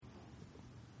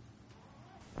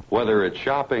Whether it's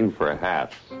shopping for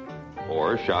hats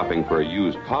or shopping for a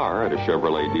used car at a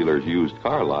Chevrolet dealer's used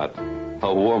car lot,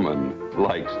 a woman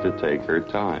likes to take her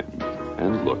time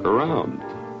and look around.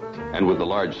 And with the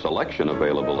large selection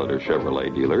available at her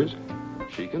Chevrolet dealers,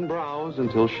 she can browse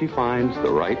until she finds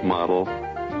the right model,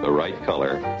 the right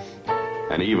color,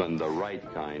 and even the right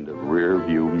kind of rear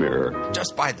view mirror.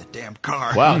 Just buy the damn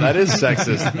car. Wow, that is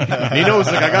sexist. Nino was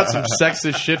like, I got some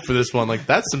sexist shit for this one. Like,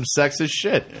 that's some sexist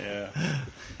shit. Yeah.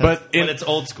 But it's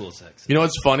old school sex. You know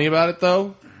what's funny about it,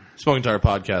 though? Smoking Tire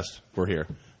Podcast, we're here.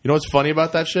 You know what's funny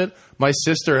about that shit? My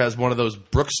sister has one of those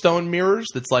Brookstone mirrors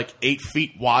that's like 8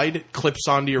 feet wide, clips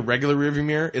onto your regular rearview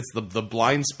mirror. It's the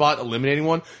blind spot eliminating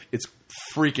one. It's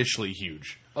freakishly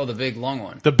huge. Oh, the big long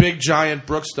one. The big giant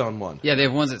Brookstone one. Yeah, they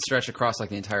have ones that stretch across like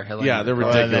the entire headlight. Yeah, they're Oh,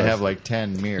 ridiculous. and they have like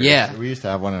 10 mirrors. Yeah. We used to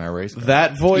have one in our race car.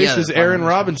 That voice Yeah, is the Aaron final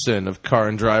Robinson of Car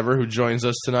and Driver, who joins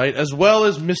us tonight, as well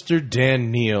as Mr.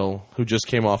 Dan Neal, who just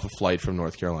came off a flight from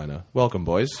North Carolina. Welcome,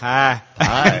 boys. Hi.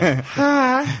 Hi.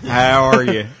 Hi. How are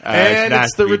you? And nice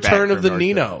it's the to be back return of from the North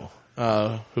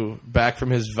Nino, who back from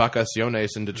his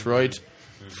vacaciones in Detroit.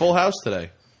 Full house today.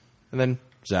 And then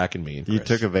Zach and me and You Chris.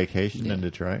 took a vacation in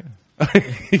Detroit?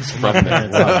 He's from there.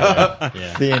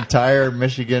 Yeah. The entire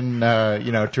Michigan,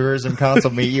 tourism council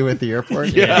meet you at the airport?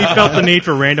 Yeah. He felt the need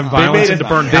for random violence and to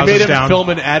burn They houses made him down. film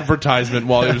an advertisement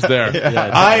while he was there.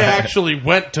 I actually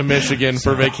went to Michigan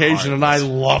for vacation, and I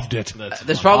loved it.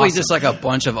 There's probably just like a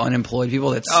bunch of unemployed people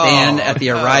that stand at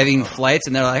the arriving flights,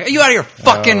 and they're like, "Are you out of your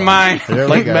fucking mind? There we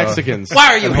Like go. Mexicans.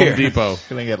 Why are you at here?" Home Depot.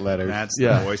 Gonna get letters. That's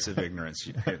Yeah. the voice of ignorance.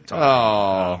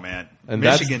 Oh, man. And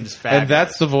Michigan's that's, and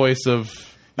that's the voice of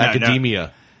No,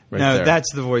 academia. Right no, there.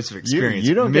 that's the voice of experience.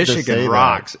 You don't Michigan get to say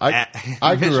rocks. That.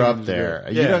 I grew up Michigan's there.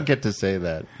 good. You Yeah. don't get to say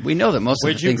that. We know that most of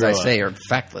Where'd the you things I grow up? say are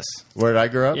factless. Where did I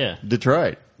grow up? Yeah.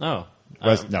 Detroit. Oh.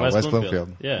 West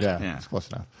Bloomfield. Yeah. Yeah. It's close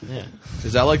enough. Yeah.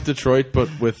 Is that like Detroit, but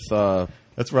with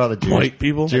That's where all the Jewish, white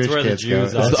people? Jewish That's where the kids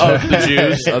Jews go. are. The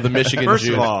Jews, the Michigan First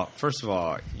Jews. of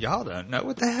all, y'all don't know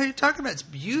what the hell you're talking about. It's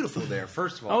beautiful there.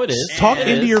 First of all, Oh, it is. Talk It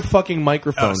into is. your fucking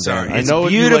microphone. Oh, sorry. Dan. I It's know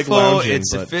beautiful. you like lounging,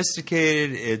 It's but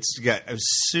sophisticated. It's got a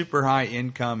super high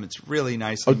income. It's really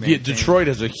nice. oh, yeah, Detroit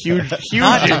has a huge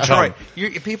Not income.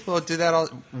 Detroit. People do that all.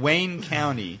 Wayne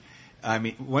County. I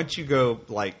mean, once you go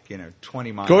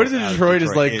 20 miles. Going to out of Detroit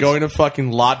is like going to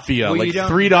fucking Latvia. Well, like you don't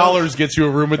 $3 gets you a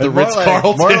room at the It's more Ritz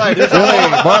Carlton. more like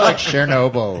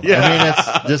Chernobyl. Yeah. I mean,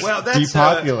 it's just Well, that's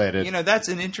depopulated. that's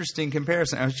an interesting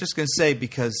comparison. I was just going to say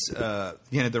because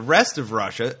the rest of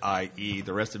Russia, i.e.,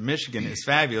 the rest of Michigan, is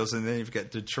fabulous, and then you've got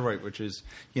Detroit, which is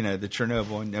the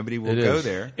Chernobyl, and nobody will It go is.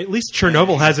 there. At least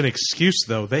Chernobyl has an excuse,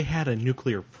 though. They had a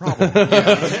nuclear problem.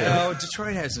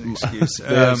 Detroit has an excuse.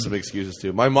 They have some excuses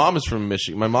too. My mom is from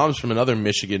Michigan. My mom's from another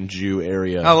Michigan Jew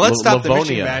area. Oh, let's stop the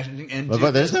Livonia. Michigan bashing and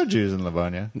But there's no Jews in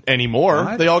Livonia. Anymore.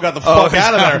 What? They all got the fuck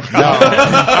out of there.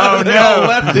 Oh They all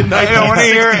left in I don't want to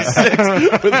hear it.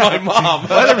 1966 with my mom.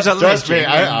 Well, there was at Trust least me,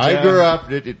 I grew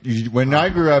up. When I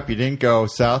grew up, you didn't go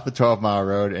south of 12 Mile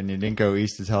Road and you didn't go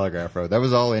east of Telegraph Road. That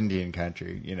was all Indian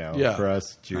country, Yeah. for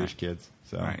us Jewish kids.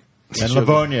 So. Right. And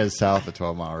Livonia is south of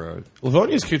 12 Mile Road.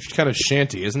 Livonia's kind of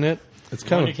shanty, isn't it? It's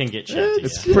kind You of can get shanty.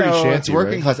 it's yeah. pretty It's shanty,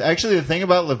 working right? class. Actually, the thing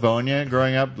about Livonia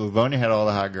growing up, Livonia had all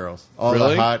the hot girls. All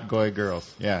Really? the hot goy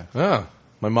girls. Yeah. Oh,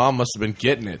 my mom must have been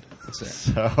getting it.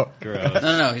 So,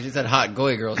 No, he just said hot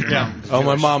goy girls. Yeah. Oh,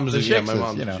 my mom's The my chicks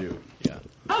mom's is, a Jew. Yeah.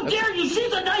 How dare you?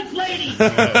 She's a nice lady.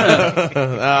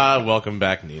 Welcome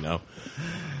back, Nino.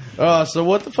 So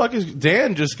what the fuck is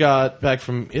Dan just got back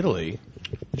from Italy?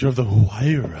 Drove the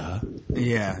Huayra.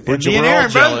 Yeah. Which me we're and all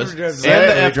Aaron jealous. both And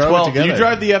Yeah, the we drove it F12. Do you together.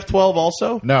 drive the F12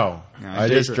 also? no. I I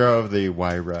did just dr- drove the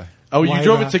Huayra. Oh, you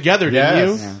drove it together, didn't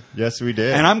Yes. you? Yes, we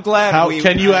did. And I'm glad. How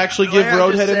can you actually give Well,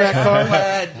 I'm Roadhead just in that saying, car? I'm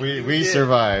glad we did.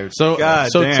 survived. So God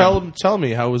damn. tell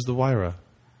me, how was the Huayra?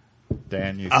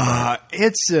 Dan, you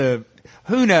It's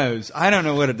who knows? I don't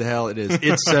know what the hell it is.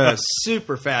 It's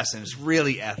super fast and it's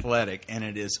really athletic and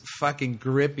it is fucking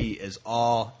grippy as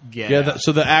all get. Yeah, out.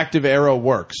 so the active arrow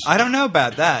works, I don't know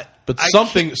about that, but I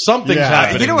something's Yeah.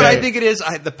 happening. You know what there. I think it is?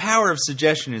 The power of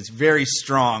suggestion is very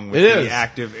strong with It the is.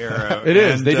 active arrow. It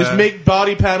is. And, They just make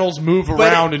body panels move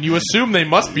around, and you assume they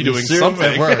must be doing assume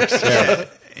something. it works. Yeah.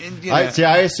 And, you know,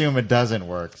 I assume it doesn't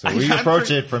work. So we I'm approach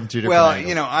pretty- it from two different Well,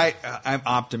 angles. I'm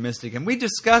optimistic, and we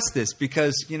discussed this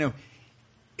because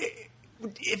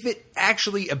if it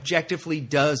actually objectively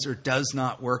does or does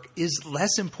not work is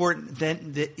less important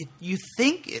than that you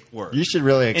think it works. You should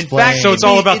really In explain. fact, So it's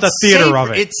all about the theater safer,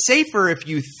 of it. It's safer if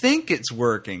you think it's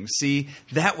working. See,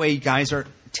 that way guys are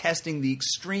testing the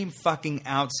extreme fucking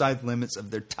outside limits of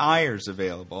their tires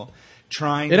available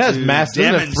trying It has to mass. Doesn't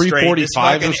it have demonstrate this 345s or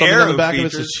fucking something on aero the back of it?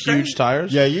 feature. It's huge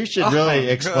tires. Yeah, you should really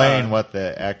my explain God. what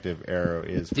the active arrow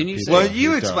is. For Didn't you people say- Well, who you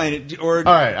don't. explain it, or All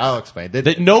right, I'll explain.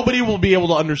 That nobody will be able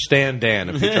to understand Dan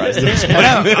if he tries to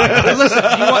explain. listen.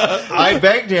 You want, I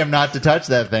begged him not to touch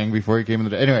that thing before he came in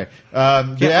the door. Anyway, the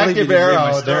believe you active didn't read my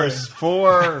arrow, story. there's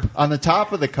 4 on the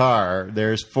top of the car.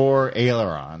 There's 4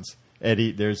 ailerons.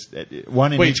 There's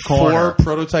one in Wait, each corner. 4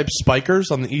 prototype spikers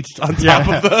on top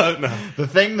of the. No. The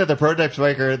thing that the prototype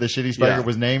spiker, the shitty spiker, Yeah.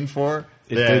 was named for,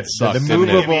 It did suck, the didn't it?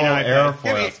 movable Give me an iPad.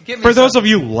 airfoil. For those of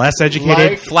you less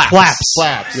educated, Like flaps.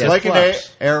 Flaps, Yes, like flaps.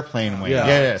 an airplane wing. Yeah.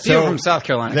 Yeah. People from South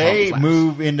Carolina call They them flaps.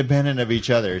 move independent of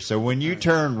each other. So when you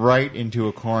turn right into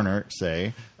a corner,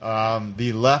 say, the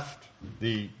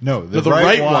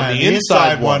right one, the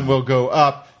inside one. will go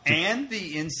up, and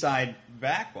the inside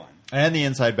back one and the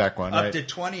inside back one, up right? to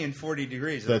 20 and 40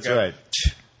 degrees. That's It'll go, right.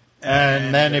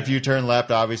 And then if you turn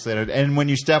left, obviously, and when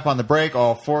you step on the brake,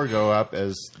 all 4 go up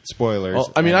as spoilers.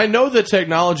 Well, I mean, I know the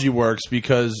technology works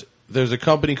because there's a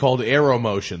company called Aero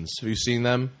Motions. Have you seen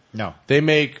them? No. They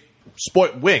make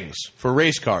wings for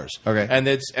race cars. Okay. And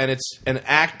it's an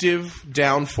active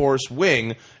downforce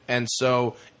wing, and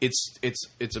so it's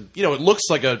a it looks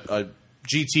like a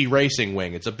GT racing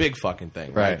wing. It's a big fucking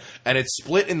thing, right? Right. And it's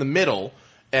split in the middle,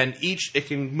 and it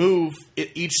can move.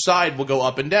 Each side will go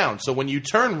up and down. So when you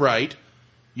turn right,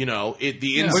 the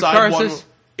inside What car is one. this?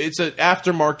 It's an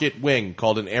aftermarket wing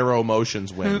called an Aero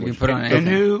Motions wing. You put on and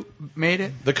who made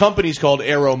it? The company's called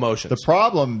Aero Motions. the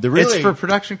problem, It's for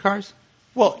production cars.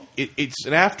 Well, it's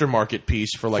an aftermarket piece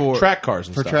for For- track cars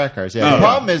and for stuff. track cars. Yeah. The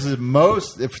problem is that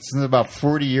since about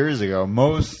 40 years ago,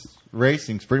 most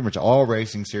racing's pretty much all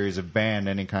racing series have banned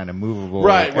any kind of movable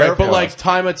Right. But airfoils. like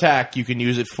Time Attack, you can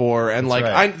use it for, and That's like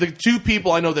right. the 2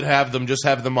 people I know that have them just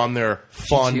have them on their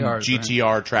fun GTRs,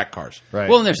 GTR track cars. right.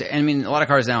 Well, and a lot of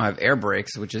cars now have air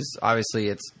brakes, which is obviously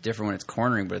it's different when it's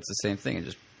cornering, but it's the same thing. It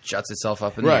just juts itself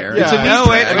up in Right. the air. Yeah. It's a No, neat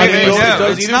wait, track. wait, It wait, goes, no, it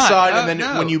goes it's either not. side, No, and then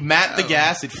no. when you mat the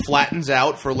gas, it flattens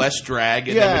out for less drag,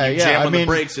 and Yeah, then when you yeah, jam I on the mean-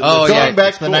 brakes, it Oh, lifts yeah. Going up. back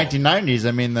It's to the cool. 1990s,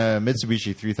 I mean, the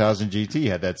Mitsubishi 3000 GT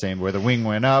had that same, where the wing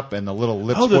went up and the little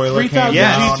lip Oh, the spoiler 3000 came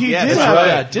Yes, down. GT yes, did that's have right.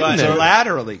 that, didn't But it?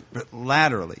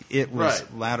 laterally, it was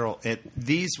Right. lateral.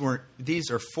 These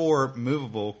are 4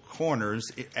 movable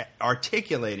corners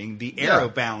articulating the aero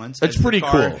balance. That's as the pretty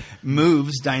car cool.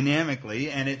 Moves dynamically,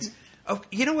 and it's. Oh,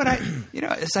 you know what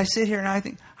as I sit here and I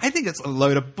think it's a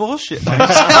load of bullshit. But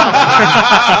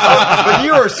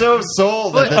you were so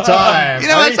sold at the time. You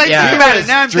know, it's like, Yeah. think about it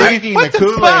now. I'm drinking like, the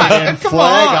what Kool-Aid fuck? and Come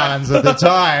on. flagons at the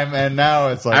time, and now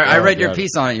it's like I oh, read your God.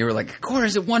 piece on it. You were like, "Core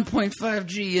is at 1.5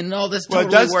 G, and all this Well,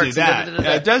 totally it does works." do that. and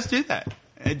da-da-da-da. It does do that.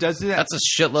 It does do that. That's a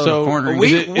shitload So, of cornering.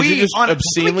 Is it just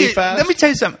obscenely fast? Let me tell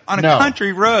you something. On a No.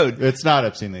 country road, It's not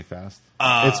obscenely fast.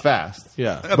 It's fast.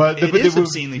 Yeah. But it is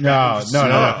obscenely fast.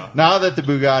 No. Now that the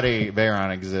Bugatti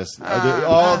Veyron exists,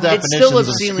 all definitions still of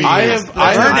obscenely speed. I fast. have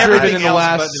I've heard driven everything in the else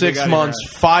last but the 6 Bugatti months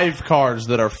Veyron. 5 cars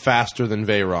that are faster than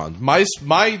Veyron. My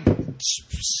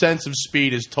sense of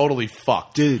speed is totally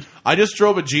fucked, Dude. I just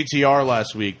drove a GTR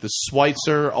last week, the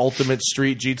Schweitzer Ultimate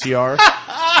Street GTR,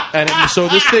 so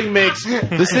this thing makes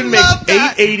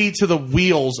 880 to the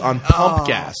wheels on pump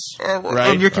gas,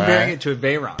 right? and you're comparing Right. it to a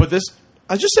Veyron. But this.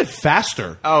 I just said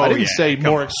faster. Oh, I didn't yeah, say come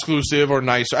more on. exclusive or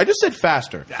nicer. I just said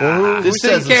faster. Who This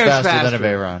says thing it's cares faster than a faster?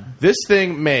 Veyron? This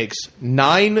thing makes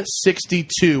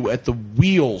 962 at the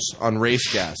wheels on race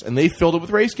gas, and they filled it with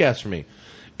race gas for me.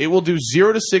 It will do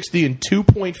 0 to 60 in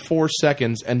 2.4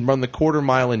 seconds and run the quarter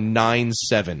mile in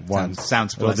 9.7.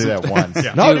 sounds We'll do pleasant. that once.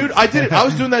 No, dude, I did it. I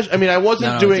was doing that. I mean, I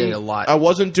wasn't No, it doing did a lot. I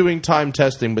wasn't doing time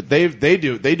testing, but they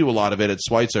do a lot of it at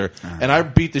Schweitzer, and I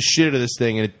beat the shit out of this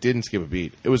thing, and it didn't skip a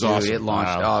beat. It was Dude, awesome. it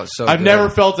launched. Oh, so I've good. never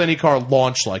felt any car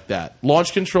launch like that.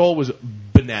 Launch control was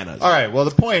bananas. All right. Well,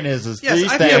 the point is Yes,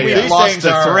 these I feel things, we these lost things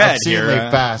the are thread obscenely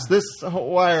here. fast. This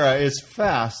Huayra is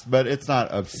fast, but it's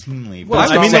not obscenely Well,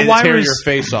 fast. I mean, the the Huayra tear is- your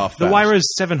face off. The fast. Huayra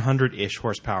is 700-ish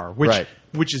horsepower, Right.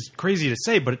 which is crazy to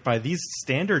say, but by these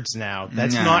standards now,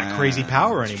 that's Nah, not crazy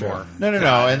power anymore.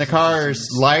 No. And the car is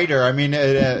lighter. I mean,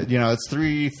 it's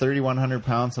 3,100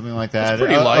 pounds, something like that. That's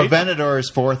pretty light. A Venador is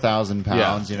 4,000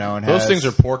 pounds, Yeah. and Those has things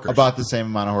are porkers. about the same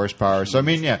amount of horsepower. So, I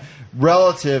mean, yeah,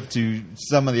 relative to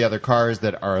some of the other cars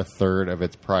that are a third of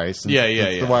its price. And Yeah.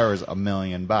 The Huayra is $1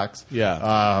 million.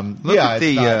 Yeah. Look yeah, at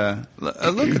the it's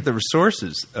not- look at the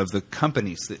resources of the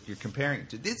companies that you're comparing it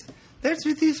to. There's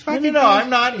these No, fucking. I'm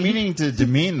not meaning to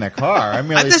demean the car. I'm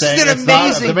merely This is saying an it's not.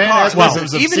 amazing The man car. asked Well, if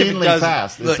it's even if it obscenely does,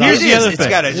 fast. look, It's not- here's the other It's thing.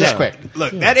 got a It's quick.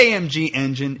 Look, that AMG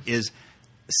engine is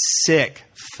sick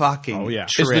fucking Oh, yeah.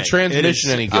 trick. Is the transmission It is-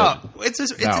 any good? Oh, it's an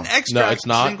extra No, it's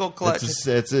not. single clutch.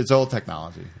 It's old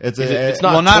technology. It's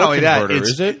not well, not torque only that, converter, it's,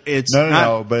 is it? It's no,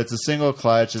 not, but it's a single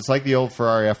clutch. It's like the old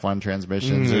Ferrari F1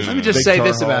 transmissions. There's Let me just big say torque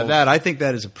this about holes. that. I think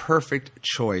that is a perfect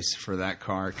choice for that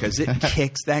car because it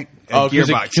kicks that Oh,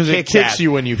 gearbox. because it kicks ass.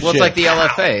 you when you Well, shift. it's like the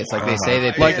LFA. It's like they say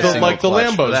they pick like a the single like the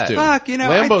clutch for Lambos that. do. Fuck, I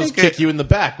Lambos think kick you in the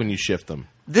back when you shift them.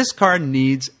 This car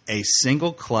needs a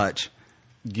single clutch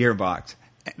gearbox.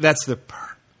 That's the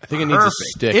I think it needs a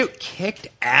stick. It kicked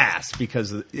ass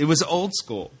because it was old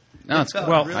school. No, it's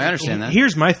Well, I understand that.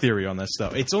 Here's my theory on this, though.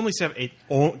 It's only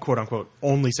quote unquote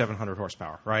only 700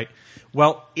 horsepower, right?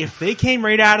 Well, if they came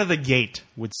right out of the gate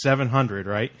with 700,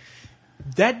 right?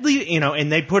 That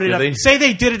and they put it up. Say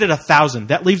they did it at 1,000.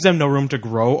 That leaves them no room to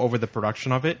grow over the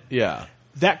production of it. Yeah.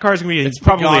 That car's gonna be. It's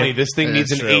probably Pagani. This thing needs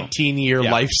That's an true. 18-year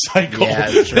Yeah. life cycle. Yeah,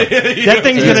 that's true. that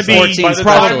thing's It gonna is be 14 By the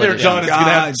special time they're edition. done, it's going to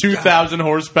have God, 2,000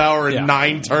 horsepower and Yeah.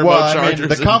 9 turbochargers. Well, I mean,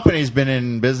 the and- company's been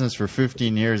in business for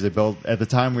 15 years. They built at the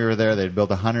time we were there. They'd built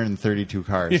 132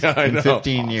 cars Yeah, I in know.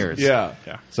 15 years. Yeah.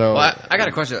 So Well, I got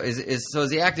a question. Is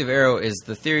the active arrow, is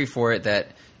the theory for it that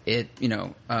it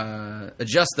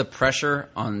adjusts the pressure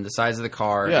on the sides of the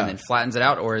car Yeah. and then flattens it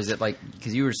out, or is it like,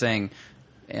 because you were saying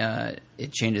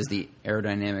it changes the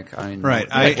aerodynamic? I mean, Right.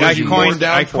 what I gives you more coined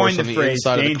downforce the on the phrase,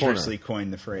 inside of the corner. dangerously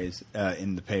coined the phrase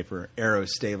in the paper, aero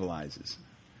stabilizes.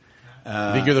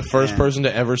 I think you're the first person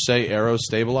to ever say aero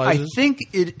stabilizes. I think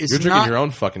it is You're drinking not, your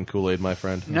own fucking Kool-Aid, my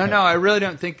friend. No, I really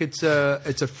don't think it's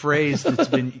a phrase that's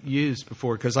been used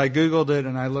before because I googled it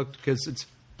and I looked because it's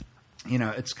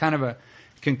kind of a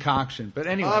concoction. But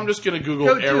anyway, I'm just going to Google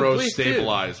Go do, aero please do.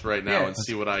 stabilize right now Yeah. and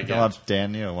see what I Call get. up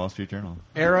Dan Neal, Wall Street Journal.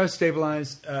 aero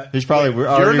stabilized. He's probably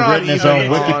already not written his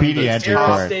even own on Wikipedia the entry aero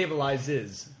for it.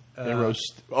 stabilizes.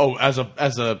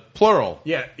 As a plural.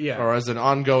 Yeah. Or as an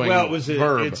ongoing Well,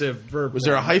 verb. it's a verb. Was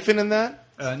there a hyphen in that?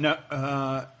 No.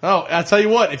 Oh, I'll tell you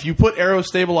what. If you put aero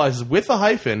stabilizes with a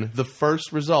hyphen, the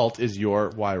first result is your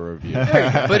Y review.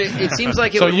 But it seems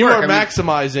like it So would you work. are I mean,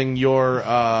 maximizing your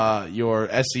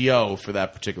SEO for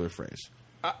that particular phrase.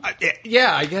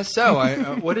 Yeah, I guess so.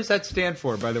 What does that stand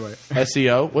for, by the way?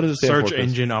 SEO? What does it stand Search for? Chris?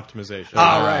 engine optimization.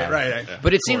 Right.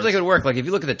 But it seems like it would work. Like if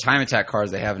you look at the time attack cars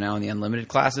they have now in the unlimited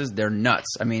classes, they're nuts.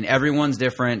 I mean, everyone's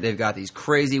different. They've got these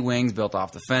crazy wings built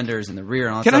off the fenders and the rear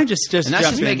and all that Can I stuff. just and that's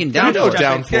jump just in? making You know downforce.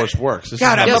 downforce works. This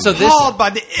God, is I'm Yeah, so this- appalled by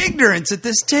the ignorance at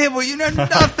this table. You know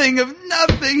nothing of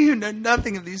nothing. You know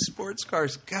nothing of these sports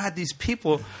cars. God, these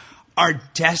people are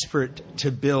desperate to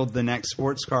build the next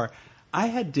sports car. I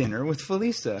had dinner with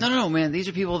Felisa. No, man. These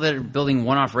are people that are building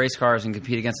one-off race cars and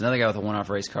compete against another guy with a one-off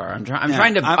race car. I'm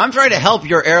trying to help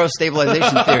your aero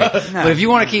stabilization theory. But if you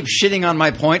want to keep shitting on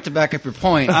my point to back up your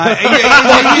point, You don't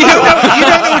know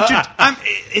what you're.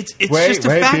 It's just a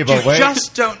fact. People, you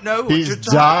just don't know what He's you're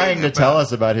talking dying to about. tell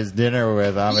us about his dinner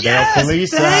with Amadeo Yes,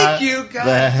 Felisa, thank you, God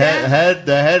the damn.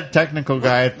 head technical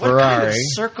guy at what Ferrari. kind of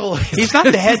circle is He's not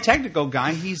the head technical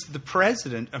guy. He's the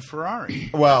president of Ferrari.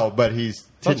 Well, but he's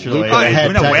titularly Oh, the he's-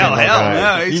 head no, well, technical hell guy.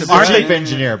 no, he's He's a the president. chief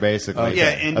engineer, basically, Yeah,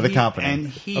 and of the he, company. And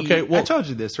he, Okay, well, I told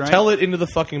you this, right? Tell it into the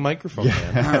fucking microphone,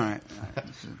 man. All right.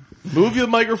 Move your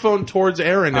microphone towards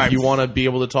Aaron All if right. you want to be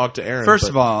able to talk to Aaron. First but-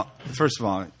 of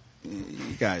all,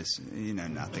 you guys, you know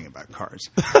nothing about cars.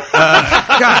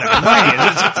 God almighty,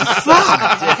 fuck!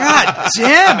 God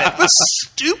damn it! What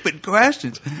stupid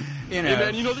questions. You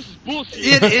know, this is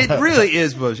bullshit. it really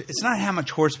is bullshit. It's not how much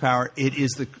horsepower. It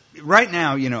is the right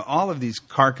now. You know, all of these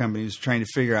car companies are trying to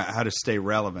figure out how to stay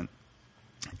relevant,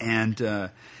 and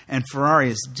Ferrari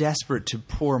is desperate to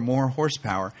pour more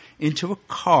horsepower into a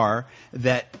car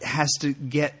that has to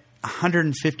get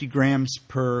 150 grams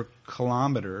per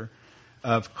kilometer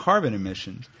of carbon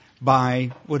emissions by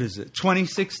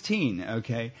 2016?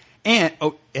 Okay, and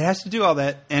it has to do all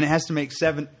that, and it has to make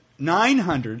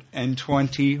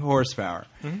 920 horsepower,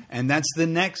 and that's the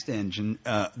next engine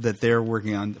that they're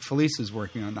working on. Felisa's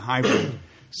working on the hybrid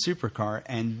supercar,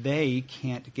 and they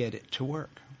can't get it to work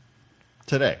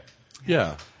Today.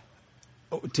 yeah.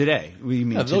 today. We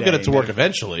mean Yeah, they'll today, get it to work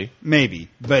eventually. maybe,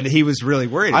 but he was really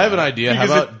worried. I have an about it. idea. How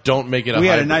Because about don't make it a we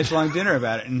had a hybrid? nice long dinner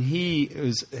about it, and he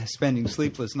was spending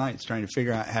sleepless nights trying to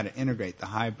figure out how to integrate the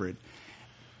hybrid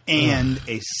and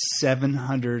a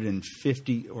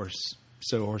 750 or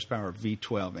so horsepower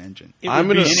V12 engine. I'm It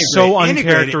would gonna be so integrate it.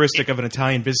 uncharacteristic of an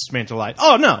Italian businessman to lie.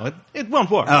 Oh no, it won't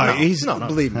work. Oh, no, he's no.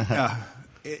 believe me.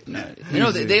 You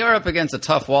know, they are up against a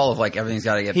tough wall of like everything's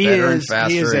got to get He better and is-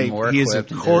 faster he is and more he is a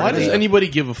equipped. core- Why does Yeah. anybody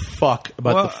give a fuck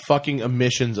about Well- the fucking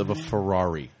emissions of a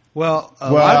Ferrari? Well,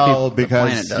 a lot of people. Well,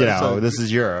 because planet does. this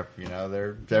is Europe. This is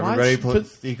Europe. Everybody But-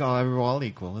 puts all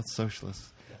equal. It's socialist.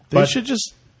 They But- should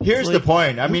just Here's the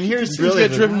point. I mean, here's These really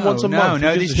get driven once a month.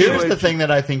 Here's the thing that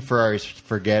I think Ferrari's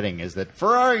forgetting is that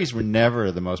Ferraris were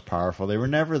never the most powerful. They were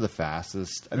never the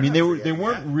fastest. I mean, they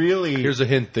weren't really. Here's a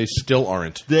hint: they still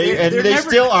aren't. They never,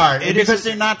 still aren't because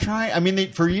they're not trying. I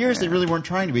mean, for years they really weren't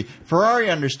trying to be. Ferrari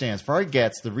understands. Ferrari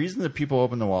gets the reason that people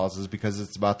open the walls is because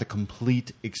it's about the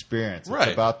complete experience.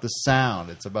 It's about the sound.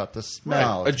 It's about the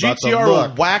smell. Right. A GTR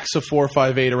will wax a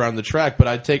 458 around the track, but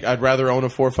I'd rather own a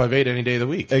 458 any day of the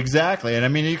week. Exactly, and I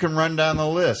mean. You can run down the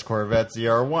list: Corvette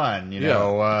ZR1,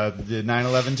 the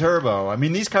 911 Turbo. I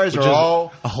mean, these cars are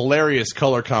all a hilarious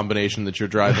color combination that you're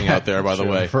driving out there. By the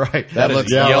way, right? That looks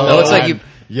yellow. That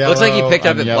looks like you picked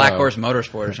up at Black Horse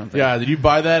Motorsport or something. Yeah, did you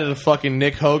buy that at a fucking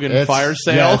Nick Hogan fire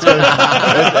sale?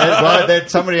 Well,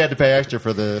 somebody had to pay extra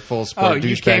for the full sport douchebag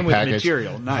you came with package.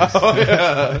 Material, nice. Oh,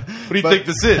 yeah. What do you think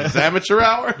this is? Amateur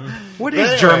hour? What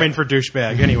is German for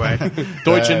douchebag anyway?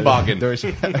 Deutschenbagen.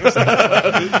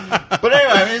 But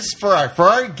anyway, I mean, it's Ferrari.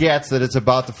 Ferrari gets that it's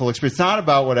about the full experience. It's not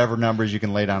about whatever numbers you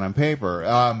can lay down on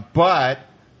paper. But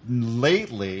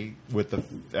lately, with the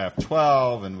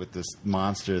F12 and with this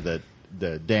monster that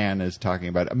Dan is talking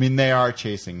about, I mean, they are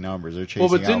chasing numbers. They're chasing. Well,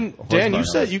 but didn't Dan? You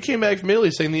said you came back from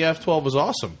Italy saying the F12 was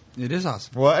awesome. It is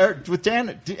awesome. Well, with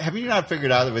Dan, have you not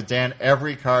figured out that with Dan,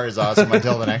 every car is awesome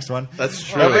until the next one? That's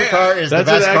true. Every car is the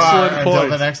best car until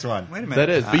the next one. Wait a minute. That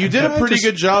is. But you did a pretty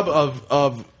good job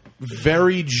of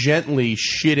very gently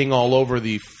shitting all over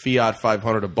the Fiat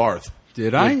 500 of Barth.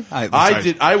 Did I? I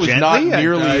did. I was gently? not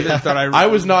nearly. I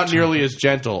was not nearly as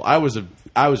gentle. I was a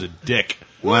dick.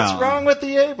 What's wrong with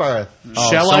the Abarth?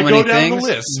 Shall so I many go down things? the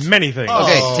list? Many things.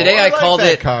 Okay, today I called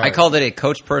that it. car. I called it a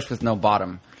coach purse with no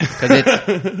bottom because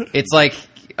it's like,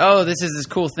 oh, this is this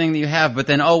cool thing that you have, but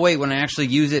then wait, when I actually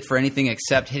use it for anything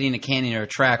except hitting a canyon or a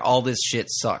track, all this shit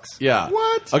sucks. Yeah.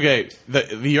 What? Okay. The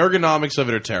ergonomics of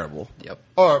it are terrible. Yep.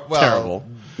 Terrible.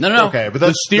 No. Okay, but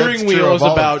The steering wheel is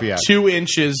about Fiat. 2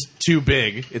 inches too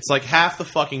big. It's like half the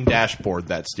fucking dashboard.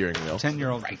 That steering wheel.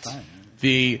 10-year-old. Right.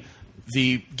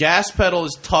 The gas pedal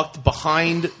is tucked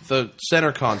behind the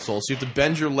center console, so you have to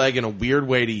bend your leg in a weird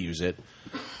way to use it.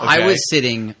 Okay? I was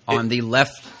sitting on the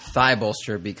left thigh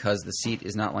bolster because the seat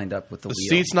is not lined up with the wheel. The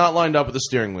seat's not lined up with the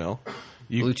steering wheel.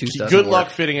 Bluetooth doesn't Good luck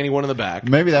work. fitting anyone in the back.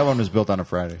 Maybe that one was built on a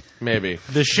Friday. Maybe.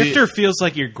 The shifter feels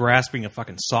like you're grasping a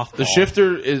fucking softball. The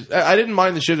shifter is. I didn't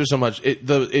mind the shifter so much.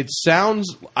 It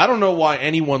sounds. I don't know why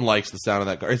anyone likes the sound of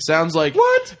that car. It sounds like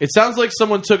What? It sounds like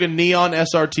someone took a neon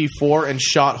SRT4 and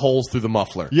shot holes through the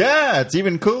muffler. Yeah, it's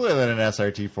even cooler than an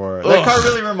SRT4. That car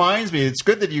really reminds me. It's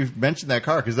good that you mentioned that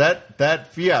car because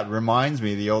that Fiat reminds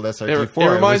me of the old SRT4. It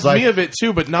reminds me of it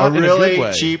too, but not a in really a good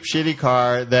way. cheap, shitty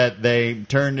car that they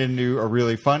turned into a really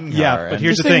fun car. Yeah, but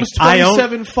here's This the thing thing. was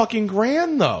 27 fucking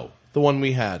grand though. The one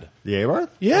we had. The Abarth?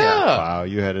 Yeah. Wow,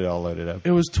 you had it all loaded up.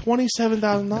 It was $27,000.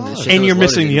 Shit And that you're was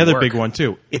missing loaded the didn't other work. big one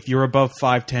too. If you're above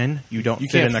 5'10", you don't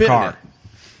fit can't in the fit car. it.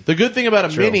 The good thing about a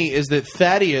Mini is that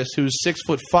Thaddeus, who's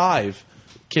 6'5",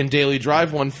 can daily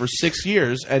drive one for 6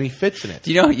 years, and he fits in it.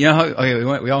 You know how, okay,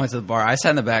 we all went to the bar. I sat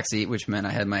in the back seat, which meant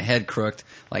I had my head crooked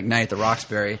like Night at the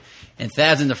Roxbury, and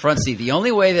Thad's in the front seat. The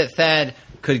only way that Thad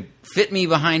could fit me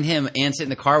behind him and sit in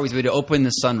the car was we to open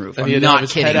the sunroof. And he I'm had to have not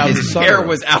his kidding. head out His the hair sunroof.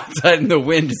 was outside in the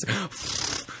wind.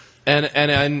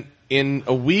 And in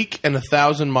a week and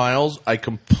 1,000 miles, I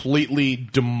completely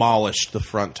demolished the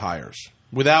front tires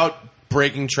without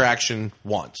breaking traction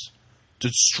once.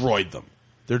 Destroyed them.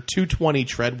 They're 220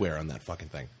 tread wear on that fucking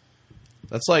thing.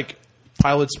 That's like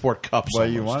Pilot Sport Cups. Well,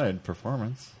 you almost. wanted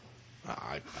performance.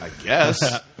 I guess.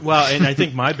 Well, and I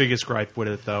think my biggest gripe with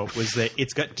it though was that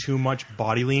it's got too much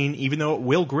body lean, even though it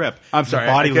will grip. I'm the sorry.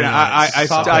 body lean.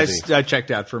 I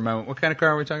checked out for a moment. What kind of car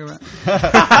are we talking about?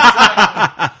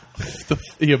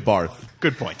 the Barth.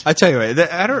 Good point. I tell you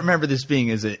what, I don't remember this being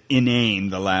as inane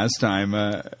the last time.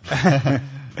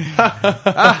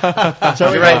 So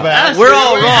we You're right. go back. We're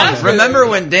all wrong. Remember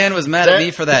when Dan was mad at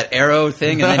me for that arrow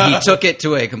thing, and then he took it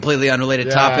to a completely unrelated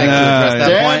topic to address that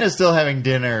Dan point? is still having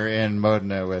dinner in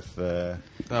Modena with. Oh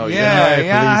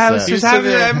I was just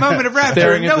having a moment of rapture.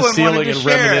 Staring No at the one ceiling wanted and to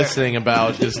share. reminiscing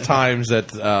about his times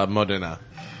at Modena.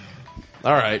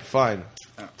 All right, fine.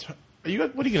 What are you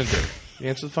going to do? You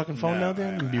answer the fucking phone now,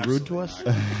 Dan? And be rude to us?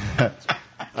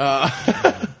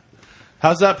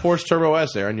 How's that Porsche Turbo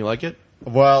S, Aaron? You like it?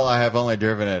 Well, I have only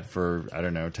driven it for,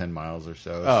 10 miles or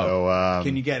so. Oh. So,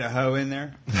 Can you get a hoe in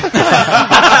there?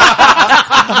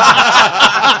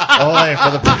 only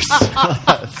for the person.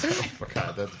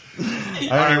 God, that's,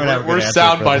 I don't even have a We're good answer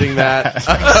sound for biting that.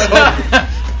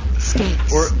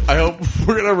 I hope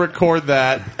we're going to record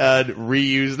that and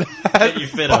reuse that. You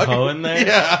fit a hoe in there?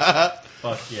 Yeah.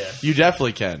 Fuck yeah. You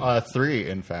definitely can. 3,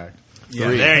 in fact. Yeah,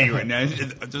 3. there you go. Now,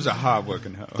 there's a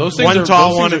hard-working hoe. Those things One are, tall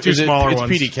those one things and two is it- smaller it's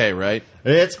ones. PDK, right?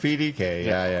 It's PDK.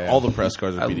 Yeah. All the press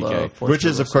cars are I PDK. love Ford Which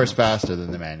is, of Turbo course, Sun. faster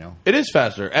than the manual. It is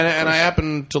faster, and I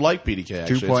happen to like PDK.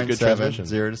 Actually, it's a good 2.7, transmission.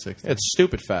 0 to 60. It's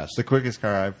stupid fast. It's the quickest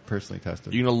car I've personally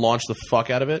tested. You gonna launch the fuck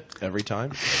out of it every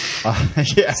time?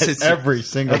 Yes, every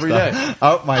single Every time. day.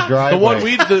 Out my driveway.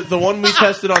 The one we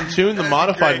tested on Tune, the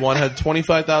modified one, had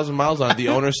 25,000 miles on it. The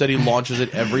owner said he launches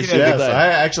it every single Yes, day. I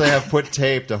actually have put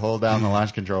tape to hold down the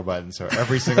launch control button, so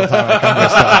every single time I come to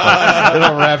stop,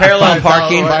 it'll wrap Parallel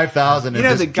parking. 5,000 and You know,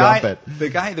 just the guy, jump it. the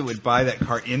guy that would buy that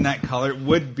car in that color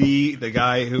would be the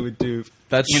guy who would do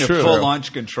That's true. full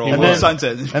launch control. And Full then,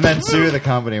 sunset. and then sue the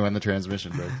company when the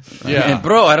transmission breaks. Yeah. And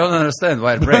bro, I don't understand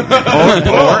why it breaks.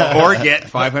 or get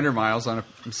 500 miles on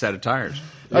a set of tires.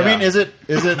 I mean, is it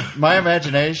my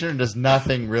imagination, or does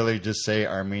nothing really just say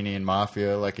Armenian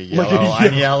Mafia like a yellow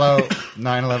on yellow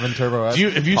 911 Turbo S?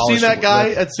 Have you seen Polished that guy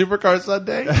wood. at Supercar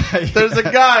Sunday? There's a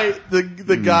guy,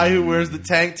 the guy who wears the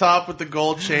tank top with the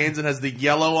gold chains and has the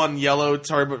yellow on yellow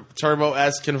Turbo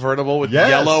S convertible with Yes.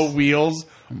 yellow wheels.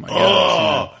 Oh my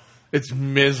god. Oh, it's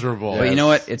miserable. But you know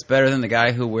what? It's better than the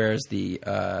guy who wears the.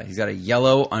 He's got a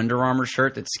yellow Under Armour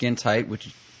shirt that's skin tight,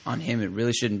 which on him it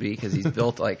really shouldn't be because he's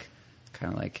built like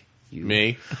kind of like you.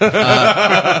 Me?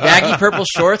 Baggy purple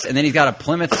shorts, and then he's got a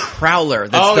Plymouth Prowler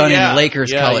that's done in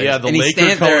Lakers colors. Yeah, the and he Laker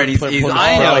stands there and he's Plymouth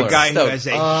I know, Prowler. A guy who stoked. has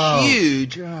a Oh,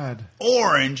 huge God.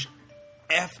 orange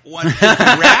F-150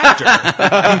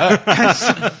 Raptor. Has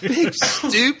some big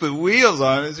stupid wheels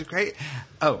on it. It's great.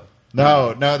 Oh,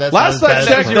 No, that's Last not I as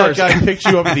checked, bad that guy picked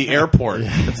you up at the airport.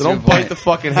 So don't bite the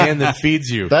fucking hand that feeds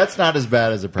you. That's not as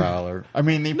bad as a Prowler. I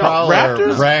mean, the No, Prowler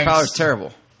Raptors? ranks. Prowler's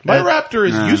terrible. My Raptor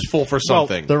is useful for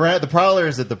something. The Prowler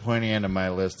is at the pointy end of my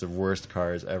list of worst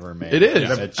cars ever made. It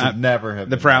is. It should never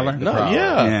have the been Prowler? made. The No, Prowler.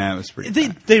 yeah. yeah, it was pretty They,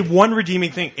 bad. they one redeeming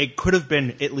thing. It could have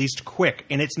been at least quick,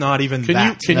 and it's not even Can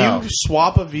that. you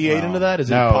swap a V8 into that?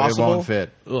 Is it No, possible? it won't fit.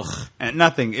 Ugh. And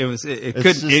nothing. It was. It It's couldn't.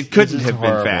 just- It it's couldn't just have been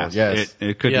horrible, fast. yes.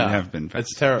 It couldn't Yeah. have been fast.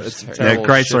 It's terrible. It's That terrible.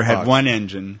 Chrysler had shitbox. one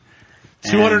engine,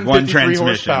 and 253 one transmission.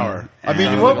 horsepower. I mean,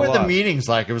 And- what a were the lot. meetings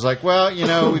like? It was like, well,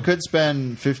 we could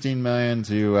spend $15 million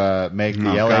to make the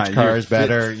Oh, LH God, cars you're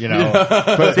better.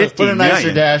 Put a 15 nicer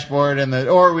million. dashboard in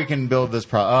or we can build this.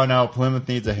 Oh no, Plymouth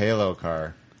needs a Halo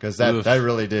car because that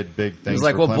really did big things. It was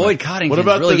like, for well, Plymouth. Boyd Cottington's What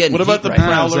about really the getting what about heat the right now.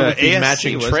 Prowler No, with the ASC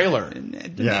matching was- trailer?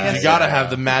 Yeah. You got to have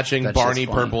the matching That's Barney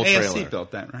just fine. purple ASC trailer.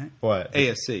 built that, right? What?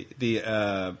 ASC,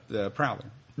 the Prowler.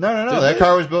 No. That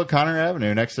car was built Connor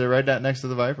Avenue right down next to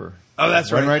the Viper. Oh,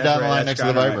 that's Run right. right down That's the line That's next to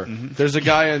the got it Viper. right. Mhm. There's a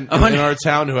guy in our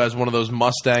town who has one of those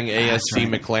Mustang ASC right.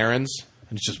 McLarens,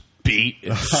 and it's just beat.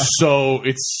 It's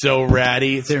so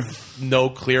ratty. It's no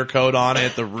clear coat on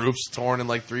it. The roof's torn in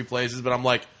like 3 places, but I'm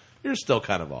like, you're still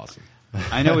kind of awesome.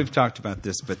 I know we've talked about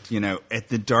this, but at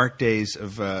the dark days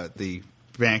of the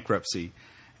bankruptcy,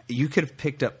 you could have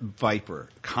picked up Viper,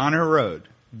 Connor Road,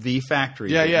 the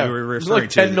factory. Yeah, that yeah. We were It was referring like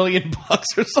to. $10 million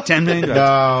or something. $10 million.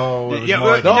 No, it was Yeah, more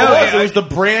well, than No, that. it was the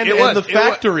brand It and was. the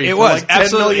factory. It for was like $10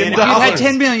 absolutely. million. And if you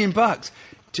had $10 million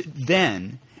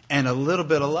then, and a little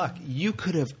bit of luck, you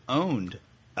could have owned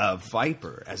a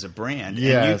Viper as a brand.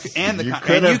 Yes, and you and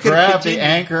could have could grabbed the continued-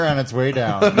 anchor on its way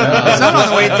down. It's not on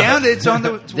the way down. It's on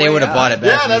the. They would have bought it back.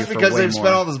 Yeah, from that's you for because way they've more.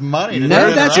 spent all this money. To No,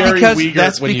 do it that's right. Jerry because Wiegert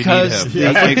that's when you need because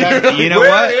him. you know Where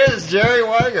what? is Jerry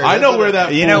Weiger? I know where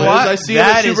that You fool know is. what? I see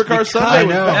That him is at Supercar because- Sunday I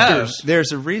with know. vectors.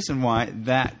 There's a reason why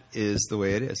that is the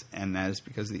way it is, and that is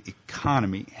because the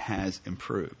economy has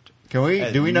improved. Can we?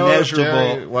 As Do we know if Jerry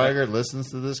measurable- Weiger listens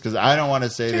to this? Because I don't want to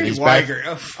say that Jerry he's Weiger,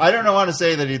 bat- oh. I don't want to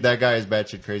say that that guy is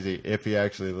batshit crazy if he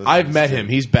actually listens. I've met to him.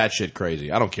 He's batshit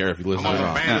crazy. I don't care if he listens or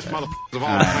not.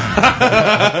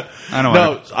 I don't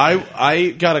No, want I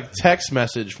got a text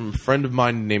message from a friend of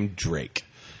mine named Drake.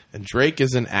 And Drake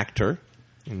is an actor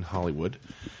in Hollywood.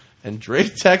 And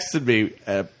Drake texted me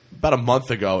about a month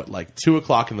ago at like 2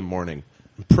 o'clock in the morning.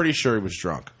 I'm pretty sure he was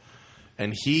drunk.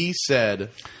 And he said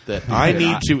that I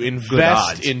need to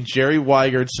invest odds. in Jerry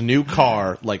Weigert's new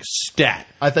car like stat.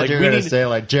 I thought like, you were we going to need- say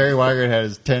like Jerry Weiger had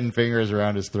his 10 fingers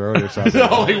around his throat or something.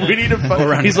 No, like, we need to.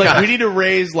 Around He's his like, cock. we need to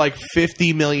raise like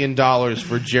 $50 million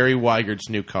for Jerry Weigert's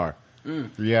new car.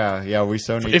 Yeah, we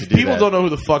so need If to do people that. don't know who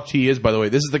the fuck he is, by the way,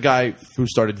 this is the guy who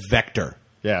started Vector,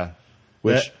 Yeah.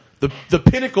 which the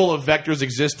pinnacle of Vector's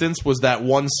existence was that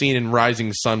one scene in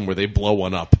Rising Sun where they blow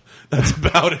one up. That's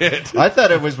about it. I thought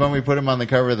it was when we put him on the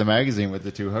cover of the magazine with the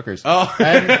two hookers. Oh.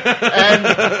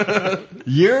 And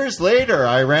years later,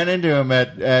 I ran into him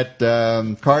at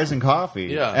Cars and Coffee.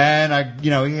 Yeah. And he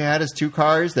had his two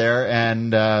cars there,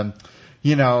 and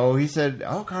he said,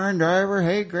 "Oh, car and driver,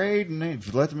 hey, great," and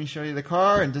he let me show you the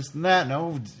car and this and that.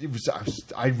 No,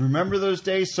 I remember those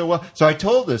days so well. So I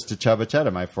told this to Chubba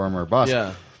Cheddar, my former boss.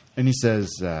 Yeah. And he says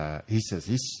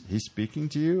he's speaking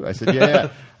to you. I said, yeah.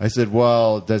 I said,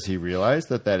 well, does he realize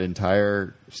that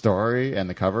entire story and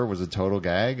the cover was a total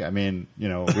gag? I mean, we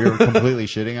were completely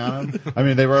shitting on him. I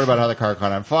mean, they wrote about how the car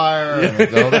caught on fire,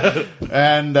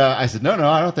 and I said, no,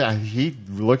 I don't think. He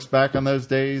looks back on those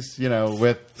days,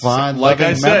 with fond, like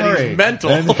loving I said, memory. he's mental.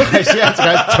 And this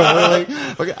guy's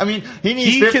totally. I mean, he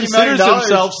needs He $50 million. considers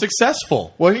himself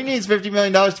successul. Well, he needs $50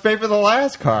 million to pay for the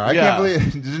last car. I can't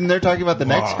believe. Isn't they talking about the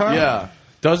next car? Yeah.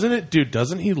 Doesn't it, dude?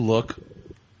 Doesn't he look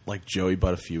like Joey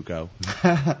Buttafuoco?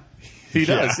 He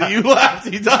does. You laughed.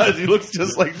 He does. He looks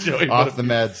just like Joey. Off the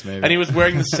meds, maybe. And he was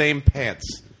wearing the same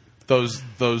pants. Those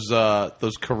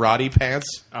karate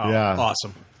pants. Oh, Yeah.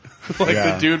 awesome. Like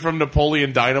Yeah. the dude from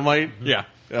Napoleon Dynamite. Yeah.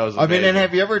 That was I mean, amazing. and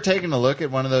have you ever taken a look at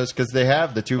one of those? Because they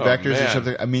have the two vectors or man.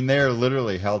 something. I mean, they are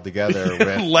literally held together with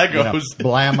Legos.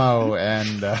 Blammo,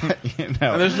 and And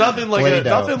there's nothing like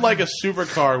Play-Doh. a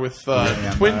supercar with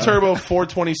twin turbo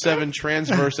 427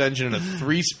 transverse engine and a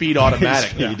 3-speed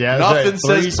automatic. Three-speed, yeah, that's Nothing right.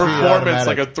 says 3-speed performance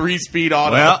automatic. like a 3-speed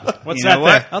auto. Well, What's you that know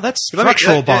what? there? Oh, that's Let me-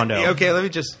 structural Bondo. Okay, let me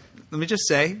just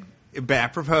say,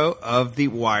 apropos of the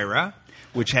Wyra,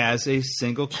 which has a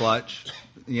single clutch,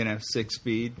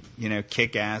 6-speed,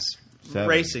 kick-ass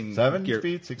racing seven gear,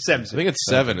 speed, 6 7 I speed. think it's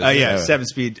 7. Isn't Yeah, it?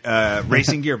 7-speed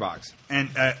racing gearbox,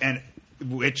 and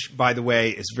which, by the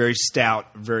way, is very stout,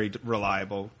 very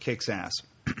reliable, kicks ass.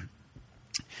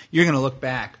 You're going to look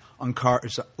back on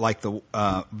cars like the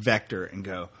Vector and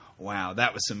go, "Wow,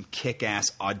 that was some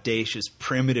kick-ass, audacious,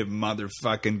 primitive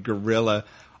motherfucking gorilla."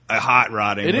 Hot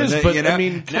rodding. It is, but, I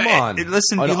mean, come on.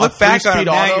 Listen, A you look back on it 3-speed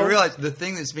now, auto? you realize the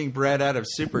thing that's being bred out of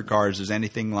supercars is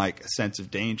anything like a sense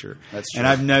of danger. That's true. And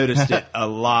I've noticed it a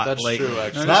lot That's lately. true,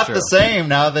 actually. It's not the same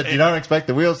now that you don't expect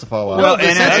the wheels to fall off. Well, the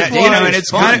and, sense of and fun it's is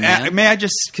fun, kind of. man. May I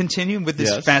just continue with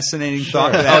this Yes. fascinating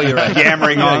thought without you're right.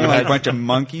 yammering Yeah, on go like ahead. a bunch of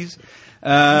monkeys?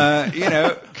 God.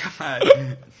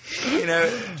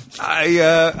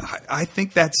 I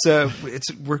think that's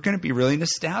we're going to be really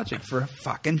nostalgic for a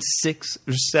fucking 6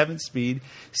 or 7-speed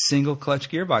single clutch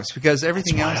gearbox because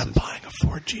everything else I'm is. buying a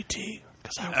Ford GT.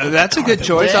 That's a good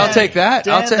choice. I'll take that.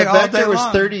 I'll take the all day Vector was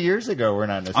long. 30 years ago. We're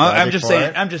not nostalgic I'm just for saying.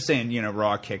 it. I'm just saying.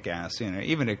 Raw kick ass.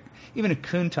 Even a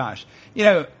Countach.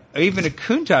 Even a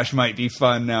Countach might be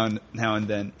fun now and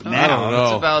then. I don't Now, know.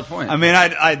 That's a valid point. I mean,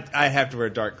 I'd have to wear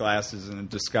dark glasses and a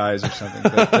disguise or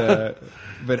something.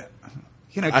 But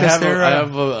I because have they're I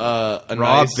have a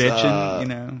raw nice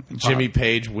bitching. Jimmy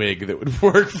Page wig that would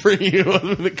work for you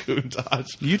on the Countach.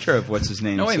 You drove what's his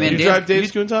name? No, wait, so- man, You Dave- drive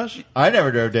Dave's Countach? I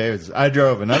never drove David's. I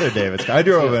drove another David's. I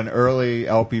drove an early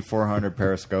LP400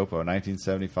 Periscopo,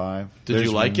 1975. Did There's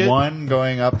you like it? One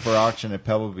going up for auction at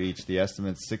Pebble Beach. The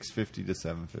estimate's $650 to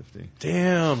 $750.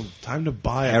 Damn, time to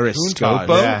buy a Periscopo?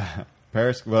 Countach. Yeah.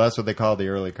 Well, that's what they call the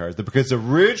early cars. Because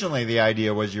originally the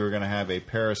idea was you were going to have a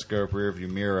periscope rear view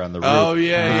mirror on the roof. Oh,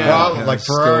 yeah, The yeah. problem- like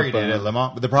Ferrari Periscope, did at Le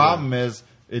Mans. But the problem is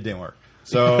it didn't work.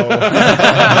 So,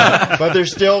 but they're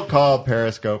still called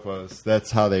periscopos.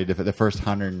 That's how they did it. The first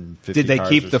 150. Did they cars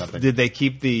keep or the something. Did they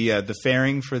keep the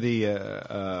fairing for the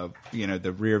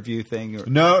the rear view thing? Or?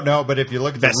 No. But if you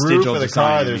look at the roof Vestigial of the design,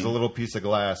 car, I there's mean. a little piece of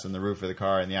glass in the roof of the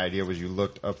car, and the idea was you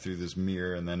looked up through this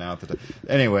mirror and then out the.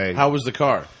 Anyway, How was the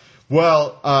car?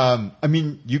 well, I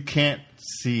mean, you can't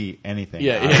see anything.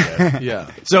 out of it. Yeah.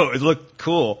 So it looked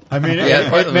cool. I mean, Yeah,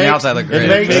 the outside looked great. It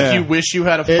makes, Make you wish you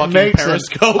had a it fucking makes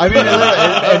periscope. I mean,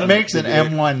 it makes an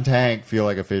M1 tank feel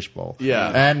like a fishbowl.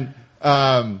 Yeah. and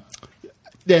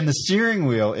then the steering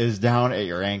wheel is down at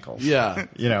your ankles. Yeah.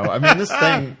 I mean, this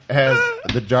thing has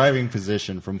the driving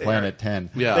position from Planet 10.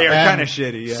 Yeah. They are And kind of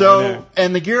shitty. Yeah, I know. So,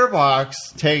 and the gearbox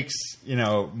takes,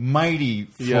 mighty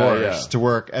force Yeah. to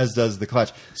work, as does the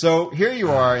clutch. So here you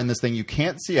are in this thing. You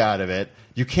can't see out of it.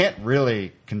 You can't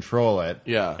really control it.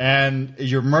 Yeah. And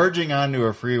you're merging onto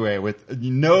a freeway with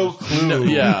no clue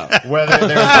yeah. whether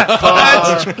there's a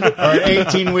car or an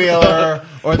 18-wheeler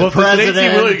or the Well, if it's an president.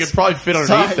 18-wheeler, you could probably fit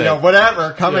underneath it.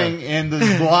 Whatever, coming in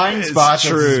this blind spot that's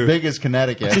true. as big as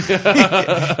Connecticut.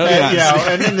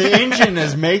 And then the engine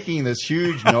is making this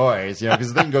huge noise,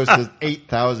 because the thing goes to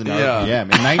 8,000 RPM. Yeah. In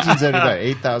 1975,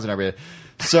 8,000 RPM.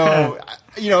 So,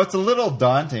 it's a little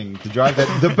daunting to drive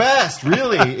that. The best,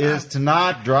 really, is to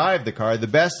not drive the car. The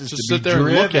best is Just to sit be there and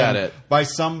driven look at it. by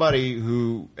somebody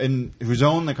who's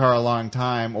owned the car a long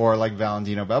time, or like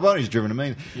Valentino Balboni, who's driven a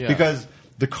million. Yeah. Because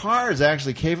the car is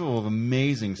actually capable of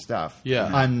amazing stuff Yeah.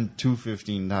 on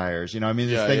 215 tires. These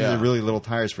Yeah, things yeah. are really little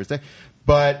tires for its day.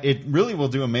 But it really will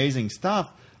do amazing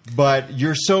stuff but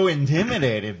you're so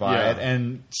intimidated by it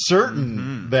and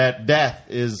certain that death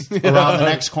is around the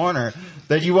next corner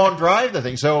that you won't drive the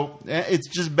thing. So it's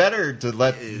just better to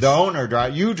let the owner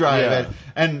drive. You drive it.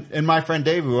 And my friend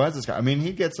Dave, who has this car, I mean,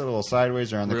 he gets a little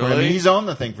sideways around the corner. I mean, he's owned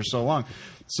the thing for so long.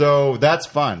 So that's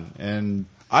fun. And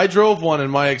I drove one,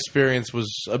 and my experience was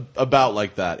about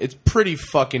like that. It's pretty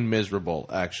fucking miserable,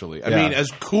 actually. I mean, as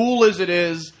cool as it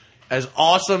is, as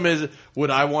awesome as would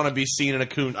I want to be seen in a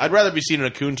Countach? I'd rather be seen in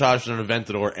a Countach than an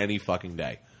Aventador any fucking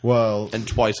day. Well, and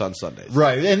twice on Sundays.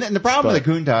 Right. And the problem with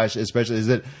the Countach, especially, is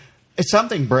that if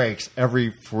something breaks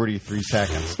every 43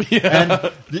 seconds. And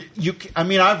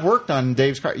I've worked on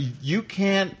Dave's car. You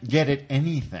can't get it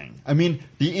anything. I mean,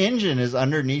 the engine is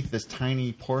underneath this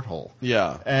tiny porthole.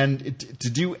 Yeah. And to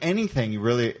do anything, you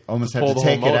really almost have to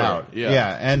take it out.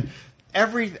 Yeah. And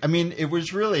it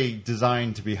was really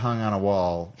designed to be hung on a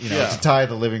wall, to tie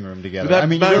the living room together. I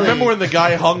remember when the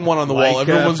guy hung one on the wall.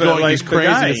 Everyone's going, he's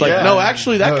crazy. It's like, no,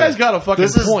 actually, that guy's got a fucking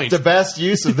point. This is the best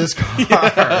use of this car.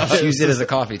 Just use it as a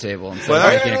coffee table instead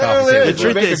of making a coffee table. The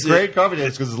truth is, a great coffee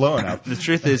table because it's low enough. The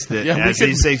truth is that as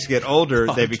these things get older,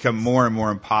 they become more and more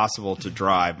impossible to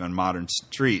drive on modern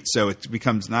streets. So it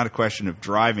becomes not a question of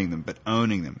driving them, but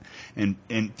owning them. And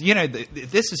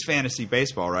this is fantasy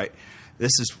baseball, right?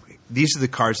 These are the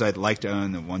cars I'd like to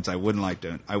own, the ones I wouldn't like to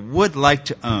own. I would like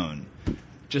to own,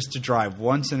 just to drive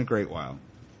once in a great while,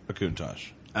 a Countach.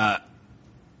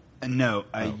 No,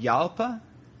 a Jalpa.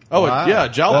 Oh, wow. Yeah,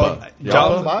 Jalpa.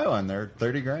 Jalpa buy one. They're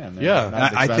 $30,000. Yeah,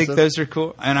 I think those are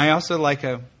cool, and I also like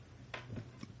a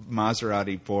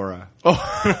Maserati Bora. Well,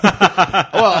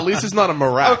 at least it's not a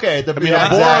Merak. Okay,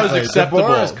 Bora is acceptable.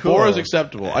 Bora is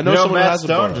acceptable. I know someone Matt who has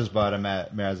Stone a Bora. just bought a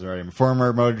Maserati.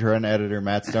 Former Motor Trend editor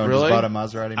Matt Stone just bought a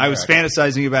Maserati. I was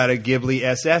fantasizing about a Ghibli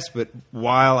SS, but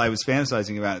while I was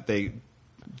fantasizing about it, they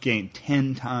gained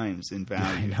 10 times in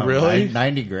value. Really?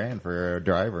 $90,000 for a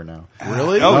driver now.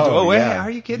 Really? Wait, are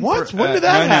you kidding? What? When did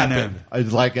that happen?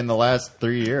 It's like in the last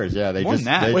 3 years. Yeah, they just.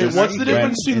 Wait, what's the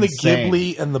difference between the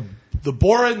Ghibli and the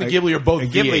Bora and the Ghibli are both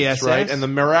Ghibli V8s, SS? right? And the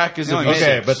Merak is a V6.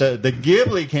 Okay, but the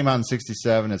Ghibli came out in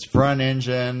 '67. It's front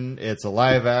engine. It's a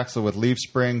live axle with leaf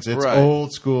springs. It's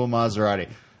old school Maserati.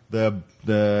 The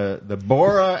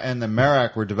Bora and the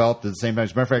Merak were developed at the same time.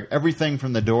 As a matter of fact, everything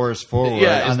from the doors forward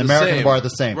on the American Bora are the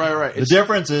same. Right. The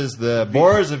difference is the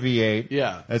Bora is a V8.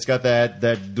 Yeah. It's got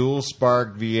that dual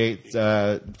spark V8,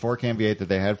 4-cam V8 that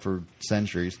they had for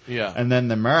centuries. Yeah. And then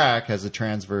the Merak has a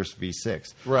transverse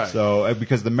V6. Right. So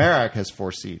because the Merak has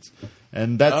 4 seats.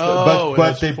 And that's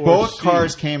but both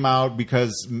cars came out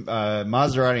because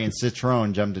Maserati and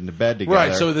Citroen jumped into bed together.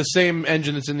 Right, so the same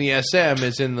engine that's in the SM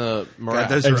is in the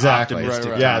Merak. Exactly.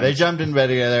 Right. Yeah, they jumped in bed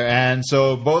together, and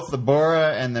so both the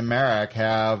Bora and the Merak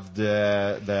have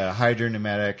the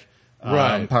hydropneumatic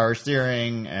power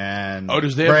steering and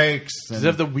brakes. Does it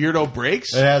have the weirdo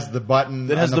brakes? It has the button.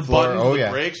 It has on the floor. button for the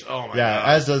brakes. Oh my god!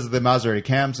 As does the Maserati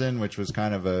Kamsin, which was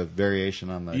kind of a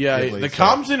variation on the Ghibli, the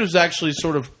Kamsin was actually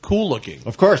sort of cool looking.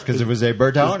 Of course, because it was a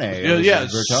Bertone.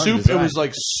 It was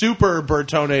like super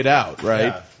Bertoned out,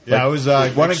 right? Yeah, it was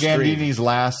one of Gandini's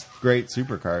last great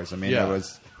supercars. I mean, it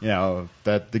was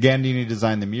that the Gandini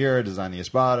designed the Miura, designed the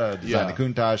Espada, designed the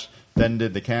Countach. Then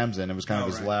did the Kamsin. It was kind of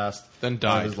his last. Then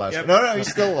died. No, he's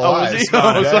still alive. Sorry,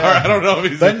 I don't know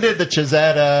if he's. Then did the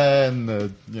Chisetta and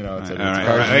the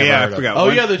I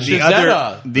forgot. The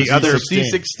Chisetta, the other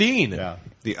C16. Yeah,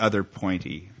 the other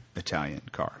pointy Italian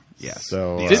car. Yes.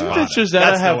 So didn't the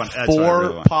Chisetta have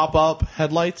 4 pop-up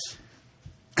headlights?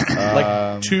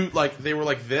 They were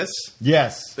like this.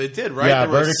 Yes, they did. Right, yeah,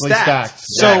 they were vertically stacked.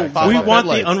 So we want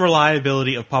the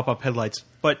unreliability of pop-up headlights,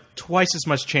 but twice as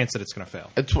much chance that it's going to fail.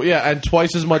 And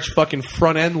twice as much fucking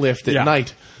front end lift at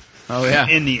night. Oh yeah,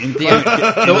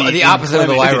 the opposite of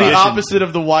the Wyra. The opposite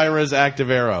of the Wyra's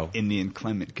Active Aero. In the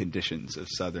inclement conditions of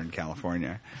Southern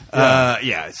California,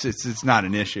 it's not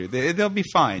an issue. They'll be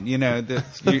fine.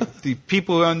 The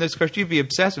people who own this car, you'd be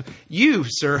obsessed with. You,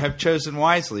 sir, have chosen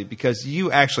wisely because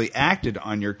you actually acted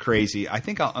on your crazy. I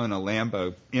think I'll own a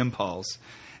Lambo impulse.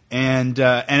 And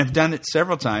have done it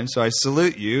several times, so I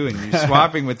salute you. And you're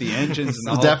swapping with the engines.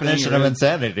 And the definition of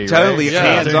insanity. Totally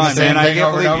hands on, man. I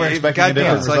can't believe it.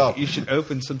 Goddamn, it's like you should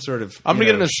open some sort of. I'm gonna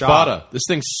get an Espada. This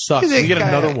thing sucks. You get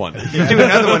another one. You do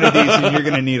another one of these, and you're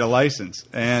gonna need a license.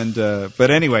 And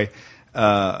but anyway,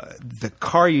 the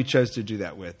car you chose to do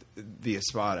that with, the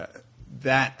Espada,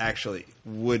 that actually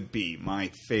would be my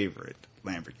favorite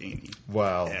Lamborghini.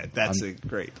 Well, Yeah, that's a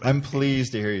great. I'm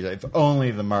pleased to hear you say, if only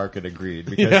the market agreed,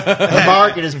 because the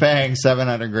market is paying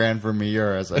 $700,000 for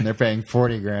Miuras, and they're paying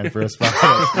 $40,000 for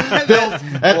Espadas, built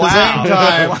at the same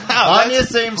time on the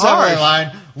same assembly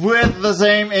line with the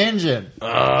same engine.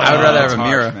 I would rather have a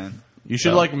Miura. Man. You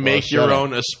should make your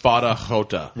own Espada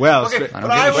Jota. Well, Okay, spe-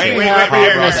 but I would be wait, happy wait,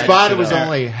 if wait, Espada wait. was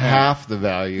only half the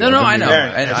value. No, of no, a I know.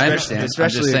 Miura. I understand. I'm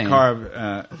especially just a saying. car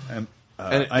of And-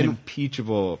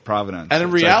 unimpeachable provenance. And in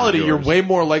such as reality, you're yours. way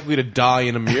more likely to die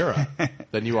in a Miura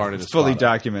than you are in an Espada. fully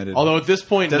documented. Although at this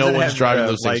point, Doesn't no one's have, driving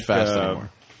those things like, fast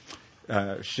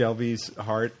anymore. Shelby's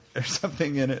heart or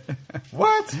something in it.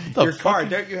 What? Your car?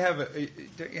 Don't you have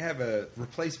a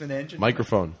replacement engine?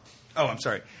 Microphone. Oh, I'm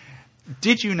sorry.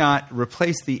 Did you not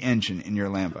replace the engine in your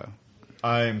Lambo?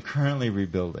 I'm currently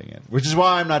rebuilding it, which is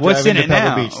why I'm not What's driving in to it Pebble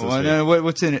now? Beach this Well, week. no,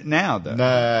 what's in it now,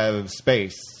 though?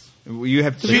 Space. You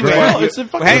have mean, two. well, it's a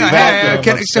fucking hang on, vacuum of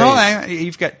hold space. on.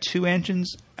 You've got two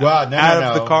engines Well, no, out no,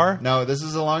 of no. the car. No, this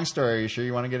is a long story. You sure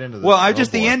you want to get into this? Well, I Oh,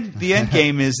 just the boy. end. The end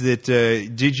game is that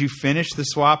did you finish the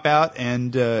swap out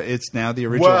and it's now the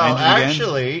original Well, engine again?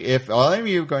 actually, if all of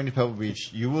you are going to Pebble Beach,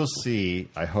 you will see,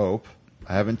 I hope,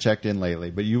 I haven't checked in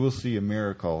lately, but you will see a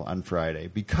miracle on Friday,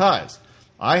 because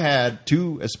I had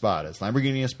two Espadas,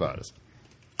 Lamborghini Espadas.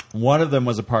 One of them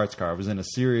was a parts car. It was in a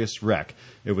serious wreck.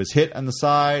 It was hit on the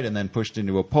side and then pushed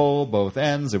into a pole, both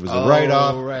ends. It was a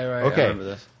write-off. right. I Okay. remember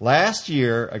this. Last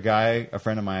year, a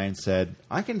friend of mine said,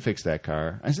 I can fix that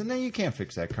car. I said, no, you can't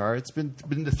fix that car. It's been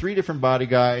to 3 different body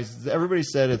guys. Everybody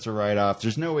said it's a write-off.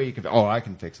 There's no way you can. Oh, I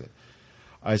can fix it.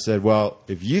 I said, well,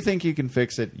 if you think you can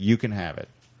fix it, you can have it.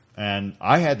 And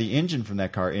I had the engine from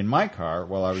that car in my car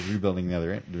while I was rebuilding the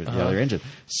other engine.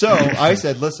 So I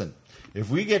said, listen, if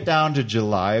we get down to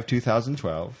July of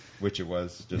 2012, which it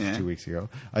was just 2 weeks ago,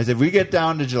 I said, we get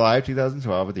down to July of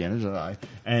 2012 at the end of July,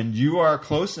 and you are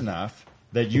close enough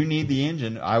that you need the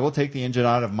engine, I will take the engine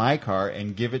out of my car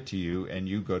and give it to you, and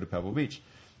you go to Pebble Beach.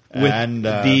 With And,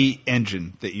 the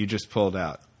engine that you just pulled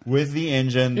out. with the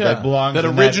engine Yeah, that belongs that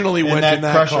in originally in went that in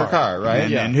that Crusher car.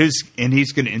 right? And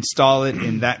he's going to install it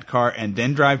in that car and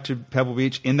then drive to Pebble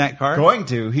Beach in that car? Going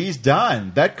to. He's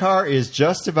done. That car is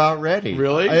just about ready.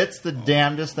 Really? It's the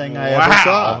damnedest thing I ever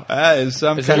saw. Wow. That is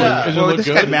some Is kind it- of... does it well, look this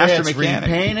good? guy master It's mechanic.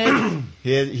 repainted.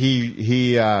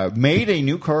 He made a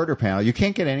new quarter panel. You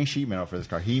can't get any sheet metal for this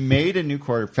car. He made a new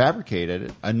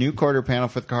fabricated a new quarter panel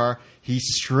for the car. He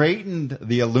straightened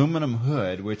the aluminum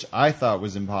hood, which I thought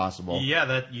was impossible. Yeah,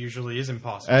 that usually is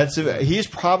impossible. He's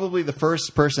probably the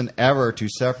first person ever to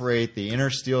separate the inner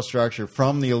steel structure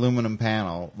from the aluminum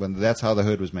panel. When that's how the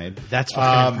hood was made. That's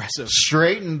fucking impressive.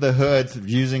 Straightened the hood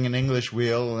using an English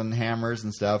wheel and hammers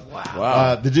and stuff.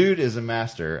 Wow. The dude is a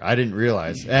master. I didn't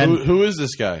realize. And Who is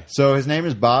this guy? so his name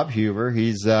is Bob Huber.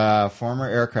 He's a former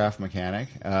aircraft mechanic.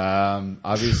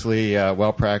 Obviously,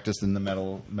 well practiced in the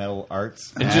metal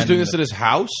arts. And just doing this at his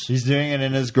house? He's doing it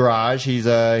in his garage. He's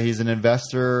an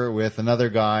investor with another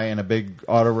guy in a big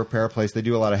auto repair place. They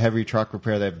do a lot of heavy truck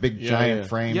repair. They have big giant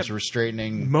frames Yep. for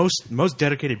straightening. Most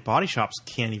dedicated body shops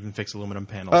can't even fix aluminum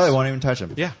panels. Oh, they won't even touch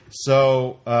them. Yeah.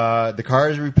 So the car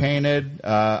is repainted.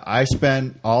 I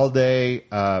spent all day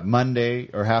Monday,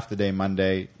 or half the day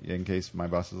Monday, in case my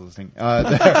boss is listening.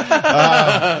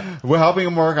 We're helping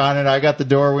him work on it. I got the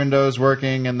door windows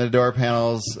working and the door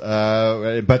panels.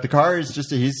 But the car is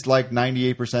he's like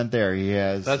 98% there. He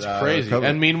has. That's crazy. covered.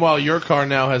 And meanwhile, your car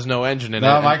now has no engine in it.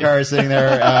 No, And- my car is sitting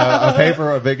there,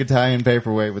 a big Italian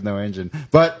paperweight with no engine.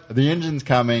 But the engine's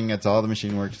coming. It's all the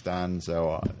machine work's done.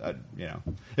 So,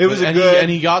 it was and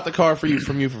he got the car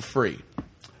from you for free.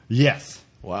 Yes.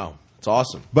 Wow. It's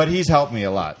awesome. But he's helped me a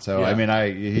lot. So, Yeah. I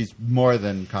mean, he's more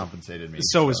than compensated me.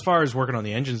 So as far as working on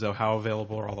the engines, though, how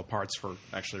available are all the parts for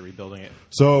actually rebuilding it?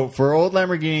 So, for old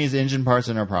Lamborghinis, engine parts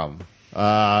are no problem.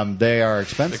 They are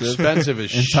expensive. Expensive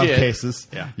as in some shit. cases.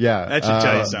 Yeah. That should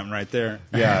tell you something right there.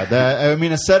 Yeah,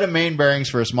 a set of main bearings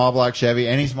for a small block Chevy,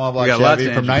 any small block We got lots Chevy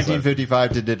of from engines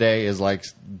 1955 to today is like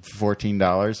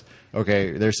 $14.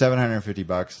 Okay, they're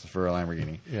 $750 for a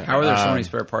Lamborghini. How are there so many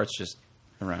spare parts just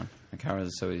around? Like, how is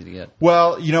it so easy to get?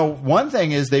 Well, one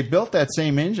thing is they built that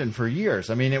same engine for years.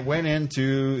 I mean, it went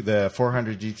into the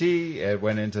 400 GT, it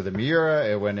went into the Miura,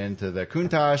 it went into the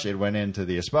Countach, it went into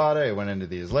the Espada, it went into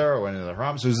the Islero, it went into the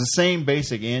Ram. So it was the same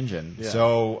basic engine. Yeah.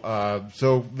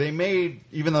 So they made,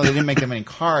 even though they didn't make that many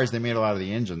cars, they made a lot of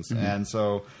the engines. And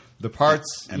so the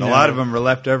parts, And a lot of them are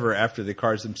left over after the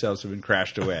cars themselves have been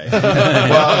crashed away.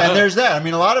 Well, and there's that. I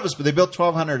mean, a lot of us, they built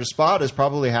 1,200 a spot. Is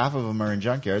probably half of them are in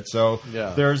junkyards. So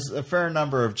there's a fair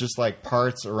number of just like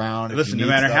parts around. Listen, no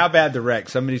matter how bad the wreck,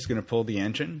 somebody's going to pull the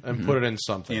engine and put it in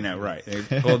something. You know, right?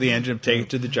 They pull the engine, take it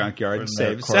to the junkyard, and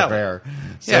save sell it.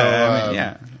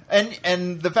 So,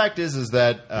 And the fact is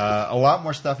that a lot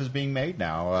more stuff is being made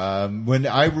now. When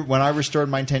I restored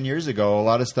mine 10 years ago, a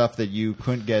lot of stuff that you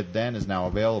couldn't get then is now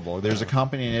available. There's a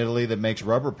company in Italy that makes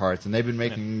rubber parts, and they've been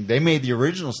making. They made the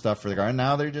original stuff for the car, and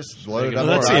now they're just loaded up.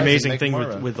 Well, that's the amazing thing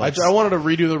with I wanted to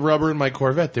redo the rubber in my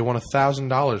Corvette. They want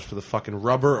 $1,000 for the fucking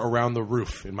rubber around the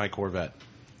roof in my Corvette.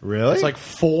 Really? It's like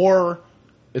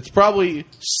It's probably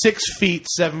 6 feet,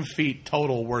 7 feet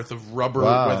total worth of rubber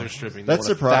weather stripping. That's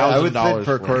surprising. I would think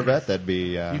for a Corvette that'd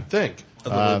be. You'd think.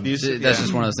 That's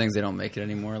just one of those things they don't make it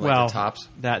anymore. Like the tops.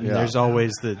 That and there's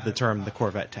always the term the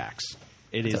Corvette tax.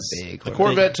 It's a big the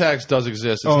Corvette tax does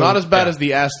exist. It's not as bad as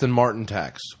the Aston Martin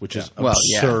tax, which is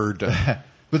absurd.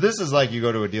 But this is like you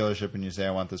go to a dealership and you say,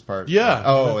 "I want this part." Yeah.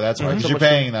 Oh, that's right. Because you're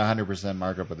paying the 100%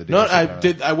 markup of the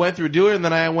dealership. No, I went through a dealer and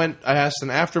then I asked an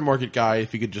aftermarket guy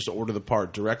if he could just order the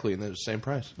part directly, and it was the same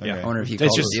price. Okay. I wonder if he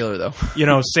called the dealer though.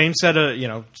 Same set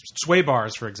of sway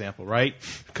bars, for example, right?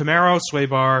 Camaro sway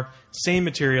bar, same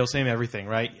material, same everything,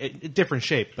 right? Different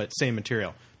shape, but same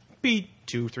material. Be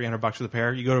 $200-$300 for the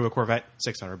pair. You go to a Corvette,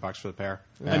 $600 for the pair.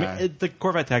 I mean, the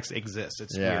Corvette tax exists.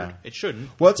 It's weird. It shouldn't.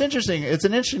 Well, it's interesting. It's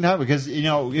an interesting topic because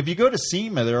if you go to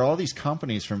SEMA, there are all these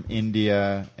companies from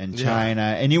India and China,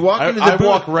 and you walk into the booth. I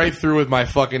walk right through with my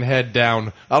fucking head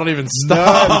down. I don't even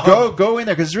stop. No, go in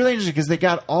there because it's really interesting because they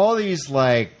got all these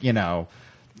leaf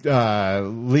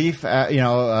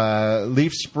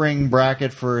spring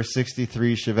bracket for a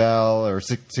 63 Chevelle or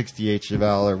 68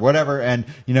 Chevelle or whatever, and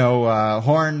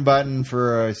horn button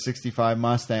for a 65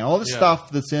 Mustang. All the stuff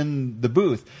that's in the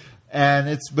booth,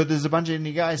 but there's a bunch of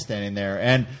indie guys standing there.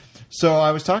 And so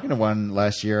I was talking to one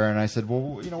last year, and I said,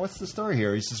 "Well, what's the story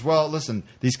here?" He says, "Well, listen,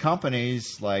 these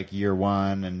companies like Year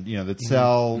One and that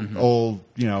sell old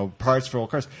parts for old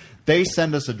cars, they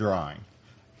send us a drawing."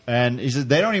 And he says,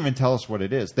 they don't even tell us what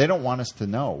it is. They don't want us to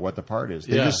know what the part is.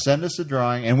 They just send us a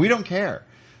drawing, and we don't care.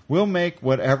 We'll make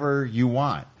whatever you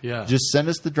want. Yeah. Just send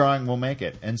us the drawing, we'll make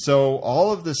it. And so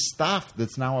all of the stuff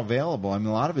that's now available, I mean,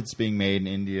 a lot of it's being made in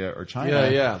India or China.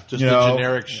 Just the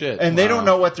generic shit. And they don't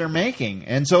know what they're making.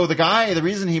 And so the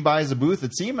reason he buys a booth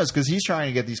at SEMA is because he's trying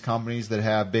to get these companies that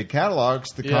have big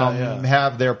catalogs to come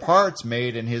have their parts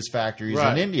made in his factories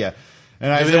in India.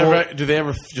 And do they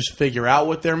ever just figure out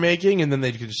what they're making and then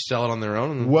they could just sell it on their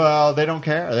own? Well, they don't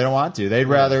care. They don't want to. They'd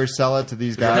rather sell it to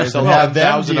these guys and have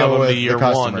them deal with the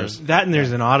customers. That and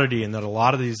there's an oddity in that a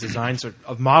lot of these designs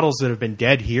of models that have been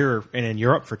dead here and in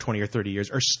Europe for 20 or 30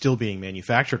 years are still being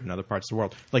manufactured in other parts of the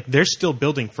world. Like they're still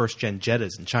building first-gen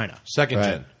Jettas in China. Second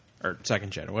gen. Or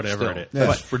second gen or whatever it is.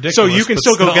 That's ridiculous. So you can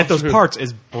still go get those parts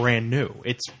as brand new.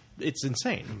 It's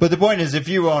insane. But the point is, if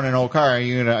you own an old car, are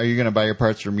you gonna buy your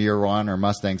parts from Year One or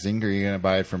Mustang Inc., or are you gonna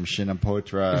buy it from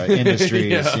Shinapotra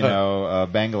Industries,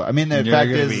 Bangalore? I mean, the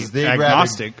fact is, they'd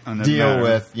rather deal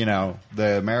with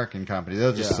the American company.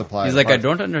 They'll just supply. He's like, I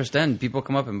don't understand. People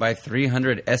come up and buy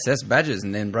 300 SS badges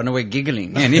and then run away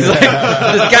giggling. And he's like, this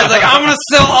guy's like, I'm gonna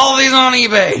sell all these on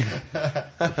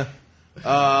eBay.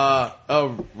 A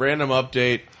random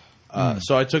update.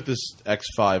 So I took this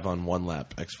X5 on one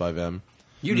lap, X5M.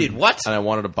 You did what? And I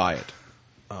wanted to buy it.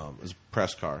 It was a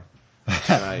press car.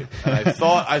 And I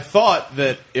thought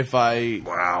that if I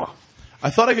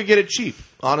thought I could get it cheap.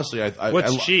 Honestly,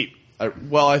 what's cheap?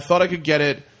 I thought I could get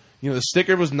it. The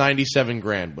sticker was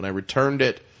 $97,000. When I returned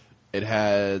it, it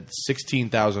had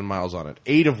 16,000 miles on it,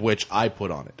 8 of which I put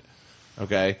on it.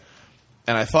 Okay,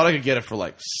 and I thought I could get it for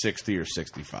like 60 or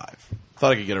 65.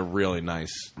 Thought I could get a really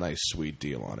nice, sweet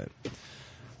deal on it.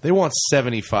 They want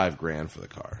 $75,000 for the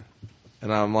car.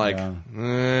 And I'm like,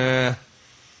 I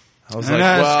was like,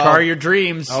 well, car of your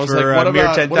dreams. I was for like, what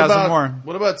about 10,000 more?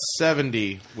 What about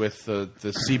 70 with the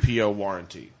CPO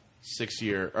warranty, 6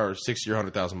 year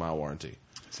 100,000 mile warranty?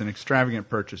 It's an extravagant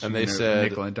purchase. And they said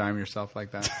nickel and dime yourself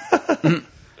like that.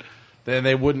 Then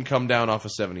they wouldn't come down off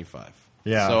of 75.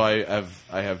 Yeah. So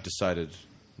I have decided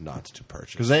not to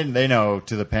purchase because they know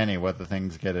to the penny what the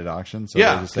things get at auction. So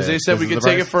because they said we could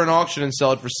take it for an auction and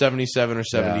sell it for 77 or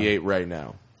 78 right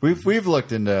now. We've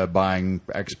looked into buying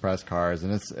express cars,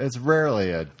 and it's rarely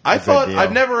a good deal.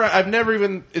 I've never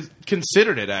even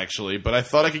considered it actually, but I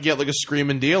thought I could get like a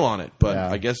screaming deal on it. But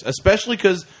I guess especially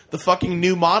because the fucking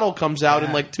new model comes out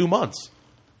in like 2 months.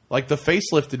 like the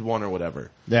facelifted one or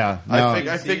whatever. Yeah, no.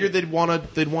 I figured they'd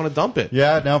want to dump it.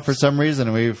 Yeah, no. For some reason,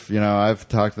 I've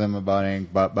talked to them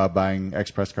about buying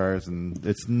express cars, and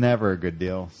it's never a good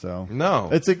deal. So No.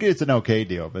 it's an okay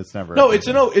deal, but it's never. No, a good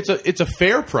deal. it's a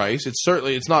fair price. It's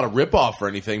not a ripoff or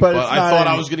anything. But But it's I not thought I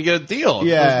any- was going to get a deal.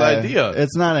 Yeah, That was the idea.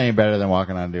 It's not any better than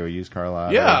walking onto a used car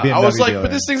lot. Yeah, or a BMW I was like, dealer.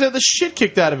 but this thing's had the shit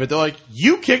kicked out of it. They're like,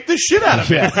 you kicked the shit out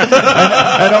of it. Yeah.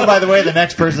 I know. By the way, the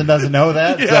next person doesn't know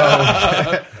that.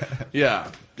 So.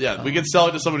 Yeah, we can sell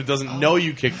it to someone who doesn't know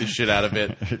you kicked the shit out of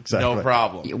it. Exactly. No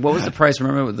problem. What was the price?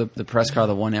 Remember the press car,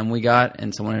 the 1M we got,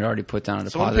 and someone had already put down a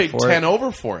deposit Someone paid for 10 it?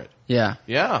 over for it. Yeah.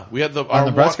 Yeah, we had the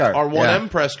press car. our 1M Yeah.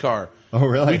 press car. Oh,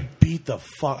 really? We beat the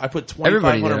fuck. I put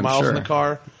Everybody 2,500 did, I'm miles in sure. the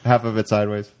car. Half of it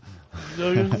sideways. A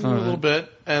little bit,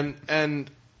 and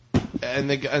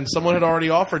someone had already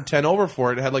offered 10 over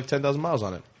for it. It had like 10,000 miles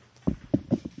on it.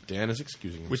 Dan is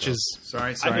excusing himself. Which is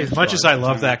Sorry. as much as I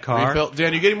love that car. Refill.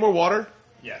 Dan, you getting more water?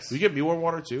 Yes. Will you get me more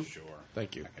water too? Sure.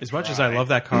 Thank you. As much as I love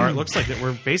that car, it looks like that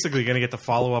we're basically going to get the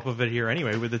follow up of it here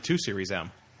anyway with the 2 Series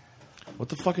M. What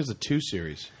the fuck is a 2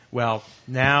 Series? Well,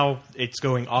 now it's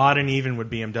going odd and even with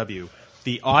BMW.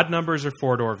 The odd numbers are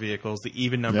 4-door vehicles. The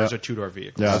even numbers Yeah. are 2-door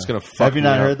vehicles. Yeah, That's gonna fuck Have you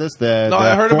not me up. heard this? No,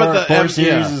 I heard about the 4 M-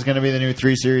 Series yeah. is going to be the new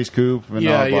 3 Series coupe. And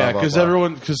Yeah, all blah, yeah, blah, because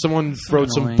blah. someone wrote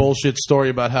some annoying. bullshit story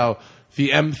about how the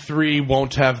M3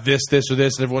 won't have this, or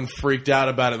this, and everyone freaked out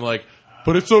about it. And like,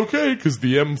 but it's okay because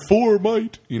the M4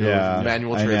 might, Yeah,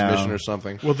 manual I transmission know. or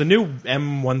something. Well, the new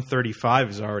M135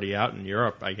 is already out in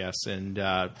Europe, I guess, and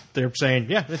they're saying,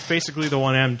 yeah, it's basically the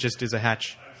 1M, just as a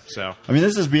hatch. So I mean,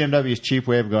 this is BMW's cheap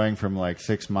way of going from like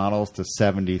 6 models to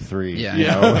 73. Yeah. you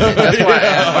know? That's why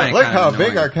I find it Look kind of how big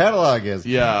annoying. our catalog is.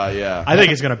 Yeah. I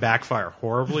think it's going to backfire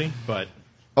horribly, but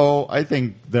Oh, I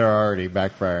think they're already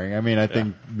backfiring. I mean, I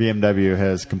think BMW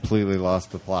has completely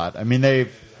lost the plot. I mean,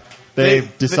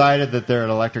 they've decided that they're an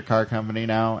electric car company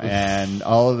now, and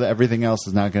everything else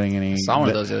is not getting any. I saw one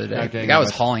of those the other day. not The getting guy was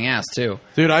much- hauling ass too.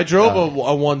 Dude, I drove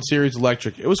a 1 Series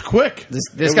electric. It was quick. This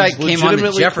It guy was came on the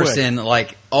legitimately Jefferson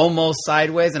like almost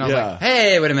sideways, and I was Yeah. like,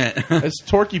 "Hey, wait a minute!" quick. It's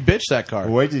torquey bitch, that car.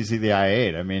 Well, wait till you see the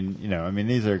i8. I mean,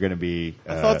 these are going to be.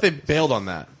 I thought they bailed on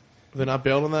that. They not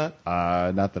bailed on that?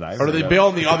 Not that I. Or do they bail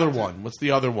on the other one? What's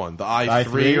the other one? The i3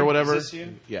 i3? or whatever?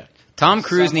 Yeah. Tom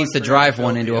Cruise needs to drive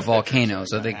one into a volcano,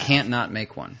 so they can't not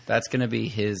make one. That's going to be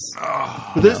his.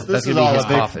 But this that's is gonna be all his a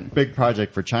coffin. big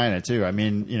project for China too. I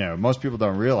mean, most people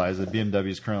don't realize that BMW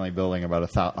is currently building about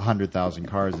 100,000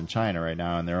 cars in China right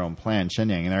now in their own plant,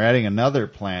 Shenyang, and they're adding another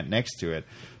plant next to it.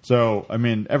 So, I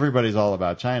mean, everybody's all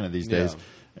about China these days.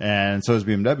 And so is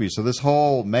BMW. So this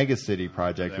whole megacity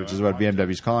project, which is what BMW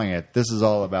is calling it, this is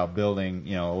all about building,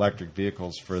 electric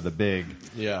vehicles for the big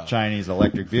Chinese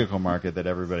electric vehicle market that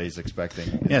everybody's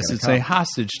expecting. Yes, it's a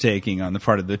hostage taking on the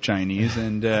part of the Chinese,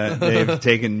 and they've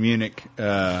taken Munich,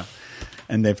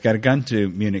 and they've got a gun to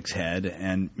Munich's head,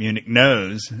 and Munich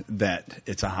knows that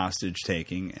it's a hostage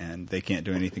taking, and they can't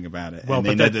do anything about it. Well, and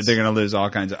they but know that that's- they're going to lose all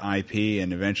kinds of IP,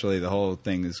 and eventually the whole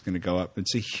thing is going to go up.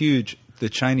 It's a huge. The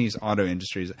Chinese auto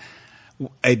industry is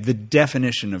the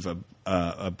definition of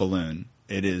a balloon.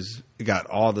 It is got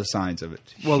all the signs of it.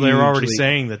 well, they're already Hugely-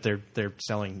 saying that they're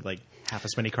selling like half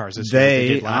as many cars this year as they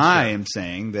did last I year. am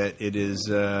saying that it is,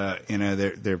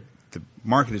 the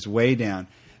market is way down.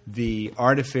 The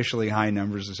artificially high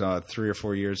numbers I saw 3 or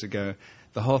 4 years ago,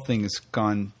 the whole thing has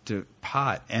gone to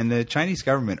pot. And the Chinese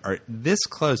government are this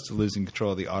close to losing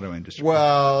control of the auto industry.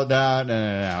 Well,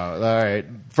 no. All right.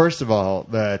 First of all,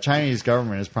 the Chinese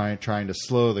government is probably trying to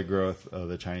slow the growth of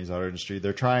the Chinese auto industry.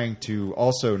 They're trying to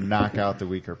also knock out the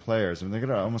weaker players. I mean, they've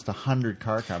got almost 100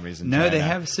 car companies in China. No, they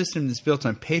have a system that's built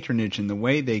on patronage, and the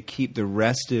way they keep the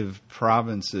restive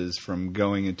provinces from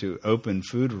going into open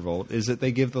food revolt is that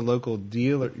they give them local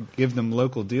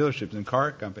dealerships and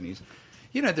car companies.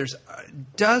 There's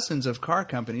dozens of car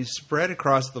companies spread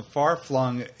across the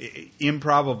far-flung,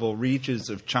 improbable reaches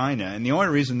of China, and the only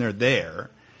reason they're there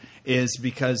is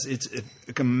because it's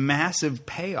a massive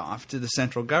payoff to the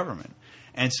central government.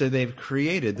 And so they've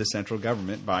created the central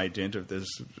government by dint of this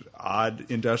odd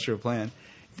industrial plan,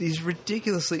 these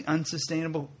ridiculously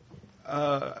unsustainable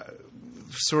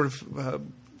sort of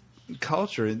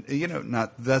culture.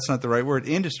 That's not the right word.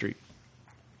 Industry.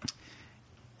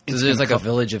 So there's like a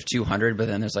village of 200, but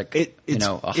then there's like a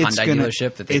Hyundai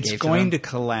dealership that they gave to them. It's going to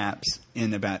collapse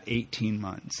in about 18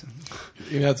 months.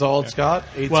 That's all it's got?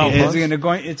 18 Well, months?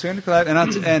 It's going to collapse,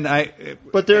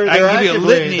 But they're I can give you a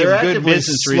litany they're of good actively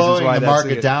business reasons slowing why the that's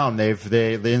market good. down.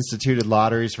 They instituted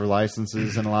lotteries for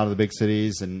licenses in a lot of the big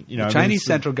cities, and The Chinese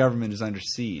central government is under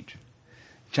siege.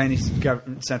 Chinese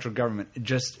central government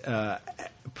just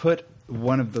put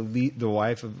one of the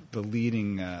wife of the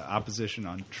leading opposition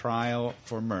on trial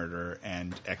for murder,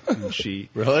 and she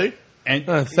Really? and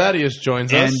Thaddeus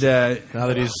joins us and now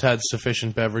that he's had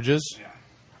sufficient beverages.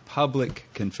 public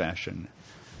confession,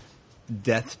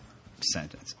 death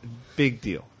sentence, big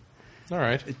deal. All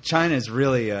right. China is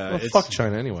really Well, it's- fuck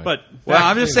China anyway. But Well,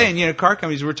 I'm just saying, car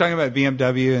companies. We're talking about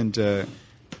BMW and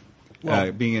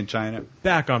being in China.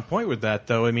 back on point with that,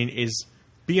 though, I mean, is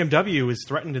BMW is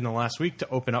threatened in the last week to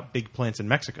open up big plants in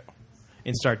Mexico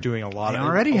and start doing a lot They of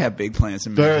already have big plants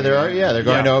in They're Mexico. they're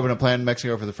going Yeah. to open a plant in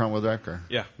Mexico for the front wheel drive car.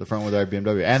 Yeah. The front wheel drive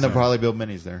BMW, and they'll probably build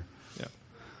minis there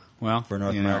Well, for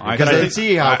North you know, America. Because I can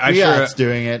see how I Fiat's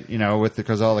doing it,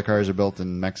 because all the cars are built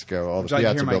in Mexico. All the Would you like to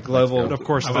Fiats hear are my built in global? Mexico. Of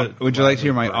course, Would you like to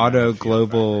hear my auto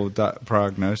global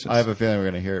prognosis? I have a feeling we're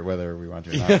going to hear it whether we want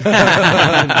to or not.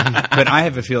 But I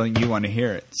have a feeling you want to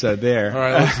hear it. So there. All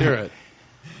right, let's hear it.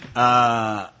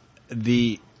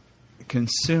 The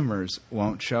consumers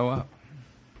won't show up.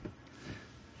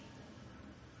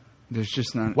 There's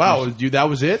just not. Wow, that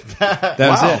was it? that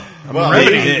was it. Well,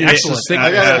 Really? Excellent.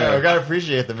 I got to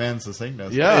appreciate the man's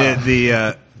succinctness.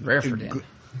 Yeah. Rare for Dan.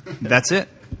 That's it.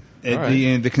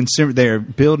 right. The consumer, they are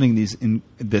building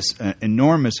this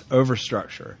enormous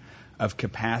overstructure of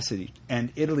capacity,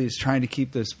 and Italy is trying to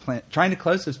keep trying to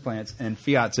close those plants, and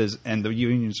Fiat says, and the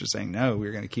unions are saying, no,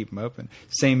 we're going to keep them open.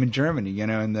 Same in Germany,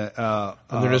 and And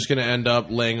they're just going to end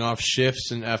up laying off shifts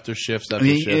and after shifts after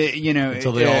shifts.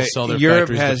 until they all sell their Europe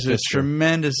factories to has a Fisker.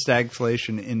 tremendous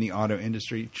stagflation in the auto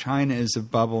industry. China is a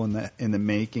bubble in the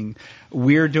making.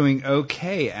 We're doing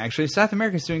okay, actually. South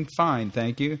America is doing fine,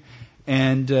 thank you.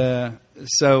 And but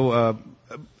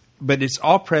it's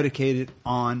all predicated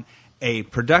on a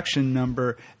production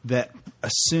number that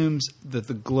assumes that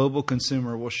the global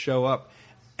consumer will show up,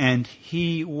 and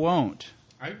he won't.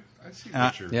 I see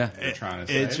what you're trying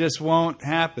to say. It just won't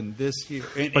happen this year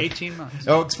in 18 months.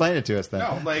 Oh, explain it to us then.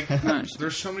 No, like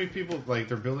there's so many people like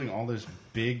they're building all this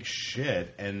big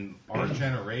shit, and our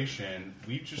generation,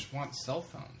 we just want cell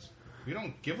phones. We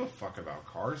don't give a fuck about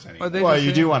cars anymore. Well,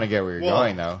 you do want to get where you're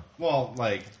going, though. Well,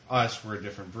 like us, we're a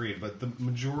different breed, but the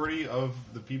majority of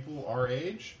the people our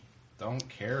age don't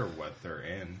care what they're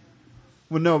in.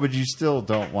 Well, no, but you still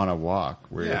don't want to walk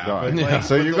where Yeah, you're going. but, like,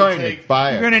 so but you're they'll going to take-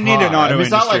 buy. You're going to need an auto It's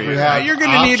not like industry. we have. You're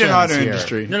going to need an auto options here.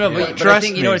 industry. No, but I Trust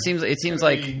think me. it seems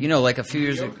like like a few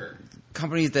years ago, Mediocre.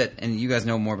 companies that, and you guys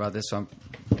know more about this, so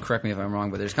correct me if I'm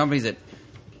wrong, but there's companies that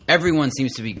everyone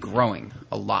seems to be growing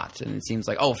a lot, and it seems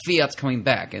like, oh, Fiat's coming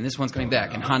back, and this one's coming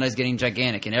back, and Honda's getting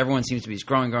gigantic, and everyone seems to be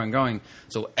growing.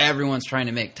 So everyone's trying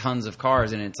to make tons of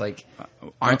cars, and it's like,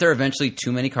 aren't there eventually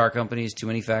too many car companies, too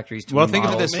many factories, too Well, many think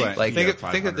of it models? this way. Like, Think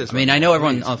of it this I way. mean, I know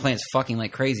everyone on the planet's fucking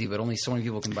like crazy, but only so many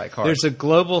people can buy cars. There's a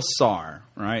global SAR,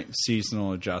 right?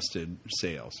 Seasonal adjusted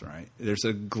sales, right? There's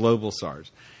a global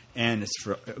SARS, and it's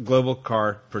for global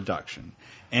car production.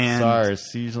 And SARS,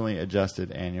 seasonally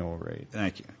adjusted annual rate.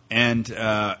 Thank you. And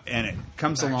it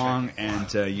comes along,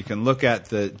 and you can look at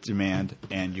the demand,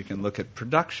 and you can look at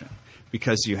production,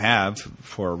 because you have,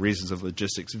 for reasons of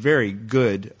logistics, a very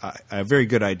good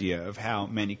idea of how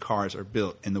many cars are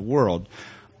built in the world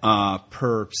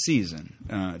per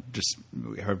season. Just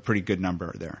we have a pretty good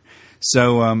number there.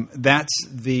 So that's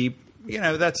the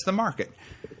market.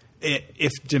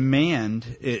 If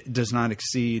demand does not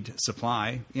exceed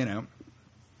supply,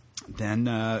 then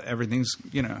everything's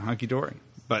hunky dory.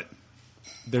 But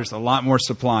there's a lot more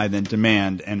supply than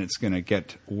demand, and it's going to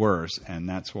get worse. And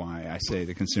that's why I say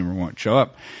the consumer won't show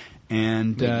up.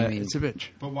 And it's a bitch.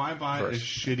 But why buy a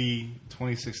shitty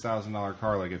 $26,000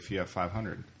 car like a Fiat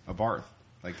 500, a Barth?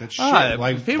 Like that's shit.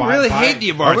 Like People really hate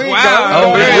the Abarth. we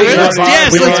Wow! go- Yes,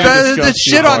 let's discuss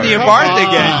shit on the the Abarth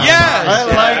again. Yes. I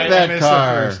like I that missed the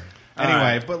car. first.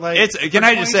 Anyway, but like, It's- can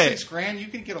I just say- $26,000, you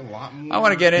can get a lot more. I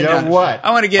want to get in. Yeah, on what?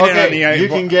 I want to get in on the. You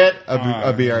can get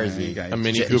a BRZ. A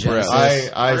Mini J- Cooper S.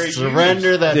 Genesis. I Very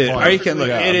surrender that Dude, point. or you can look.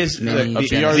 Yeah. It is Mini the-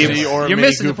 Genesis. BRZ or a You're Mini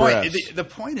missing the Cooper point. S. The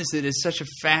point is that it's such a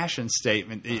fashion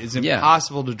statement. It's Yeah.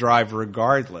 impossible to drive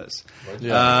regardless.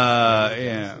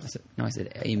 Yeah. No, I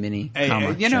said a mini.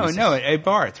 A Genesis. a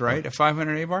Barth, right? A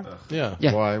 500 A Barth. Yeah.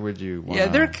 Yeah. Why would you want Yeah,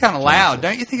 they're kind of loud.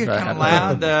 Don't you think they're Right. kind of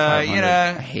loud?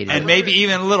 I hate it. And maybe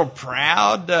even a little proud.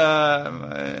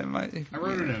 I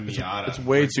rode in a Miata. It's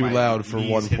way too My loud for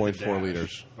knees hit the 1.4 dash,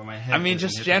 liters. but my head I mean, didn't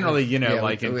just hit generally, Yeah,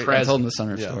 like in I Pres. told him the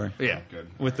sunroof Yeah. story. Yeah, Good.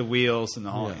 with the wheels and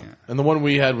the whole And the one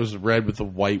we had was red with the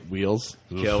white wheels.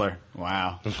 Ugh. killer.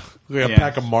 Wow. We got a Yeah.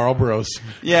 pack of Marlboros.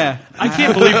 Yeah. I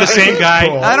can't believe the same guy.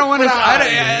 I don't want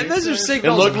to. Those are It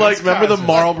signals. looked like, remember the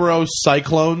Marlboro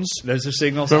Cyclones? Those are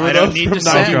signals. Remember I don't those need from to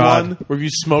send. 91? Where if you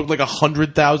smoked like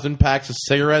 100,000 packs of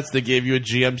cigarettes, they gave you a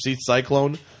GMC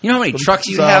Cyclone? You know how many trucks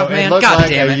you So have, it man? looked God like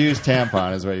damn a it. used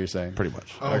tampon, is what you're saying. Pretty much.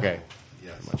 Okay.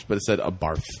 But it said a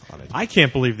Barth on it. I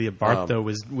can't believe the Abarth though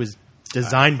was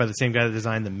designed by the same guy that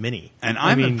designed the Mini. And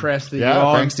I'm mean, impressed that Yeah, you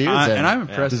all. Frank Stevenson. And I'm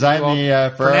impressed. Designed that you all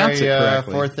the pronounce Ferrari it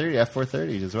correctly. 430,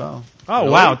 F430s as well. Oh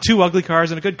wow, 2 ugly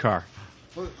cars and a good car.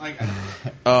 Well, like, That's-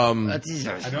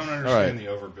 I don't understand right. the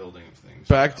overbuilding of things.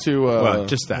 Back to Well,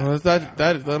 just that.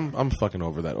 I'm fucking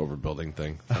over that overbuilding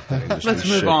thing. Fuck that industry Let's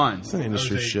move shit. on. It's an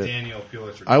industry Jose shit. Daniel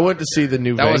Pulitzer. I went to see the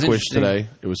new That was Vanquish interesting. today.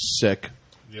 It was sick.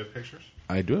 Do you have pictures?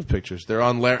 I do have pictures. They're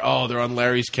on Larry. Oh, they're on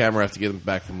Larry's camera. I have to get them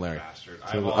back from Larry. Bastard. I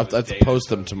So have all I have his to data post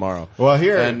them from- tomorrow. Well,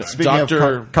 here, And speaking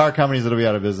Dr. of car companies that'll be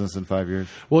out of business in 5 years.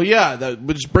 Well, yeah,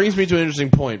 which brings me to an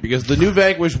interesting point because the new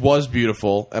Vanquish was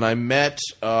beautiful, and I met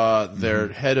their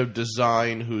head of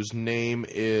design, whose name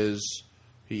is.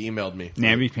 He emailed me.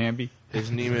 Namby-pamby. His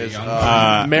name is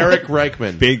Merrick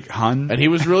Reichman. Big Hun. And he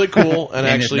was really cool and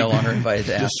And is actually no longer invited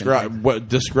to Aspen.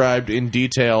 described in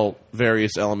detail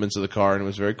various elements of the car, and it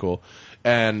was very cool.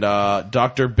 And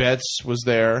Dr. Betts was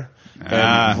there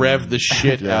and revved the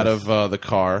shit out of the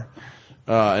car,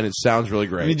 and it sounds really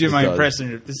great. Let me do It my does.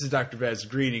 impression. This is Dr. Betts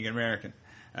greeting an American.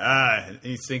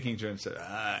 He's thinking to himself,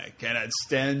 I cannot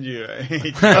stand you. I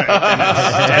cannot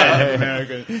stand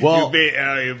American. Well-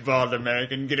 you bald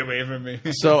American, get away from me.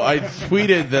 So I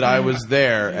tweeted that I was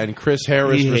there, and Chris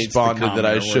Harris He hates the responded that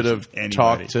I Commodore should worse have than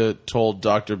anybody. told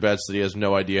Dr. Betts that he has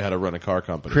no idea how to run a car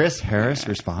company. Chris Harris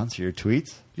responds to your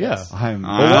tweets? Yeah. I'm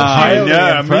I highly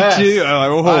know, impressed. me too.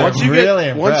 I'm Once you really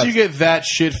get impressed. once you get that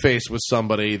shit faced with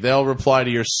somebody, they'll reply to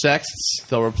your sexts,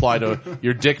 they'll reply to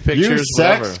your dick pictures, You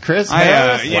whatever. sex Chris I,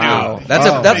 Harris? you know, Wow.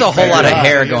 That's a whole lot of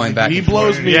hair going back He and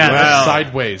forth. blows me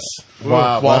sideways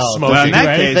Wow, while well, smoking. well, in that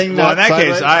do case, anything not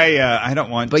sideways? I don't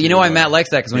want. But you to, know why Matt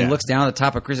likes that? Because when yeah. he looks down at the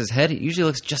top of Chris's head, it usually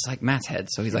looks just like Matt's head.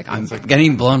 So he's like, I'm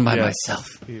getting blown by myself.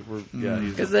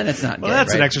 Because then it's not Well, good,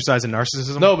 that's an right? exercise in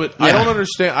narcissism. No, but I don't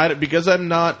understand. Because I'm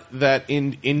not that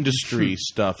in industry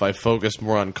stuff. I focus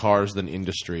more on cars than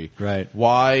industry. Right.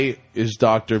 Why is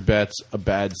Dr. Betts a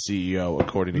bad CEO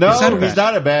according to No, Chris? he's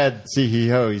not a bad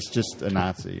CEO. He's just a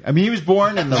Nazi. I mean, he was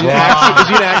born in the wrong. Is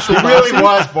he an actual He really Nazi?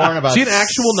 was born about. Is he an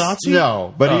actual Nazi?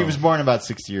 No, but he was born about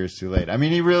 60 years too late. I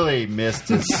mean, he really missed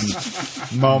his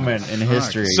moment in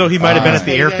history. So he might have been at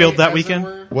the airfield that As it weekend.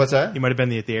 were. What's that? He might have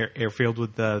been at the airfield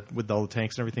with all the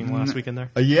tanks and everything last weekend there.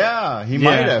 Yeah, he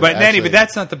might have. But Nanny, actually. but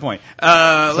that's not the point.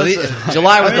 So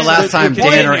July was the last time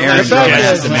Dan or Aaron The drove fact an is,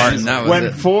 Aston Martin. That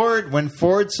was when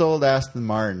Ford sold Aston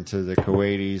Martin to the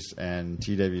Kuwaitis and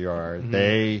TWR,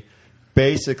 they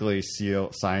basically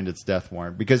signed its death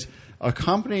warrant because a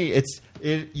company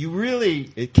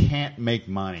it can't make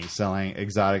money selling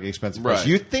exotic, expensive cars. Right.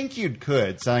 You think you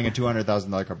could selling a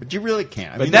 $200,000 car, but you really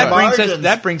can't. I But mean, that the brings us margins-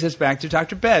 that brings us back to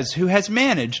Dr. Bez, who has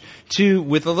managed to,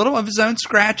 with a little of his own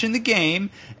scratch in the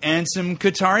game and some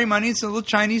Qatari money, and some little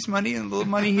Chinese money, and a little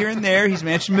money here and there, he's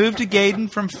managed to move to Gaydon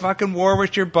from fucking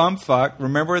Warwickshire bumfuck.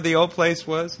 Remember where the old place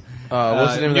was?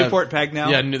 What's the name of that? Newport Pagnell.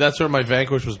 Yeah, that's where my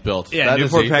Vanquish was built. Yeah, That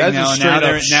Newport is a Pagnell. straight Now up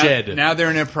they're shed. now they're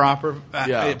in a proper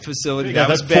facility. Yeah, that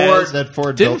was that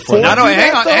Ford Didn't built for Ford them. Not only, do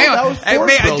hang that, on, though? hang That on. was Ford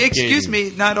built Excuse Gaydon.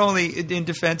 me. Not only in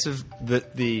defense of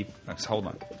the hold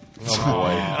on.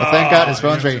 Well, thank God his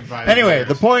phone's ringing. Anyway,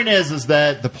 the point is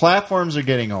that the platforms are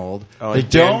getting old. Oh, they and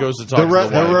Dan don't. goes to talk to the wife.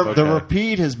 The Okay.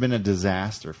 Rapide has been a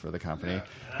disaster for the company.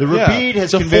 The Yeah. Rapide has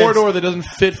It's a convinced, four-door that doesn't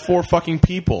fit four fucking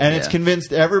people. and it's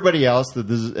convinced everybody else that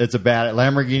it's a bad.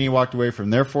 Lamborghini walked away from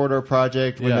their four-door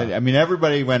project. Yeah.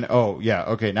 Everybody went, "Oh yeah,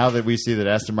 okay." Now that we see that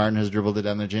Aston Martin has dribbled it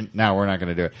down the chin, now we're not going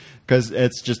to do it because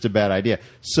it's just a bad idea.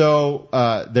 So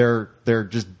they're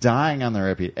just dying on their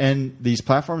reputation, and these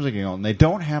platforms are getting old, and they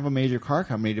don't have a major car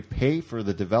company to pay for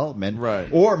the development, Right.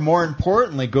 Or more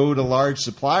importantly, go to large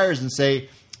suppliers and say,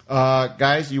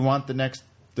 "Guys, you want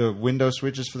the window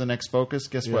switches for the next Focus?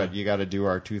 Guess what? You got to do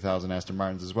our 2000 Aston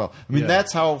Martins as well." I mean,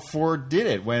 that's how Ford did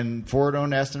it. When Ford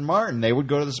owned Aston Martin, they would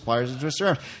go to the suppliers and twist their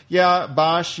arms. Yeah,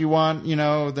 Bosch, you want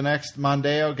the next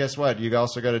Mondeo? Guess what? You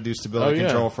also got to do stability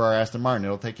control for our Aston Martin.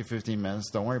 It'll take you 15 minutes.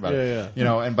 Don't worry about it.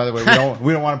 Yeah. And by the way,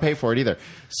 we don't want to pay for it either.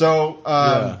 So.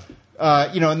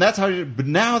 And that's how. But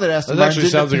now that Aston That Martin actually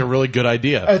sounds like a really good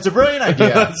idea. It's a brilliant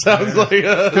idea. That sounds like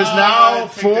Because now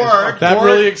Ford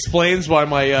really explains why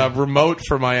my remote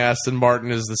for my Aston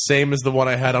Martin is the same as the one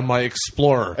I had on my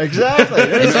Explorer. Exactly.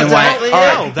 That's And why- exactly All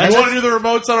it. right, you want to do the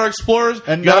remotes on our Explorers?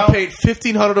 And You got now- to paint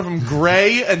 1,500 of them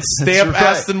gray and stamp right.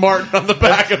 Aston Martin on the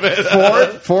back of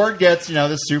it. Ford gets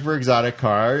this super exotic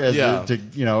car as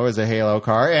as a halo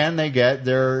car, and they get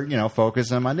their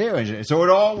focus on Mondeo engineering. So it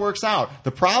all works out.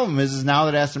 The problem is now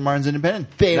that Aston Martin's independent,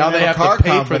 they Now don't they have a have car to pay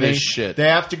for company. this shit. They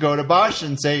have to go to Bosch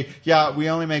and say, "Yeah, we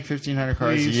only make 1,500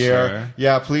 cars Please, a year. sir.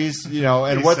 Yeah, please, and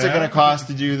Please, what's it sir. going to cost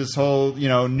to do this whole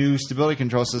new stability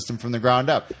control system from the ground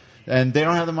up?" And they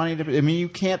don't have the money to. I mean, you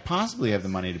can't possibly have the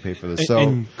money to pay for this. So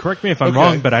and correct me if I'm Okay.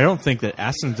 wrong, but I don't think that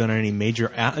Aston's done any major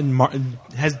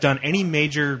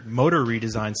motor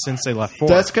redesign since they left Ford.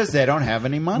 that's because they don't have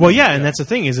any money. Well, yeah, and that's the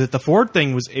thing is that the Ford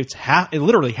thing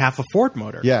literally half a Ford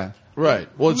motor. Yeah. Right.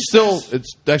 Well, it's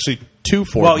actually two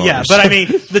Ford Well, motors. yeah, but I mean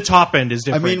the top end is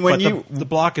different. I mean, when but the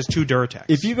block is two Duritex.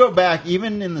 If you go back,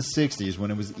 even in the 60s,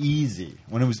 when it was easy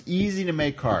to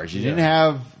make cars, you didn't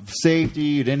have safety,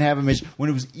 you didn't have emissions. When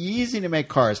it was easy to make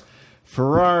cars,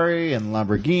 Ferrari and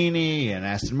Lamborghini and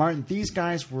Aston Martin, these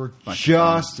guys were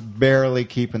just barely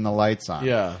keeping the lights on.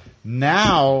 Yeah.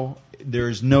 Now,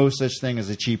 there's no such thing as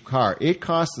a cheap car. It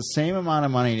costs the same amount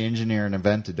of money to engineer an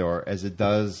Aventador as it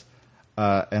does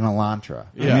an Elantra.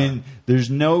 Yeah. I mean, there's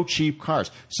no cheap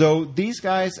cars. So these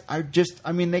guys are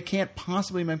they can't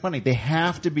possibly make money. They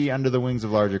have to be under the wings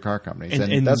of larger car companies.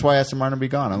 And that's why Aston Martin will be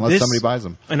gone unless somebody buys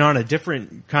them. And on a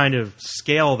different kind of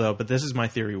scale, though, but this is my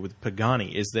theory with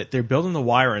Pagani, is that they're building the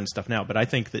wire and stuff now, but I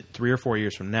think that 3 or 4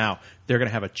 years from now, they're going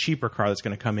to have a cheaper car that's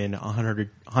going to come in 100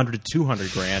 to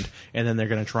 200 grand, and then they're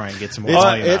going to try and get some more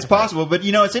volume. It's possible, but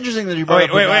it's interesting that you brought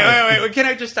up Wait. Pagani. Can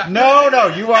I just stop? No,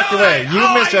 you walked away.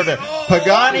 You missed everything.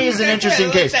 Pagani is an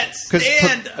interesting case.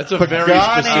 That's a very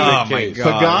specific case.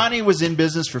 Pagani was in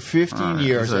business for 15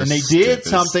 years, and they did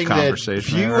something that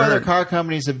few other car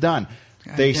companies have done.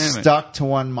 They stuck to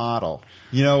one model.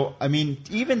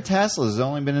 Even Tesla's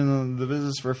only been in the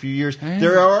business for a few years.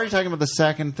 They're already talking about the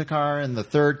second car and the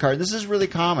third car. This is really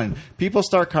common. People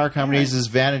start car companies as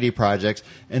vanity projects,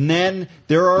 and then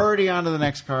they're already on to the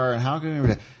next car. And how can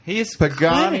we... He is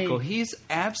clinical. He's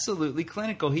absolutely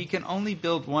clinical. He can only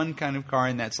build one kind of car,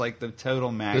 and that's like the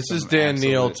total maximum. This is Dan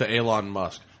Neal to Elon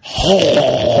Musk.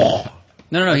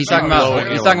 No. He's talking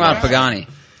about Pagani.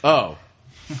 Oh.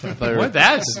 What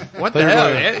the hell?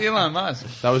 Elon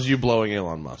Musk. That was you blowing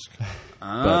Elon Musk.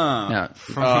 No.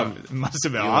 Must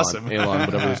have been Elon, awesome. Elon,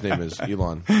 whatever his name is.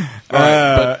 Elon. Anyway,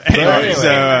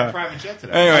 private jet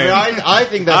today. anyway, I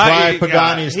think that's why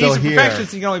Pagani is still he's a here.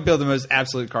 perfectionist. He can only build the most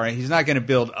absolute car. He's not going to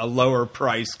build a lower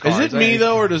price car. Is it me,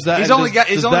 though, or does that... He's only got.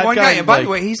 does He's only that one guy. And by like- the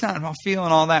way, he's not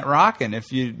feeling all that rocking.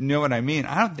 If you know what I mean,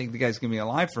 I don't think the guy's going to be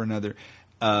alive for another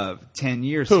 10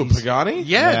 years. Who, He's- Pagani?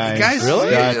 Yeah, the guy's really?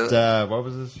 Got, what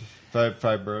was this? Cystic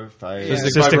fibrosis?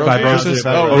 fibrosis.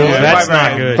 Oh, really? That's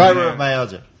not good.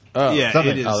 Fibromyalgia. Oh. Yeah,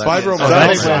 Something. it is.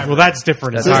 Fibromyalgia. Well, that's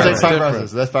different. Cystic entirely.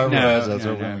 fibrosis. That's fibromyalgia. No, That's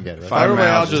no, what no. we get. Right?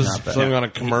 Fibromyalgia is not bad. something on a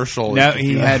commercial. No,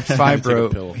 he had Take a pill.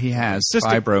 fibro. He has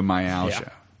Cystic- fibromyalgia.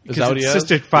 Is that what he has?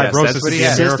 Cystic fibrosis that's what he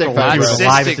is has. a miracle Cystic that he was fibrosis.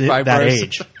 alive at Cystic that fibrosis.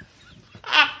 age.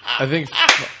 I think...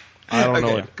 I don't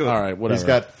know. cool. All right, whatever. He's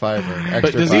got fiber. But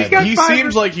Extra does fiber. he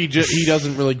seems like he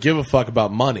doesn't really give a fuck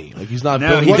about money. Like he's not No,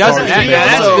 building he doesn't. cars. That-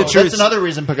 that's Also, the truth. That's another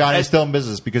reason Pagani is still in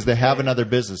business, because they have another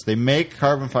business. They make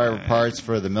carbon fiber parts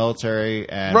for the military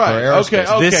and Right. for aerospace.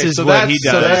 Okay. This is so what that's, he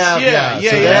So does. that's, Yeah, yeah.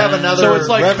 so they have another So it's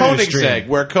like revenue Koenigsegg, stream.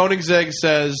 where Koenigsegg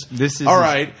says, This is "All his-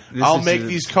 right, this I'll is make his-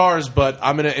 these cars, but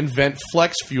I'm going to invent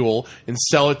flex fuel and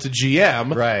sell it to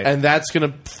GM, Right. and that's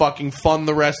going to fucking fund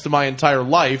the rest of my entire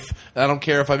life. I don't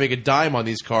care if I make a dime on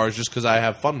these cars just because I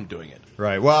have fun doing it."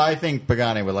 Right. Well, I think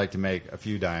Pagani would like to make a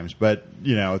few dimes, but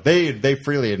they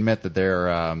freely admit that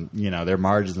their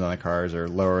margins on the cars are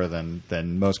lower than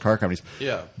most car companies.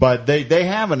 Yeah. But they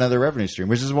have another revenue stream,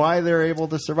 which is why they're able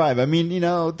to survive. I mean,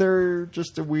 they're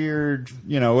just a weird,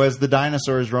 as the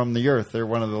dinosaurs roam the earth, they're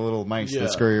one of the little mice Yeah.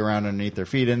 that scurry around underneath their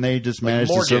feet, and they just manage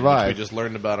Morgan, to survive. which we just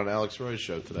learned about on Alex Roy's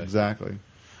show today. Exactly.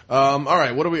 All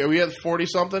right, what are we at 40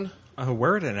 something?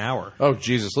 We're at an hour. Oh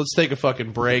Jesus! Let's take a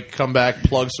fucking break. Come back,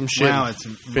 plug some shit. Wow, and it's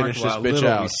finish this remarkable how bitch little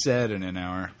out. we said in an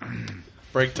hour.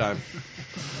 Break time.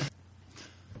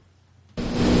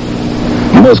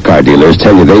 Most car dealers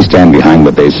tell you they stand behind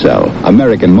what they sell.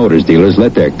 American Motors dealers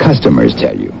let their customers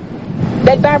tell you.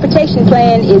 That verification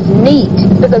plan is neat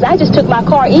because I just took my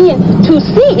car in to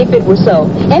see if it was so,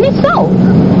 and it's so.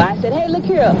 I said, hey, look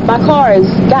here, my car has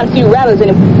got a few rattles in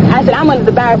it. I said, I'm under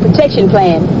the buyer protection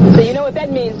plan. So you know what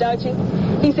that means, don't you?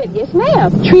 He said, yes,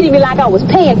 ma'am. Treated me like I was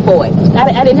paying for it.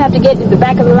 I didn't have to get to the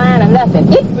back of the line or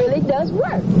nothing. It really does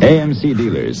work. AMC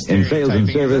dealers, in sales and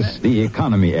service, the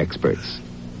economy experts.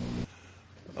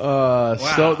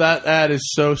 So that ad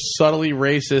is so subtly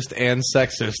racist and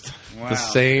sexist at the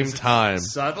same time.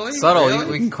 Subtly? Subtle. Really?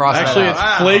 We can cross Actually, that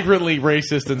out. it's flagrantly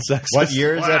racist and sexist. What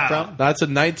year is that from? That's a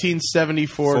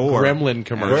 1974 Gremlin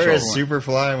commercial. Where is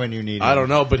Superfly when you need him? I don't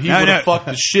know, but he would have fucked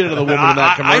the shit out of the woman in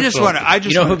that commercial. I just want to.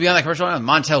 You know who'd be on that commercial?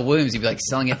 Montel Williams. He'd be like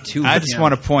selling it to. I just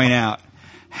want to point out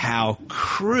how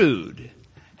crude,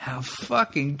 how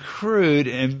fucking crude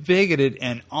and bigoted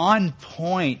and on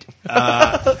point,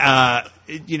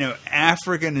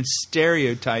 African and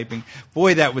stereotyping.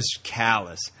 Boy, that was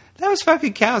callous. That was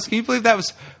fucking callous. Can you believe that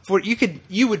was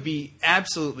you would be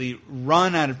absolutely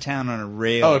run out of town on a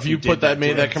rail. Oh, if you put that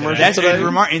made that commercial that's today?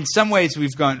 in some ways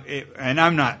we've gone, and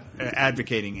I'm not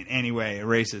advocating in any way a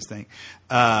racist thing.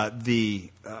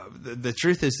 The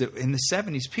truth is that in the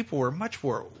 70s, people were much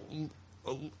more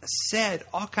said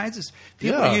all kinds of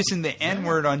people were using the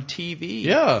N-word on TV.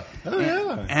 Yeah.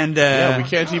 And we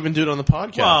can't even do it on the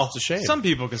podcast. Well, it's a shame. some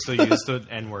people can still use the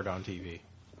N-word on TV.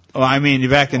 well, I mean,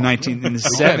 back in the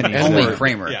 70s, only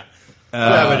Kramer. Yeah.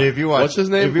 But if you watch, what's his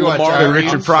name? If you watch Lamar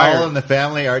Richard Pryor. All in the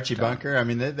Family, Archie Bunker. I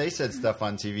mean, they said stuff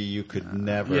on TV you could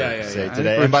never say yeah.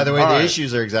 today. And by the way, All the right.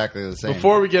 issues are exactly the same.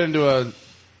 Before we get into a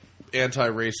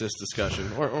anti-racist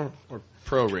discussion or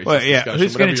pro-racist well, yeah, discussion,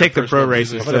 who's going to take the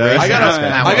pro-racist? I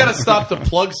gotta stop to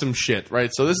plug some shit, right?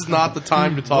 So this is not the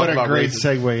time to talk What a about great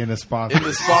racism. segue into sponsor. In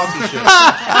the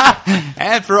sponsorship.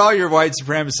 And for all your white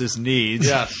supremacist needs,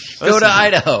 Yes. Go to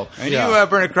Idaho. and Yeah. you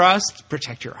burn a cross,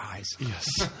 protect your eyes. Yes.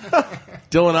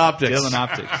 Dylan Optics. Dylan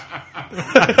Optics.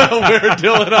 Wear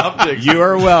Dylan Optics. You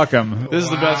are welcome. This is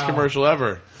the best commercial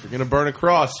ever. If you're going to burn a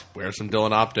cross, wear some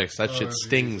Dylan Optics. That shit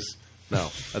stings. No,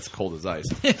 that's cold as ice.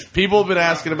 People have been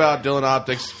asking about Dylan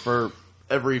Optics for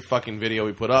every fucking video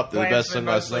we put up. They're the best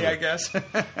sunglasses mostly, ever. I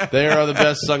guess. They are the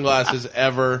best sunglasses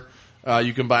ever.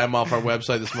 You can buy them off our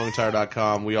website,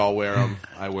 thesmokingtire.com. We all wear them.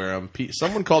 I wear them.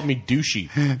 Someone called me douchey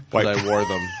because I wore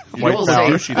them. White Don't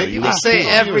power. say douchey, though. You We say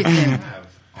everything.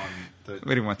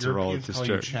 Nobody wants to roll with this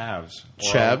joke. Chavs.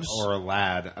 Chavs? Or a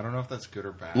lad. I don't know if that's good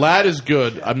or bad. Lad is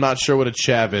good. I'm not sure what a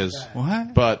chav is.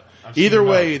 What? But either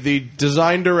way, the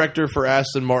design director for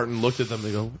Aston Martin looked at them and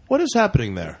they go, "What is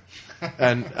happening there?"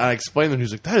 And I explained to him,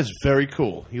 he's like, "That is very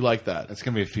cool. He liked that." That's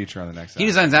going to be a feature on the next He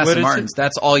episode. designs What Aston is Martins.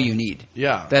 That's all you need.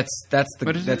 Yeah. That's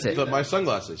it. My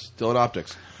sunglasses, Dylan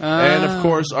Optics. And, of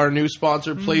course, our new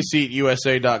sponsor,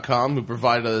 PlaySeatUSA.com, who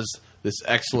provided us this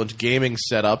excellent gaming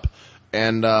setup.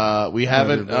 And we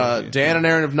haven't, Dan and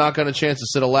Aaron have not gotten a chance to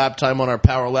sit a lap time on our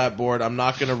Power Lap board. I'm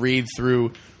not going to read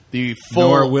through the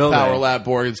Nor full will Power they. Lap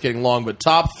board. It's getting long. But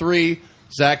top three,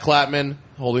 Zach Clapman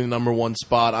holding the number one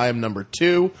spot. I am number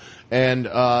two. And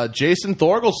Jason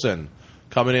Thorgelson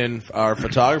coming in, our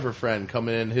photographer friend,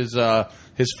 coming in. His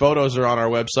photos are on our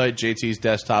website, JT's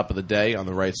Desktop of the Day, on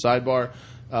the right sidebar.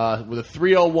 With a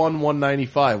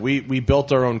 301-195. We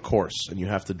built our own course, and you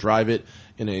have to drive it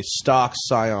in a stock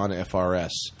Scion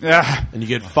FRS. Yeah. And you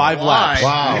get 5 laps.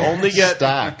 Wow. You only get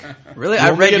stock. Really, You I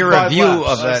only read get your 5 review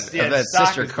laps. of that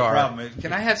sister car.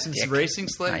 Can I have some racing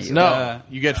slips? No,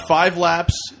 you get 5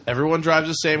 laps. Everyone drives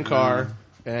the same car,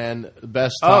 and the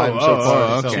best time so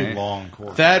far. okay. It's a long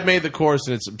course. Thad made the course,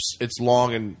 and it's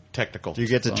long and technical. Do you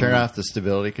get to turn off the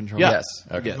stability control? Yeah. Yes.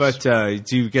 Okay. Yes. But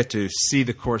do you get to see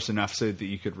the course enough so that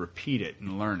you could repeat it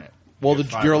and learn it? Well,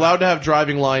 you're allowed to have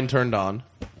driving line turned on,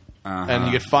 and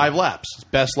you get 5 laps.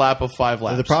 Best lap of 5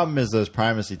 laps. The problem is those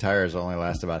primacy tires only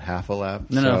last about half a lap.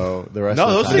 No. So the rest No, of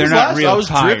the those time, things They're not last. real I was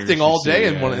tires, drifting all you see,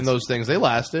 day yeah, in those things. They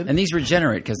lasted. And these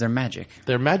regenerate because they're magic.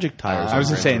 They're magic tires. I was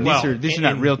going to say, Well, these are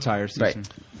not real tires. These Right.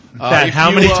 are- That, if how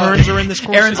you, many turns are in this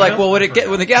course? Aaron's like, well, when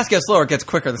the gas gets lower, it gets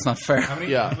quicker. That's not fair.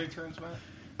 Yeah. turns,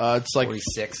 Matt? It's like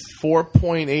 46.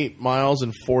 4.8 miles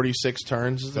and 46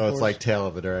 turns. Is the so it's course. like Tail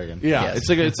of a Dragon. Yeah, Yes.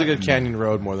 it's like a canyon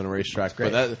road more than a racetrack.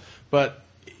 But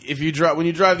if you drive when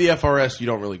you drive the FRS, you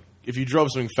don't really. If you drove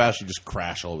something fast, you just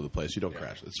crash all over the place. You don't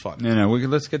crash. It's fun. No,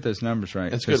 let's get those numbers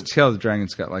right. It's Because good. Tail of the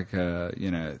Dragon's got like 3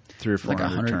 or 4 Like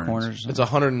 100 turns. corners. It's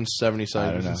 170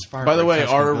 seconds. know. By the way,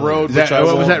 our road, Is that- which I what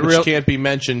was won't, that real- which can't be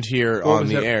mentioned here What on was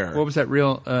the that- air. What was that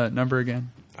real number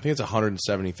again? I think it's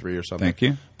 173 or something. Thank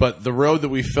you. But the road that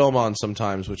we film on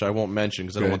sometimes, which I won't mention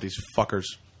because I don't Good. want these fuckers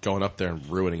going up there and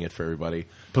ruining it for everybody.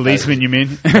 Policeman, you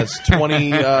mean? That's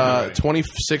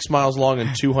 26 miles long and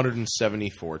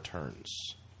 274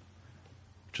 turns,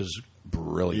 which is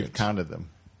brilliant. You've counted them.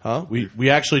 Huh? We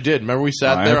actually did. Remember we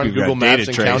sat I there hope on you've got Google Maps data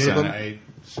and trace counted on them? it.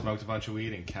 smoked a bunch of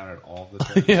weed and counted all the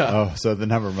turkeys. Yeah. Oh, so the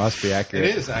number must be accurate.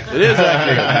 It is accurate. It is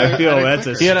accurate. I feel that's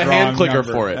a He had a strong hand clicker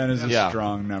number. for it. That is a Yeah.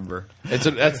 strong number. That's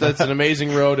an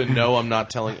amazing road, and no, I'm not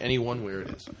telling anyone where it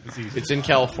is. It's in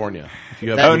California. If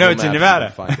you have Oh, no, Google it's in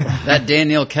Maps, Nevada. you can find it. That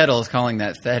Daniel Kettle is calling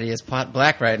that thaddeus pot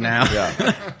black right now. Yeah.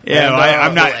 Yeah, And, well,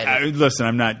 I'm not. Eddie. Listen,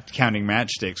 I'm not counting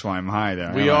matchsticks while I'm high.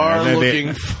 Though We are They-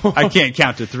 looking for- I can't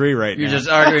count to 3 right You're now. just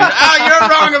arguing. Oh, you're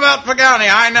wrong about Pagani.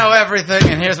 I know everything,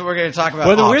 and here's what we're going to talk about.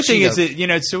 Well, the Oh, weird thing is Cheetos.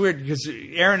 that it's so weird because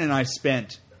Aaron and I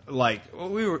spent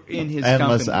we were in his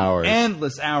Endless company, hours.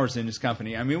 endless hours in his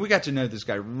company. I mean, we got to know this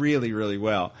guy really, really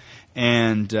well,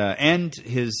 and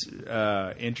his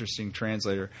interesting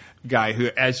translator guy who,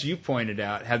 as you pointed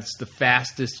out, has the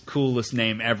fastest, coolest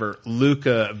name ever,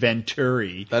 Luca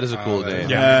Venturi. That is a cool name.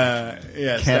 Yes,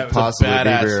 Can't that was possibly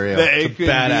badass- be very real. It It's a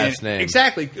couldn't badass be name.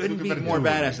 Exactly, couldn't be more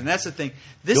badass, and that's the thing.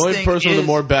 This The only thing person with is, a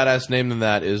more badass name than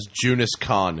that is Junis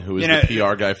Khan, who is You know, the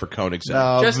PR guy for Koenigsegg.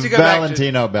 No, Just to go back to-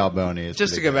 Valentino Balboni is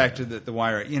just to pretty go good. back to the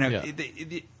wire, you know,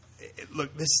 Yeah.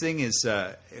 look, this thing is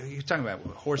you're talking about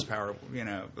horsepower,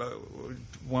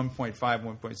 1.5,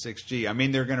 1.6 G. I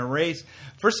mean, they're going to race.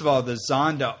 First of all, the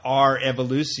Zonda R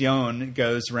Evolution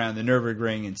goes around the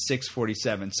Nürburgring in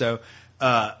 6:47. So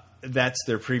that's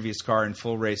their previous car in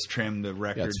full race trim, the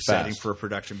record it's setting fast. for a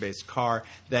production-based car.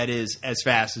 That is as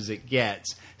fast as it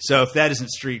gets. So if that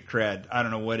isn't street cred, I don't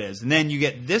know what is. And then you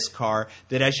get this car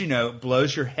that, as you know,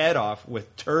 blows your head off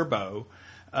with turbo.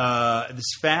 This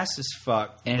fast as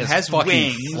fuck. And it has fucking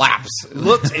wings.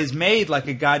 flaps. Is made like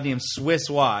a goddamn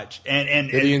Swiss watch. And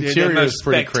Yeah, the interior the most is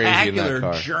pretty crazy in that spectacular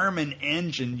car. German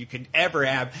engine you could ever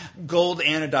have. Gold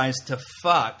anodized to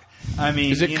fuck. I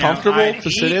mean, Is it comfortable I'd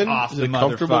to sit eat in? off Is the it a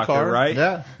comfortable motherfucker, car? right?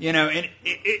 Yeah. And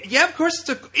yeah, of course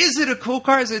is it a cool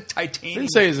car? Is it I titanium?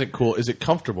 didn't say is it cool. Is it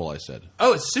comfortable? I said.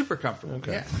 Oh, it's super comfortable.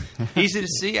 Okay. Yeah. Easy to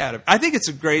see out of. I think it's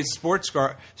a great sports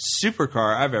car,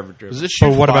 supercar I've ever driven. Does it shoot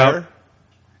But what fire? about-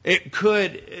 It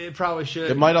could. It probably should.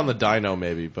 It might on the dyno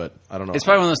maybe, but I don't know. It's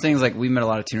probably one of those things like we met a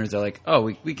lot of tuners. They're like, oh,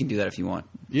 we can do that if you want.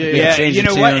 Yeah, We can yeah. change You the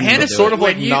know what? tune, Hennessy- we'll do sort it. of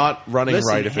like when you- not running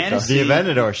listen, right if it does. The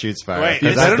Aventador shoots fire. Wait,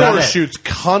 'Cause The I've done Aventador it. shoots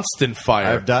constant fire.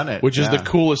 I've done it, which is yeah. the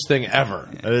coolest thing ever.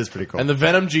 That is pretty cool. And the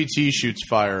Venom GT shoots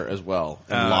fire as well,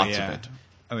 and lots yeah. of it.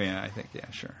 Oh yeah, I think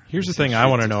sure. Here's the It thing I shoots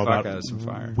want to the know fuck about. out of some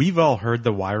fire. We've all heard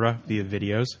the Wyra via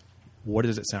videos. What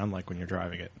does it sound like when you're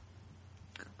driving it?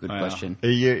 Good Wow. question.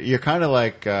 You're kind of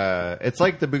like it's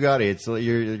like the Bugatti. It's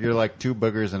you're like two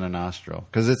boogers in a nostril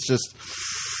because it's just.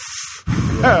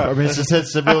 I mean,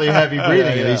 it's a really heavy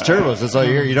breathing in these turbos. It's like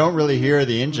you don't really hear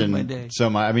the engine so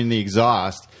much. I mean, the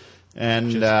exhaust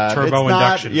and Just turbo it's not,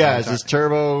 induction. Yeah, it's just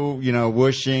turbo.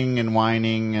 Whooshing and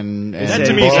whining and That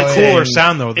to me is a boy, cooler and-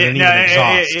 sound though than even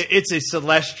exhaust. It's a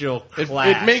celestial It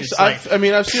clash. makes. It's like-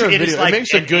 I've seen a it is video. like it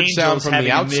makes a an good sound angel's from having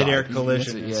the a outside. mid-air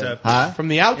collision. Yeah. It's a- Huh? From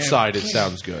the outside, it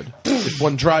sounds good. If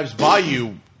one drives by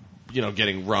you,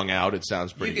 getting wrung out, it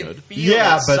sounds You pretty can good. feel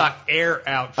Yeah, it but- suck air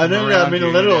out. I From know. I around mean, you,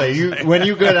 literally, you know? when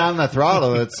you go down the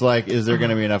throttle, it's like, is there going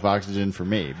to be enough oxygen for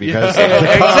me? Because the Exactly,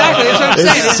 that's what I'm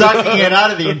saying. it's sucking it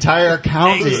out of the entire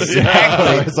county.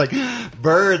 Exactly. It's like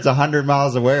birds 100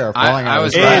 miles away are falling I out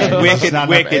was of It the right. sky. is There's wicked, not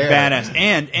enough wicked air. badass,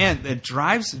 and it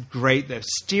drives great. The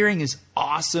steering is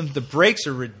awesome. The brakes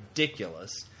are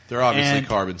ridiculous. They're obviously And-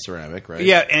 carbon ceramic, right?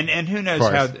 Yeah, and who knows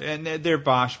course. how? And they're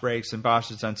Bosch brakes, and Bosch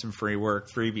has done some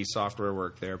freebie software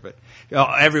work there. But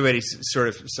everybody's sort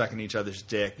of sucking each other's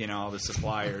dick. All the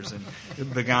suppliers and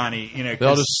Pagani. They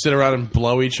all just sit around and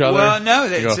blow each other. well, no,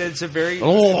 You go, it's a very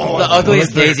Oh, The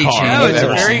ugliest their daisy car. chain no, I've it's a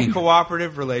ever very seen.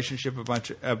 cooperative relationship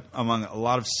among a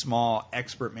lot of small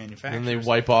expert manufacturers. And they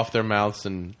wipe off their mouths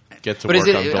and get to But work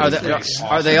is on it? building.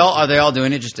 Are they all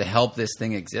doing it just to help this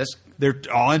thing exist? They're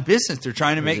all in business. They're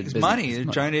trying to Is make it this business? money. It's They're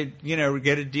money. trying to,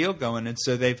 get a deal going, and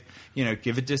so they've,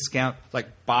 give a discount like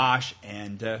Bosch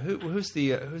and who's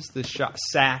the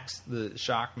Sachs, the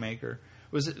shock maker.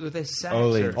 Were they Sachs?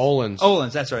 Öhlins. Öhlins.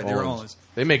 Öhlins, that's right. They were Öhlins.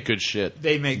 They make good shit.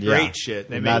 They make Yeah. great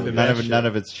shit. They make the best shit. None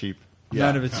of it's cheap.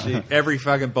 None of it's cheap. Every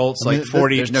fucking bolt's I mean, like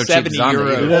 40, there's no cheap 70 Zonda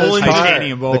euro. either. The Öhlins car-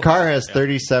 titanium bolt. The car has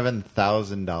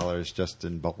 $37,000 just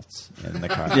in bolts in the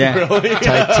car. Yeah.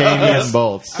 Titanium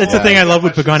bolts. That's the Yeah. thing I love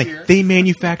with How much is Pagani. here? They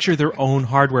manufacture their own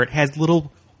hardware. It has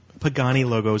little Pagani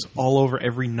logos all over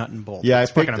every nut and bolt. Yeah, it's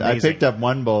I fucking picked amazing. up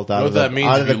one bolt out know of what the, that means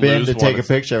out if of the you bin lose to one, take a it's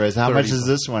picture of it. How much 30. is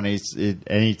this one?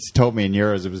 And he told me in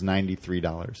euros it was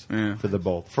 $93 for the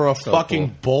bolt. For a So fucking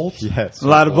cool. bolt? Yes. A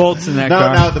lot of bolts in that No,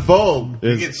 car. no, the bolt get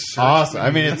is searched awesome. when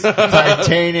I mean, it's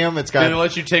titanium. It's got Did it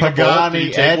let you take a bolt? Pagani Did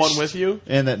you take one etched with you?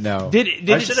 In it, no. Did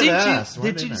I it should seem have to asked. Why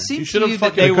you? Did didn't it I? seem You to should have you that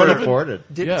fucking they could were? afford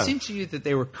it. Did Yeah. it seem to you that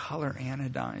they were color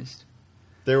anodized?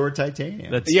 They were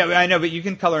titanium. That's- Yeah, I know, but you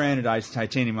can color anodize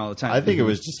titanium all the time. I think it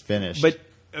was just finished. But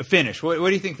a finish. What do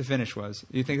you think the finish was?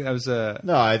 Do you think that was a?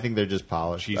 No, I think they're just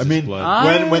polished. Jesus I mean,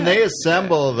 blood. when they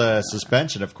assemble the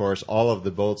suspension, of course, all of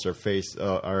the bolts are These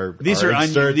are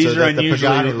inserted these so are that the unusually.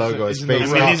 Pagani logo is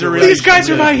faced I mean, these are up. really, These guys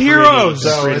are my heroes.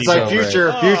 So it's like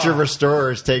future Oh.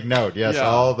 restorers take note. Yes, Yeah.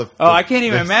 all the. Oh, I can't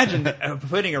even imagine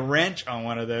putting a wrench on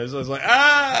one of those. I was like,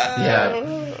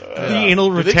 The anal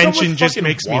Do they come retention with just fucking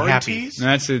makes me happy. warranties?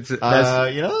 That's That's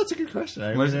a good question.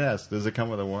 I Was didn't ask. Does it come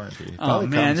with a warranty? Oh Probably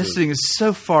man, comes this with- thing is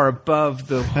so far above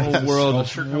the whole world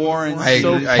of warranty. I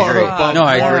So agree. I far agree. above No,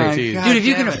 I agree. warranty. Dude, if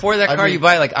you can damn it. afford that I car, mean- you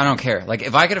buy it. Like, I don't care. Like,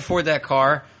 if I could afford that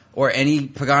car or any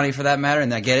Pagani for that matter,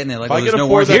 and I get it, and they're like, If oh, I there's could no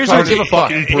afford warranty. that Here's car what I to give a fuck.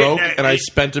 fucking broke, and I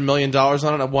spent $1 million on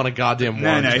it, I want a goddamn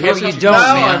warranty. no, No, here's you what don't, No,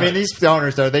 man. I mean these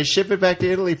owners though they ship it back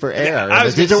to Italy for air. I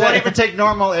was They gonna won't say- even take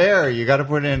normal air. You got to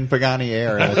put in Pagani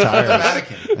air in the tires.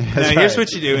 Now, here's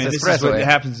what you do, and It's this is what espresso.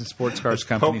 happens in sports cars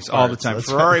companies all the time. That's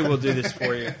Ferrari will do this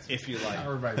for you if you like.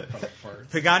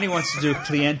 Pagani wants to do a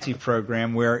clienti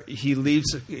program where he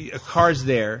leaves a car's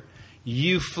there.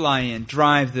 You fly in,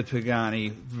 drive the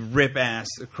Pagani, rip ass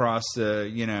across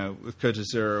the Côte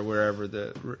d'Azur or wherever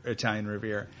the Italian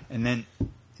Riviera, and then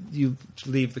you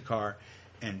leave the car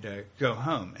and go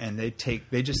home. And they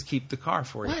just keep the car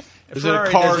for you. Is it a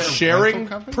car sharing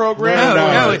program?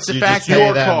 No, it's the you fact just that pay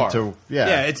your them car. to-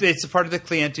 Yeah, it's a part of the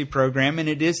Clienti program, and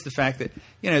it is the fact that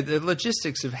the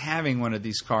logistics of having one of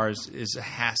these cars is a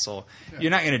hassle. You're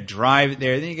not going to drive it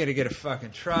there, then you got to get a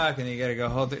fucking truck, and then you got to go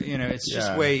hold it. It's just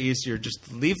Yeah. way easier.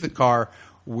 Just leave the car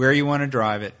where you want to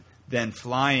drive it, then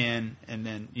fly in, and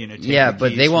then take Yeah, the but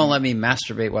keys they won't and- let me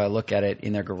masturbate while I look at it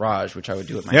in their garage, which I would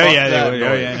do at my Oh car. yeah, that no,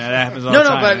 noise. that happens all No, the no,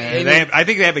 time. but man. I mean- I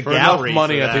think they have a For enough gallery.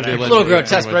 money, for I that, think they actually. let A little you do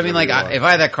grotesque, pretty but I mean, much like, whatever you if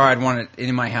I had that car, I'd want it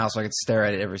in my house so I could stare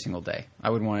at it every single day. I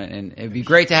would want it, and it'd be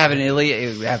great to have it in Italy.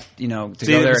 It would have, to See,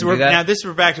 go there and so do that. now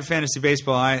we're back to fantasy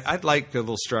baseball. I'd like a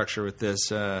little structure with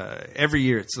this. Every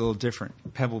year it's a little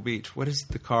different. Pebble Beach. What is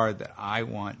the car that I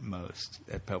want most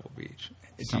at Pebble Beach?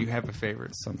 Do you have a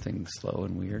favorite? Something slow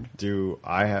and weird. Do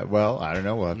I have? Well, I don't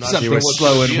know. We'll have to Something see what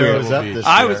slow and shows weird. up this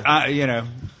I year. was,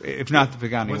 if not the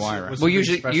Pagani Huayra. what's- Well, big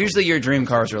usually, special. usually your dream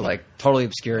cars are like totally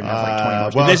obscure and have like 20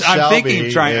 horsepower. well, I'm Shelby thinking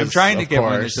of trying. I'm is, trying to of get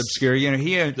one course, that's obscure.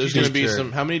 There's going to be Sure.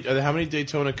 some. How many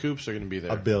Daytona coupes are going to be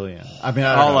there? $1 billion. I mean,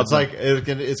 I All don't know. of It's them.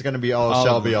 like it's going to be all All of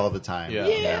Shelby them. all the time. Yeah.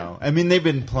 you know? I mean, they've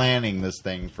been planning this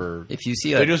thing for If you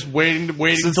see They're like, just waiting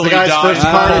since until the he guy's dies. first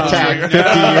heart attack 50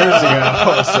 years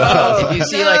ago. So. if you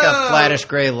see like a flattish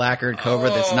gray lacquered Cobra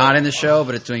that's not in the show,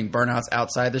 but it's doing burnouts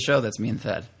outside the show, that's me and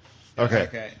Thad. Okay.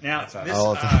 Okay, now this.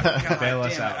 All the time. God damn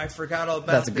it, I forgot all about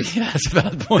That's a good. this. Yeah, that's a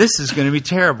valid point. This is going to be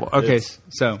terrible. Okay,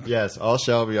 so Yes, all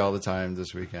Shelby all the time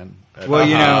this weekend. well,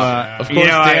 Of course,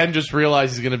 I- Dan just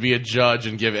realized he's going to be a judge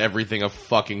and give everything a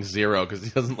fucking 0 because he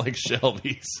doesn't like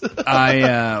Shelby's.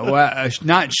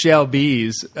 not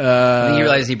Shelby's. I think he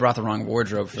realized he brought the wrong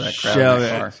wardrobe for that crowd in that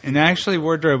car. Shelby, and actually,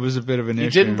 wardrobe was a bit of an He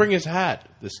issue. didn't bring his hat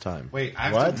this time. Wait, I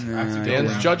have What? to, I have to go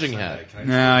Dan's around judging on hat. Sunday.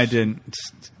 Can I No, I just- didn't.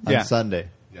 On Yeah, Sunday.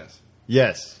 Yes.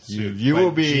 Yes, Suit, you but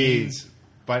will be. jeans,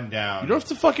 button down. You don't have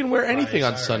to fucking wear anything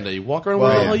on Saturday. Sunday. You walk around Well,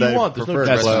 wherever the hell they you want. There's no prefer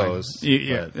dress code. clothes.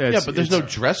 yeah, but- Yeah, but there's no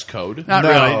dress code. not no,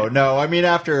 really. no. I mean,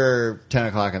 after 10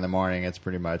 o'clock in the morning, it's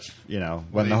pretty much when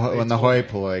They the told hoi me.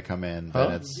 polloi come in,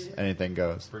 then it's anything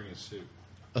goes. Bring a suit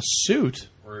A suit?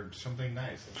 or something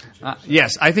nice. That's what you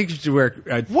Yes, I think you should wear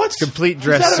a What? complete He's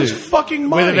dress out of his suit fucking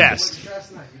with a mind. vest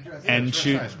and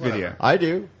shoot nice, whatever. video. I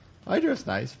do. I dress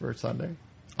nice for Sunday.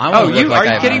 I Oh, wanna look you like are I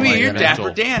you have kidding me? money You're in it. mental.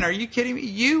 Dapper Dan. Are you kidding me?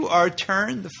 You are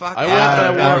turned the fuck I out.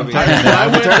 went and I wore Dapper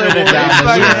Dan. a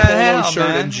Fucking polo hell, shirt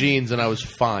man. and jeans, and I was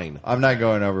fine. I'm not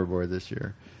going overboard this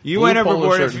year. You Blue went polo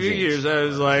overboard a shirt and few jeans. years. I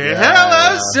was like, Yeah.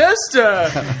 hello,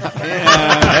 sister.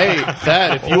 Yeah. Hey,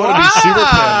 Thad, if you want to be super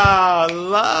pimp, Wow,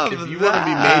 love if you that. want to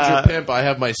be major pimp, I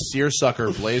have my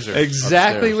seersucker blazer.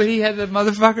 Exactly upstairs. what he had the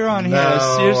motherfucker on. He had a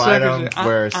No, seersucker. I don't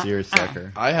wear a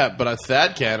seersucker. I have, but a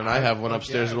Thad can, and I have one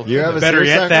upstairs. That'll You fit have a it. Better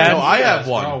yet, seersucker? Thad. No, I have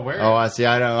They're all one. wearing Oh, I see.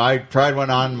 I know. I tried one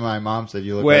on. My mom said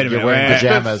you look Wait like a you're minute, wearing wait.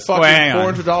 pajamas. Fucking Hang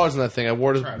on. $400 on that thing. I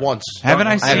wore it once. Haven't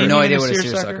I I seen have no you idea in what a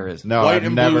seersucker? seersucker is. No, White I've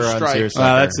and never blue on stripes. seersucker.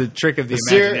 Well, that's a trick of the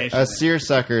imagination. A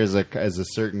seersucker is a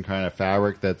certain kind of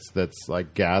fabric that's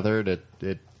like gathered.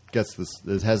 It gets this.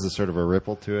 It has this sort of a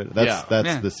ripple to it. That's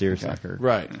Yeah. the seersucker,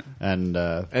 Right. And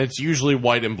And it's usually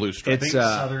white and blue stripes. It's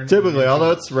Southern typically,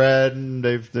 although it's red, and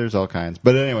there's all kinds.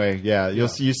 But anyway, yeah, you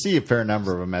see a fair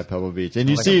number of them at Pebble Beach, and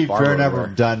you Like see a a barber fair number wear.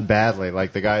 of done badly.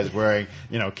 Like the guy's wearing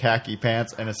khaki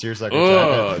pants and a seersucker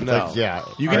Ugh, jacket. no. Like, yeah,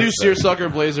 You can do I'd say. seersucker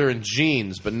blazer and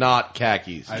jeans, but not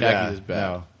khakis. Khakis Yeah, is bad.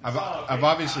 no. I've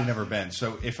obviously never been.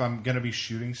 So if I'm going to be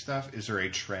shooting stuff, is there a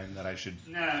trend that I should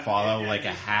follow, like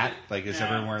a hat? Like, is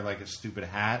everyone wearing like a stupid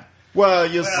hat? Well,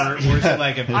 you'll Or is it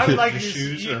like a I would like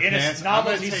shoes or in pants? a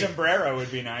novelty sombrero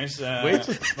would be nice.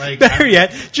 Like Better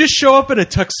yet, just show up in a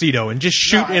tuxedo and just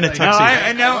shoot in a like-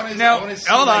 tuxedo. No, wanna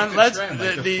see, hold like, on. the Let's trend,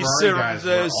 like the the Ferrari guys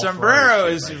wear all sombrero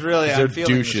Ferrari is shit, right? really They're I'm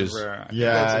feeling the douches. sombrero.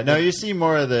 Yeah, no, you see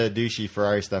more of the douchey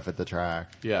Ferrari stuff at the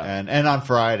track. Yeah. and on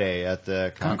Friday at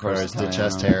the concourse, the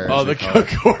chest hair. Oh, the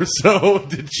Corso,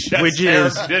 the chest Which hair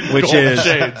is- and which gold is-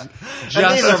 shades. These are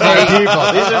my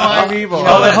people. These are my people. You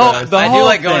know, the whole I do whole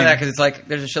like going to thing. that because it's like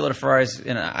there's a shitload of Ferraris.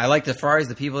 I like the Ferraris.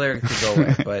 The people there could go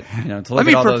away, but to look Let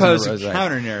me at all propose those in a the rows,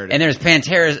 counter narrative. And there's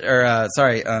Panteras, or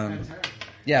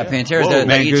Panteras. Whoa,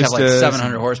 They each have like Mangustas.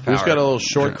 700 horsepower. Who's got a little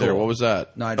short Cool. there? What was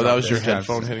that? No, I oh, that dropped was it. your Dropped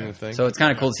headphone it. hitting the thing? So it's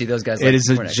kind of cool to see those guys. It is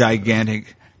a we're next.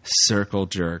 gigantic circle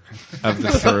jerk of the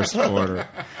first order.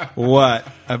 What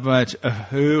a bunch of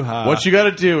hoo-ha. What you got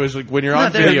to do is, like, when you're No,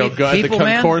 on there video, be go at the people,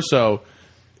 man. Concorso,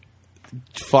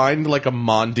 find like a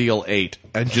Mondial 8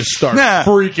 and just start Nah.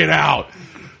 freaking out.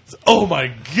 Oh my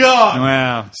god!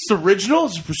 Wow. It's original.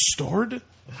 It's restored.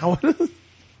 How?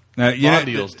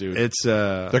 Mondials, dude. It's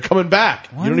They're coming back.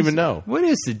 You don't even know. What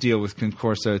is the deal with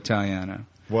Concorso Italiano?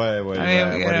 What do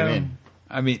you mean?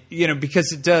 I mean,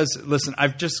 because it does. Listen,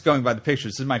 I've just going by the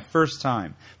pictures. This is my first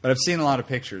time, but I've seen a lot of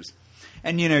pictures,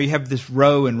 and you have this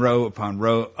row and row upon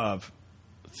row of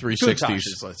 360s. Countachs,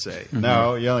 let's say.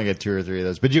 No, you only get 2 or 3 of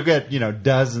those, but you get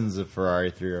dozens of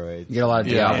Ferrari 308s. You get a lot of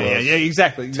Yeah. Diablos. Yeah,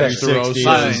 exactly. Testarossa.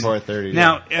 360s and 430s.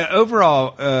 Now,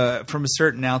 overall, from a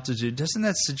certain altitude, doesn't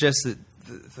that suggest that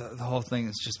the whole thing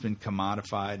has just been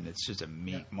commodified and it's just a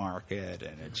meat market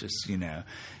and it's just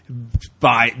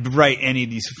write any of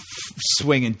these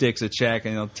swinging dicks a check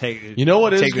and they'll take You know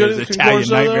what is take good this at Italian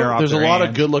Concorso, nightmare though? off There's a their lot of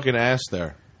hands. good-looking ass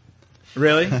there.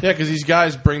 Really? Yeah, because these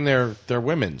guys bring their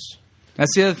women's.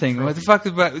 That's the other thing. What the fuck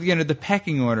about the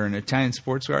pecking order in Italian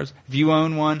sports cars? If you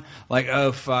own one, like,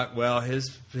 oh fuck, well his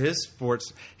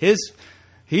sports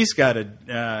he's got a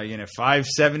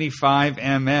 575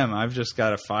 mm. I've just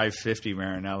got a 550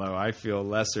 Maranello. I feel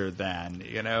lesser than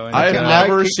And I have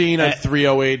never seen a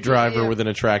 308 driver with an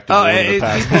attractive woman in the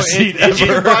passenger seat You can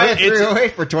ever. buy a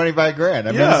 308 for $25,000.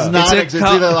 I mean, Yeah. it's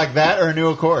either like that or a new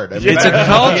Accord. I mean, It's a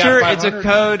culture. Yeah, It's a 500.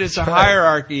 code. It's a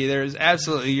hierarchy. There's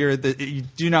absolutely you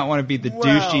do not want to be the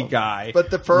douchey guy. but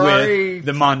the Ferrari- with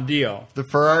the Mondial. The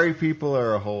Ferrari people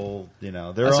are a whole, they're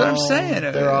That's what I'm saying.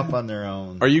 They're off on their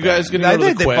own. Are you guys going to I go to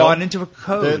think the they Quail? bought into a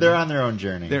code. They're on their own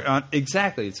journey. They're on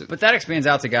exactly. It's But that expands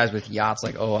out to guys with yachts.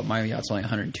 Like, oh, my yacht's only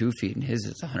 102 feet, and his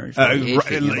is 148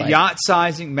 feet. And you're like, yacht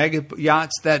sizing, mega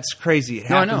yachts. That's crazy. It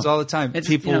No, I happens know. all the time. It's,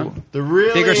 People. the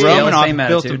really bigger scale, Romanoff same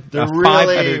built attitude. the a really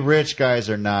 500 rich guys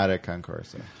are not at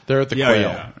Concorso. They're at the Yeah, Quail.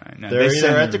 yeah. Right. No, They're they either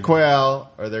send at the them-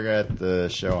 Quail or they're at the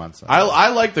show on Sunday. I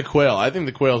like the Quail. I think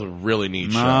the Quail's a really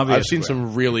neat show. Obvious I've seen Quail.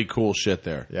 some really cool shit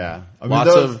there. Yeah, I mean, Lots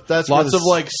those- of that's where lots the of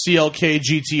like CLK I'm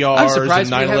GTRs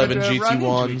surprised and we haven't 911 run into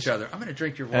GT1s. each other. I'm going to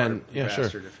drink your water, And yeah, sure.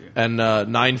 bastard, if you- And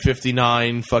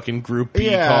 959 fucking Group B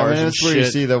Yeah, cars I mean, and that's where you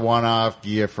shit. see the one-off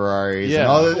Gia Ferraris Yeah.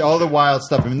 and all the wild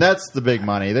stuff. I mean, that's the big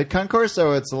money. The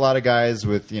Concorso, it's a lot of guys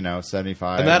with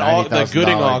 75, And that $90,000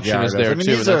 Gooding auction is Giardos. there, I mean,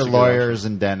 too, these and are that's a good lawyers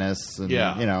and dentists, and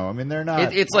Yeah. I mean, they're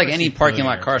not. It's like any parking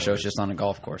lot car show. It's just on a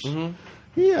golf course.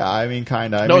 Yeah, I mean,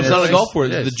 kind of. No, I mean, it's not a golf course.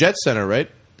 it It's is. the Jet Center, right?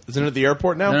 Isn't it at the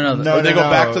airport now? No, No, Or they go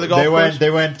back to the golf course?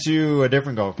 They went to a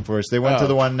different golf course. They went Oh. to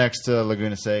the one next to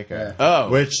Laguna Seca,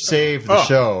 which saved the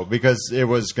show because it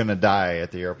was going to die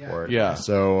at the airport. Yeah.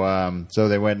 So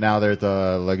they went. Now they're at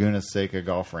the Laguna Seca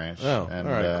Golf Ranch. Oh, and,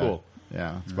 all right, cool.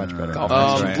 Yeah, it's much better. Golf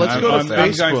Right. Let's go to I'm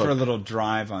going Facebook. for a little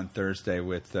drive on Thursday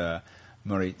with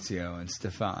Maurizio and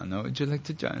Stefano. Would you like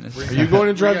to join us? Are you going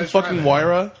to drive the fucking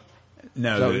Wyra?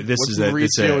 No, this What's is a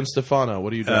Maurizio and Stefano?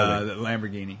 What are you driving? the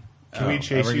Lamborghini. Can we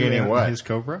chase you Lamborghini in what? his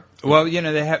Cobra? Well,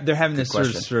 they're having this sort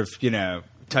question. of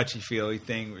touchy feely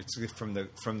thing. It's from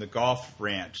the golf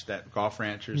ranch, that golf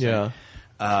ranchers. Yeah.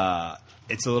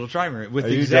 It's a little driver with Are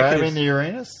the you executives. driving the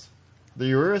Uranus? The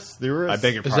Urus? The Urus? I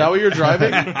beg your Is pardon. that what you're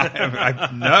driving?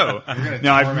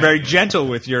 No, I'm very gentle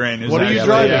with Uranus. What are you actually.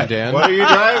 driving, Dan? What are you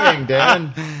driving,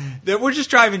 Dan? We're just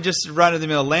driving just run of the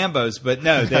mill Lambos, but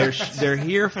no, they're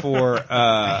here for.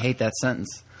 I hate that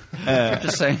sentence. I'm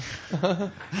just saying.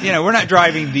 We're not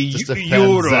driving the Just offends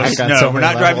Euros. Zach on No, so we're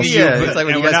many not driving the levels. Yeah, it's like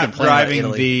when and you we're guys not complain about driving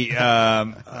Italy.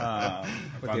 the.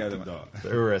 What the other one? The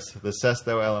Urus. The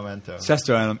Sesto Elemento.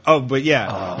 Sesto Element. Oh, but yeah.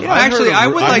 I actually, heard a I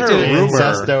ru- would I like heard to. a rumor.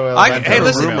 Sesto I, Elemento. hey,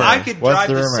 listen, rumor. I could What's drive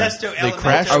the the rumor? Sesto Element.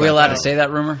 crashed Are we allowed to say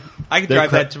that rumor? I could They drive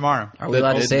cra- that tomorrow. Are we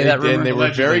allowed to say that And rumor? they were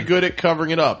very good at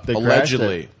covering it up. They crashed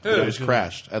Allegedly, it was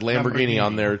crashed at Lamborghini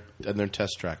on their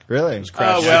test track. Really? It was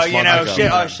crashed Oh well, 6 months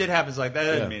ago. shit happens like that.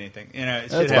 That doesn't mean anything. Shit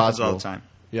That's happens all possible. the time.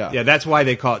 Yeah, that's why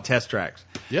they call it test tracks.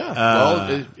 Yeah.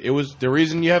 Well, it was the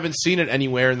reason you haven't seen it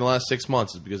anywhere in the last 6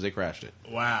 months is because they crashed it.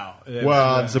 Wow.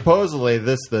 Well, and supposedly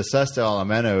the Sesta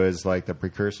Elemento is like the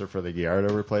precursor for the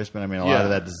Gallardo replacement. I mean, a lot of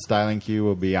that styling cue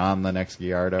will be on the next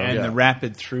Gallardo. And the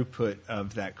rapid throughput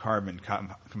of that carbon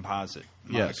composite.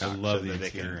 Yes, I love that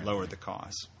they can lower the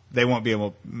cost. They won't be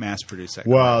able to mass produce that.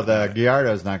 Well, the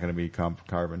Gallardo is not going to be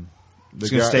carbon. It's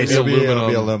going to stay it'll be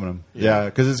aluminum. Yeah,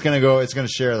 because it's going to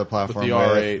share the platform with the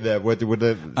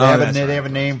R8. They have a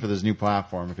name for this new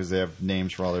platform because they have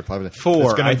names for all their platforms.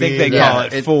 4. I think they call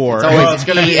it 4. It's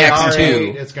going to be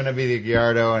EX2. It's going to be the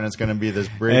Gallardo, and it's going to be this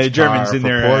bridge car for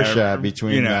Porsche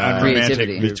between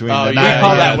creativity. Between we the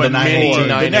call that the one 918.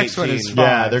 The next one is 5.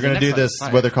 Yeah, they're going to do this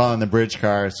what they're calling the bridge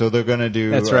car. So they're going to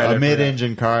do a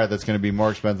mid-engine car that's going to be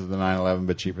more expensive than 911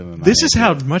 but cheaper than 918. This is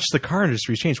how much the car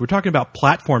industry changed. We're talking about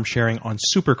platform sharing on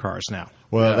supercars now.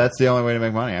 Well, that's the only way to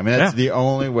make money. I mean, that's the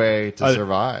only way to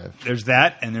survive. There's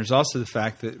that, and there's also the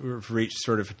fact that we've reached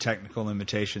sort of a technical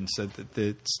limitation so that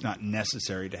it's not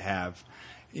necessary to have,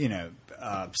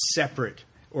 separate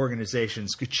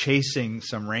organizations chasing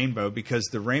some rainbow because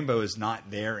the rainbow is not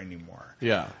there anymore.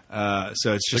 Yeah.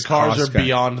 So it's just the cars are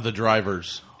beyond the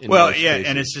drivers. Well, yeah,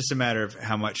 and it's just a matter of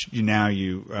how much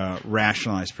you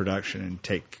rationalize production and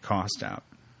take cost out.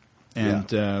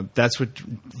 And that's what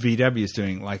VW is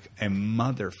doing, like a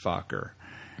motherfucker.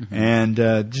 Mm-hmm. And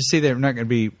just see, they're not going to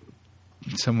be.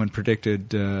 Someone predicted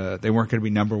they weren't going to be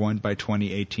number one by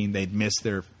 2018. They'd miss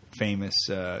their famous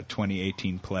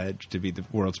 2018 pledge to be the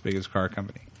world's biggest car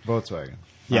company. Volkswagen,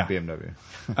 not BMW.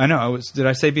 I know. Did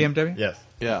I say BMW? Yes.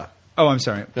 Yeah. Oh, I'm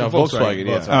sorry. No, Volkswagen.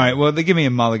 Yeah. All right. Well, they give me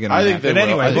a mulligan. I think that. But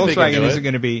anyway, Volkswagen isn't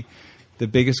going to be the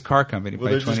biggest car company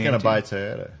by 2018. They're just going to buy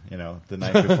Toyota, the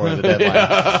night before the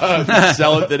deadline.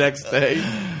 Sell it the next day.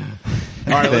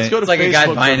 All right, let's go to it's like Facebook a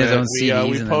guy buying his own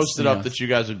CDs. We posted up that you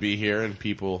guys would be here, and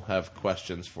people have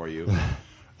questions for you.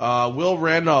 Will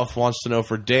Randolph wants to know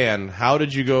for Dan, how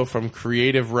did you go from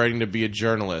creative writing to be a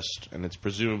journalist? And it's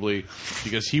presumably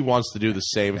because he wants to do the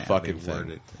same fucking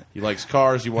thing. He likes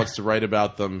cars. He wants to write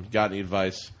about them. Got any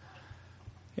advice?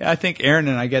 Yeah, I think Aaron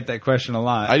and I get that question a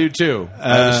lot. I do too.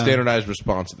 I have a standardized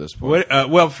response at this point.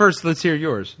 Well, first, let's hear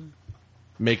yours.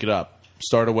 Make it up.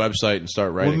 Start a website and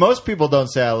start writing. Well, most people don't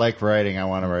say, I like writing, I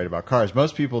want to write about cars.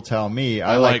 Most people tell me,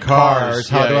 I like cars.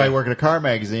 How do I work at a car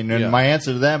magazine? And my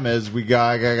answer to them is,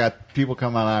 I got people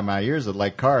coming out of my ears that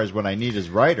like cars. What I need is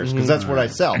writers, because that's what I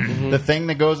sell. The thing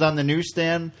that goes on the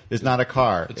newsstand is not a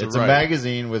car. It's a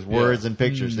magazine with words and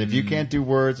pictures. If you can't do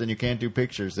words and you can't do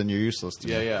pictures, then you're useless to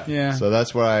me. Yeah. So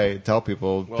that's what I tell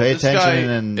people. Well, pay this attention.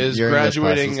 guy And is your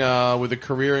graduating with a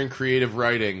career in creative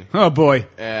writing. Oh, boy.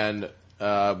 And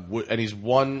he's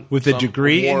won with a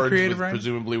degree in awards creative writing,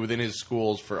 presumably within his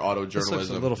schools for auto journalism. This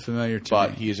looks a little familiar to me.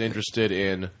 But he is interested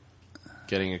in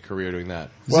getting a career doing that.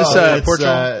 Is this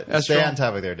Portugal? Stay on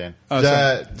topic there, Dan. Oh,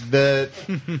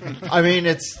 I mean,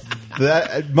 it's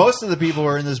most of the people who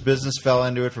are in this business fell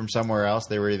into it from somewhere else.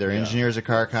 They were either engineers at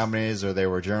car companies or they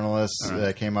were journalists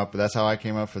that came up. But that's how I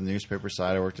came up from the newspaper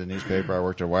side. I worked at a newspaper. I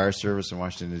worked at a wire service in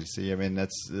Washington, D.C. I mean,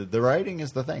 the writing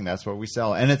is the thing. That's what we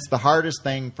sell. And it's the hardest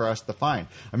thing for us to find.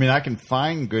 I mean, I can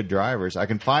find good drivers. I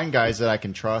can find guys that I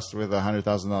can trust with a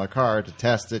 $100,000 car to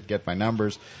test it, get my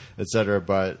numbers, etc.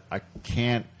 But I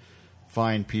can't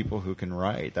find people who can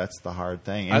write. That's the hard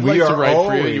thing. And I'd like to write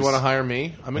for you. You want to hire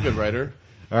me? I'm a good writer.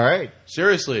 All right.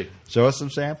 Seriously. Show us some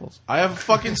samples. I have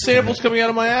fucking samples coming out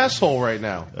of my asshole right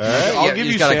now. All right. I'll give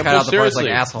you samples. Cut out the Seriously.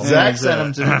 like assholes. Zach sent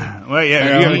them to me. Well, yeah,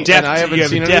 And you have a deft, I haven't you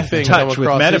have seen a deft anything touch come with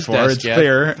across metaphor. his It's desk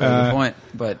clear. Good point.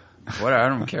 But whatever, I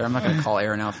don't care. I'm not going to call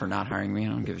Aaron out for not hiring me. I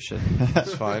don't give a shit.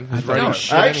 That's fine. He's writing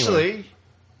shit Actually, anyway.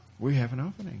 we have an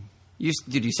opening. You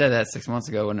said that 6 months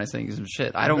ago when I was saying some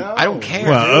shit. I don't care.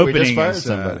 Well, We just opening fired is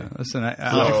somebody. listen.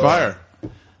 Fire.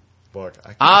 Look,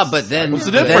 but then what's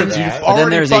the difference? Then, You've but already then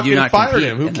there's a do fucking not fired compete.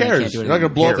 him. Who and then I cares? can't do You're not going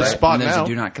to blow up the anything. spot and there's now. a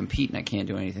do not compete, and I can't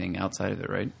do anything outside of it,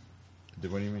 right?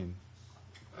 what do you mean?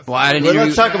 Well, I didn't.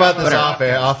 Let's talk about this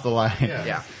off the line.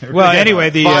 Yeah. Well, anyway,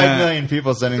 the 5 million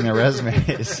people sending their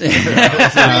resumes.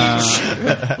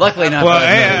 Luckily not.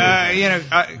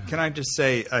 Well, can I just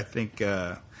say, I think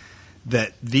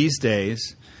that these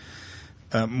days,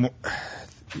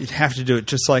 you'd have to do it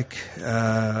just like,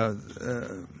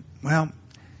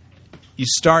 you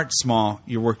start small,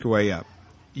 you work your way up.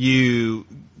 You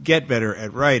get better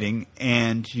at writing,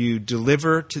 and you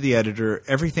deliver to the editor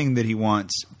everything that he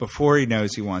wants before he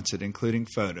knows he wants it, including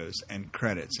photos and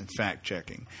credits and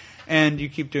fact-checking. And you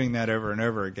keep doing that over and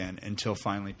over again until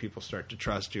finally people start to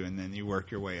trust you, and then you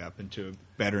work your way up into a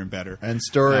better and better. And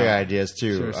story ideas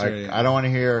too. I don't want to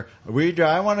hear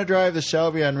I want to drive the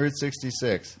Shelby on Route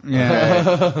 66.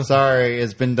 Yeah. Sorry,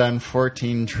 it's been done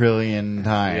 14 trillion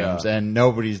times, and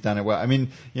nobody's done it well. I mean,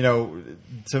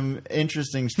 some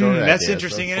interesting story. That's ideas.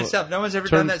 interesting in itself. No one's ever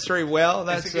done that story well.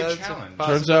 That's a good challenge.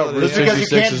 Turns out Just because you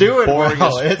can't do it well,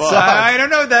 I don't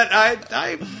know that.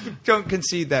 I don't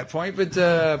concede that point,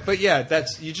 but yeah,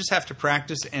 you just have to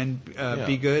practice and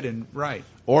be good and write.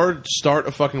 Or start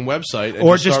a fucking website. And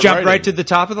or just jump writing. right to the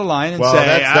top of the line and say,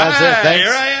 that's it. Thanks,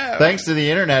 here I am. Thanks to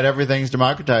the internet, everything's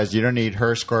democratized. You don't need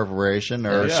Hearst Corporation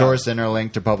or Source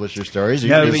Interlink to publish your stories. You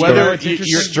can just go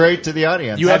straight to the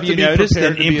audience. You have to be noticed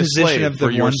prepared an to be a imposition slave of the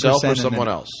for yourself 1% or someone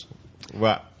else.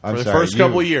 Well, For the first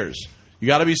couple of years, you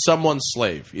got to be someone's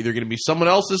slave. Either going to be someone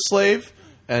else's slave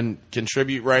and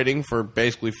contribute writing for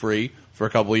basically free for a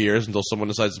couple of years until someone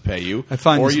decides to pay you, I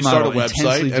find or this you start a model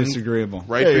website intensely and disagreeable.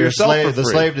 write for yourself for free. The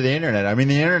slave to the internet. I mean,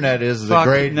 the internet is the Fuck,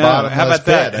 great no. bottomless How about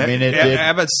that? pit. I mean,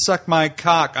 how about suck my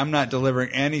cock? I'm not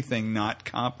delivering anything not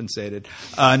compensated.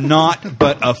 Not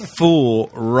but a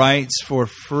fool writes for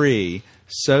free.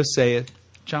 So saith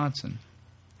Johnson.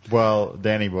 Well,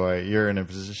 Danny boy, you're in a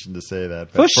position to say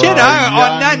that. Well, shit,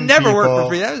 I never people, worked for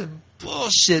free. That was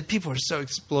bullshit. People are so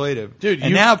exploitive. Dude,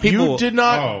 and now people you did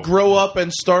not grow up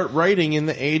and start writing in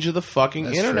the age of the fucking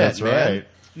internet, that's man. Right.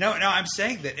 No, I'm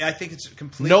saying that I think it's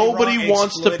completely Nobody wrong.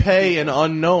 wants to pay an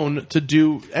unknown to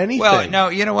do anything. Well, no,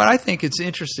 you know what? I think it's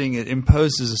interesting. It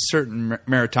imposes a certain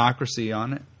meritocracy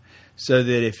on it, so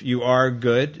that if you are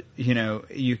good,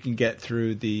 you can get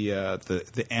through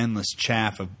the endless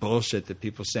chaff of bullshit that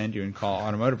people send you and call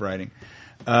automotive writing.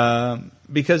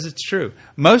 Because it's true.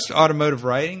 Most automotive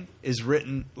writing is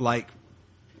written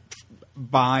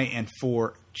by and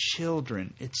for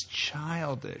children. It's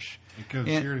childish. It goes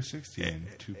 0 to 60 in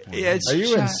 2.0. Are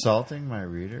you insulting my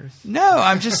readers? No,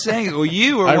 I'm just saying. Well,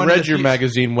 you were. I one read of the your few,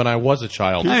 magazine when I was a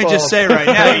child. Let me just say right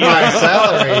now, my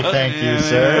salary, thank you,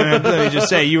 sir. Let me just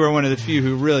say, you were one of the few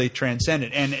who really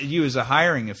transcended, and you, as a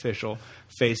hiring official,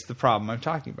 faced the problem I'm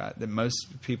talking about. That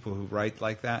most people who write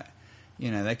like that.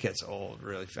 That gets old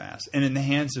really fast. And in the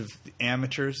hands of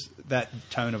amateurs, that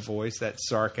tone of voice, that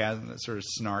sarcasm, that sort of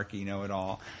snarky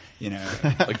know-it-all,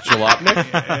 like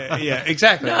Jalopnik? Yeah,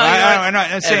 exactly. No,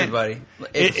 I'm saying everybody.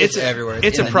 It's everywhere.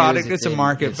 It's a product. News, it's a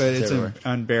market, but it's everywhere.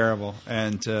 unbearable.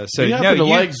 And so you happen to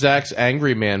like Zach's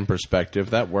angry man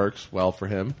perspective. That works well for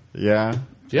him. Yeah.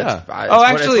 Yeah.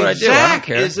 Actually, what I do. Zach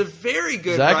is a very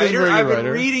good writer. I've been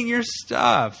reading your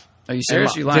stuff. Are you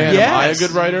serious? You lying? Dan, am I a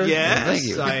good writer?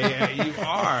 Yes, thank you. You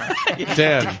are.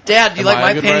 Dan, Dad, do you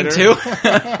like my painting too?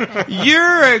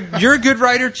 You're a good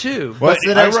writer too. What's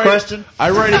the next question? I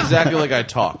write exactly like I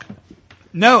talk.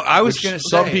 No, I was going to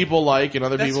say some people like and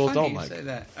other that's people funny don't you like. Say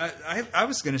that. I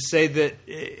was going to say that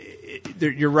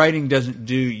your writing doesn't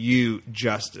do you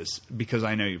justice because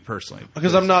I know you personally.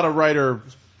 Because I'm not a writer.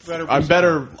 I'm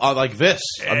better like this.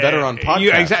 I'm better on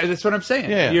podcasts. Exactly, that's what I'm saying.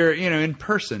 Yeah. You're in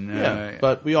person. Yeah,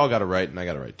 but we all got to write, and I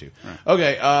got to write too. Right.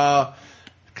 Okay,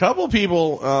 couple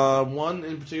people. One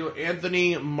in particular,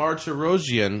 Anthony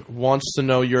Martirosian wants to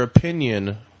know your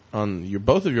opinion on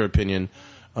both of your opinion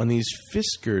on these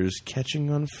Fiskars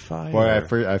catching on fire.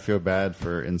 Boy, I feel bad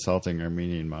for insulting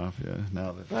Armenian mafia.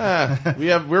 Now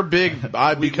that we're big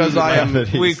because I am.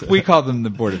 We call them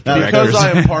the board of directors. directors. Because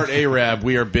I am part Arab,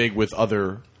 we are big with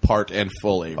other part and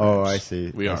full Arabs. Oh, I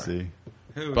see. We are. I see.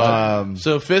 But,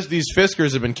 so these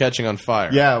Fiskars have been catching on fire.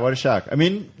 Yeah, what a shock. I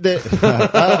mean, that's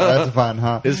fun,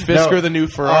 huh? Is Fisker the new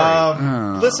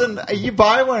Ferrari? Listen, you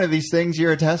buy one of these things,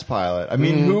 you're a test pilot. I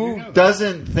mean, who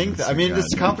doesn't think that? I mean,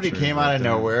 this company came out of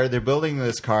nowhere. They're building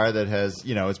this car that has,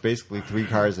 it's basically 3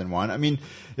 cars in one. I mean,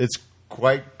 it's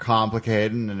quite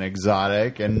complicated and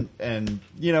exotic, and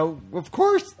of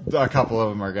course a couple of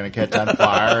them are going to catch on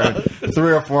fire, and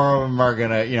 3 or 4 of them are going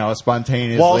to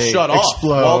spontaneously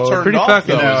explode. Wall turned off,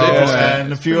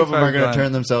 and a few of them are going to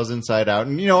turn themselves inside out,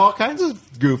 and all kinds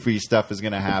of goofy stuff is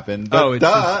going to happen. But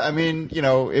I mean,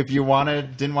 if you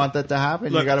didn't want that to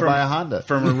happen, you got to buy a Honda.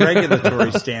 From a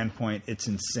regulatory standpoint, it's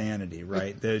insanity,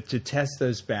 right? To test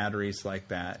those batteries like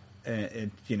that,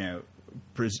 and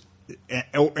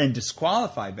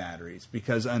disqualify batteries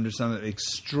because under some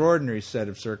extraordinary set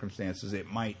of circumstances it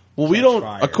might. Well, we don't.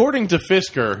 Fire. According to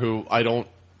Fisker, who I don't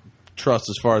trust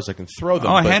as far as I can throw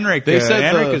them. Oh, Henrik! They said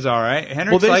Henrik is all right.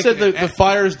 Henrik's they said the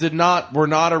fires were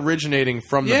not originating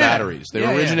from the batteries. They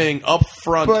were originating up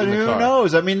front. But in the who car.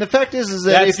 knows? I mean, the fact is that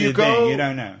That's if you go, you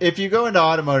don't know. If you go into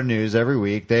automotive news every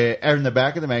week, in the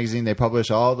back of the magazine they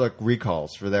publish all the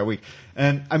recalls for that week,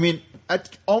 and I mean,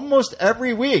 almost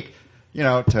every week.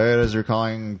 Toyotas are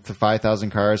calling for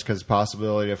 5,000 cars because of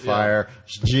possibility of fire.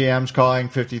 GM's calling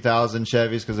 50,000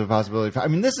 Chevys because of possibility of fire. I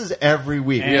mean, this is every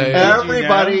week.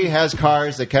 Everybody has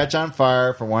cars that catch on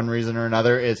fire for one reason or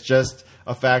another. It's just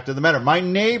a fact of the matter. My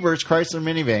neighbor's Chrysler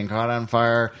minivan caught on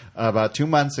fire about 2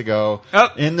 months ago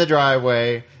in the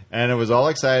driveway. And it was all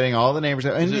exciting. All the neighbors.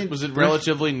 Was it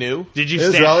relatively new? Did you? It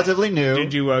was relatively new.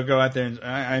 Did you go out there? And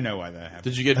I know why that happened.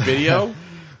 Did you get video?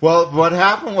 Well, what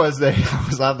happened was I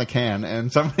was on the can,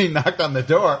 and somebody knocked on the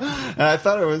door, and I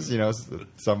thought it was,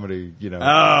 somebody,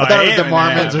 I thought it was the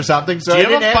Mormons or something, so I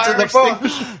didn't answer the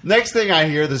phone. Next thing I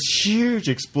hear, this huge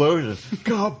explosion.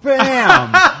 Go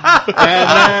bam! And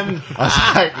then I was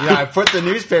like, I put the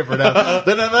newspaper down.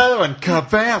 Then another one,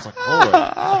 kabam! I was like,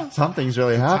 holy, something's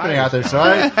really happening out there. So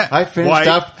I finished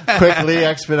up quickly,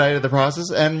 expedited the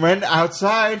process, and went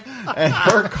outside, and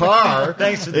her car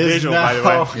thanks for the visual, by the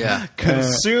way.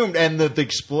 Consumed. And the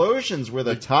explosions were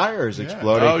the tires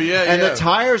exploding. Oh, yeah, and the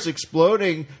tires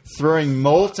exploding, throwing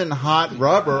molten hot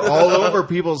rubber all over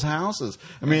people's houses.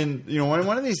 I mean, when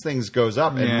one of these things goes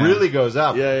up, it really goes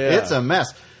up. It's a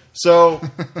mess. So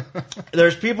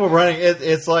there's people running.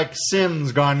 It's like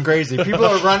Sims gone crazy. People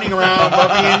are running around,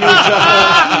 bumping into each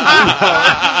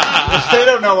other. They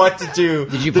don't know what to do.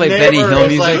 Did you play Benny Hill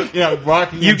music? Like,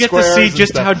 walking. You get to see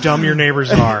just how dumb your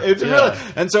neighbors are. It's really,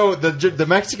 and so the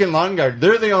Mexican lawn guard,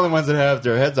 they're the only ones that have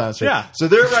their heads on straight. Yeah. So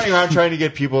they're running around trying to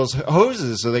get people's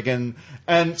hoses so they can.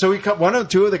 And so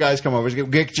two of the guys come over.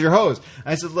 Get your hose.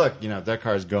 I said, look, that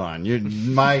car's gone. This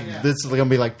is going to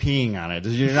be like peeing on it.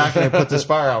 You're not going to put this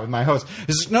fire out with my hose.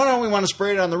 He says, no, we want to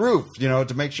spray it on the roof,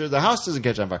 to make sure the house doesn't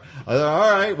catch on fire. I said,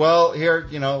 all right, well, here,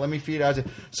 let me feed out.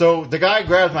 So the guy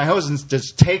grabs my hose and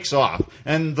just takes off.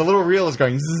 And the little reel is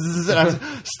going, zzz, and I was,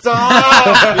 stop!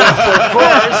 So of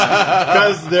course,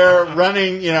 because they're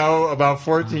running, about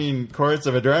 14 quarts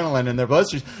of adrenaline in their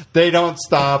bloodstream, they don't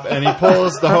stop. And he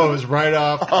pulls the hose right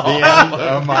off the end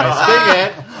of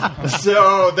my spigot.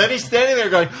 So then he's standing there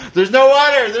going, there's no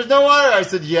water. I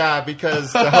said, yeah,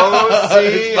 because the hose,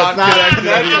 is not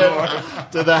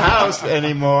connected to the house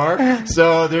anymore.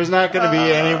 So there's not going to be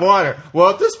any water. Well,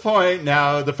 at this point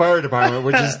now, the fire department,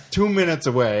 which is 2 minutes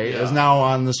away, is now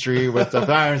on the street with the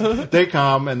fires. They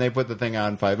come and they put the thing out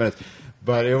in 5 minutes.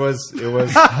 But it was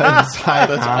That's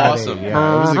awesome.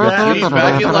 Yeah, it was a good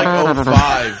back in like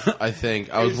 05, I think,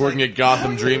 I was working at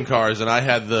Gotham Dream Cars, and I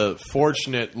had the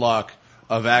fortunate luck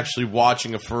of actually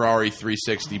watching a Ferrari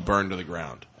 360 burn to the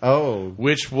ground. Oh.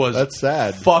 Which was that's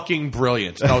sad. Fucking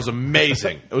brilliant. That was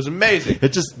amazing. It was amazing.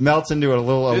 It just melts into a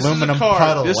little this aluminum car,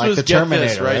 puddle this like was, the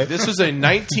Terminator, right? right? This was a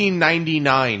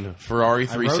 1999 Ferrari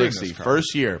 360,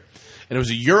 first year. And it was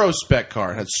a Euro spec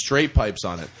car. It had straight pipes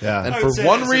on it. Yeah. And for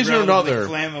one reason or another,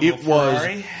 it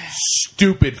was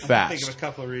stupid fast. I think of a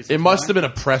couple of reasons. It must have been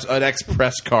an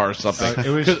ex-press car or something. It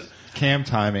was cam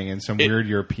timing and some weird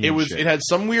European shit. It had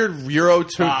some weird Euro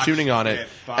tuning on it.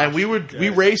 And we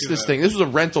raced this thing. This was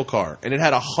a rental car. And it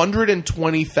had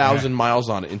 120,000 miles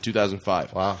on it in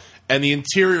 2005. Wow. And the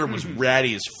interior was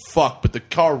ratty as fuck, but the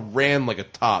car ran like a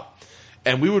top.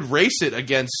 And we would race it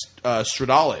against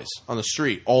Stradales on the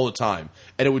street all the time.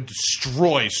 And it would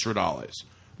destroy Stradales.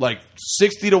 Like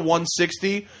 60 to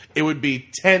 160, it would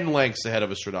be 10 lengths ahead of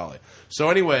a Stradale.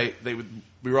 So anyway,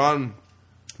 we were on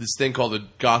this thing called the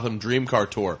Gotham Dream Car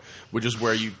Tour, which is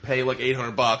where you pay like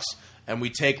 $800 and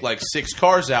we take like 6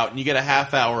 cars out and you get a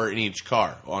half hour in each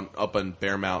car up on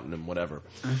Bear Mountain and whatever.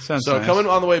 So nice. Coming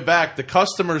on the way back, the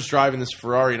customer's driving this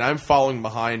Ferrari and I'm following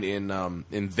behind in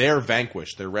their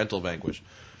Vanquish, their rental Vanquish,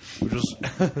 which was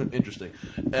interesting.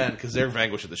 And because their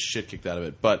Vanquish had the shit kicked out of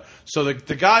it. But so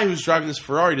the guy who's driving this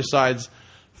Ferrari decides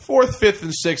 4th, 5th,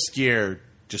 and 6th gear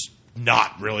just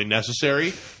not really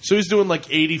necessary. So he's doing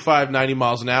like 85, 90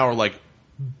 miles an hour, like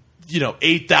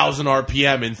 8,000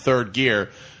 RPM in 3rd gear.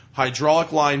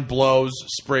 Hydraulic line blows,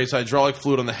 sprays hydraulic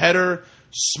fluid on the header,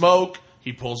 smoke,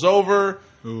 he pulls over,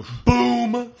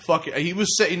 boom, fuck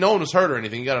it. No one was hurt or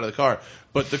anything, he got out of the car.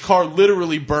 But the car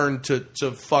literally burned to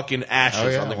fucking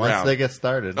ashes on the ground. Once they get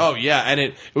started. Oh, yeah, and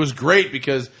it was great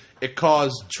because it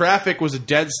caused traffic was a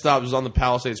dead stop. It was on the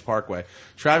Palisades Parkway.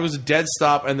 Traffic was a dead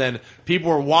stop, and then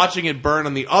people were watching it burn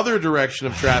on the other direction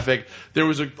of traffic. There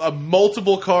was a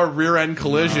multiple car rear end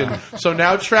collision. So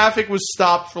now traffic was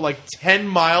stopped for like 10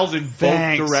 miles in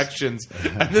both directions.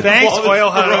 And then oil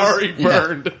Ferrari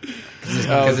burned.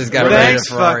 Because it's got a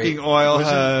Ferrari. Fucking oil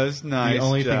hose. Nice. The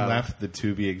only thing job. left, the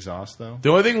Tubi exhaust, though. The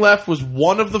only thing left was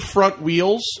one of the front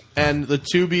wheels, and the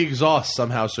Tubi exhaust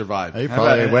somehow survived. He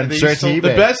probably went straight to eBay. The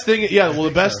best thing,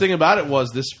 the best thing about it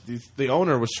was the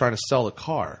owner was trying to sell the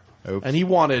car, Oops. and he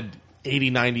wanted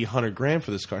 80, 90, 100 grand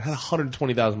for this car. It had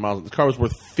 120,000 miles. The car was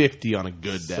worth 50 on a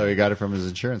good day. So he got it from his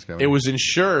insurance company. It was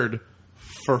insured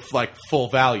for like full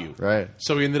value. Right.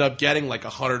 So we ended up getting like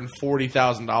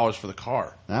 $140,000 for the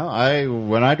car. Now,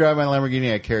 when I drive my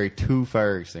Lamborghini, I carry 2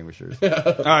 fire extinguishers.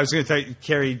 I was going to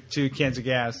carry 2 cans of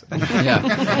gas.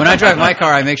 Yeah. When I drive my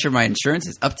car, I make sure my insurance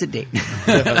is up to date.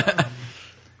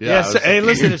 Yeah. Hey,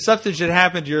 listen, if something should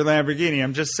happen to your Lamborghini,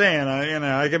 I'm just saying,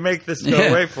 I can make this go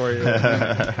away for you.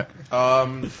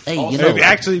 It would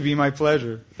actually be my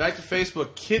pleasure. Back to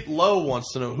Facebook. Kit Lowe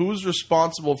wants to know who's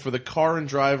responsible for the Car and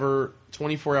Driver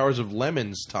 24 Hours of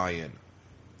Lemons tie-in.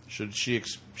 Should she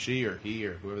or he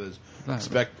or whoever it is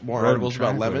expect more articles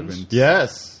about lemons?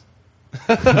 Yes.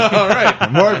 All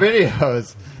right. More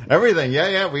videos. Everything.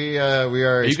 Yeah. We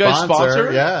are a you guys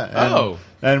sponsor? Yeah.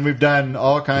 And we've done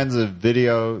all kinds of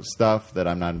video stuff that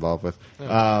I'm not involved with.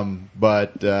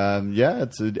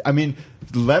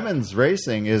 Lemons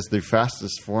racing is the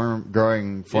fastest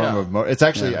growing form of motor. It's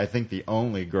actually, I think, the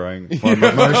only growing form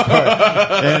of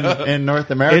motorsport in North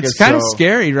America. It's kind of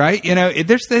scary, right?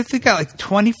 They've got like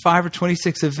 25 or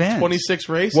 26 events. 26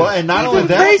 races. Well, and not only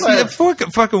that, crazy.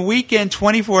 Fucking weekend,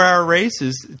 24-hour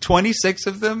races, 26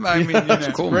 of them. I mean,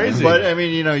 it's cool, crazy. But I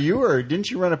mean,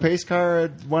 didn't you run a pace car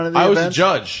at one of the events? I was events? a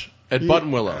judge at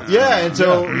Buttonwillow. Yeah, and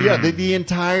so the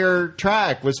entire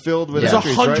track was filled with There's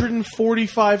entries,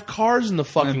 145 cars in the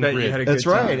fucking grid. That's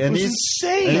right. And it was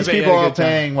insane. And these people are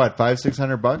paying what,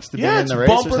 $500-600 to be in the race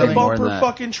or something? Yeah, it's bumper to bumper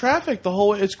fucking traffic. The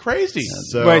whole it's crazy.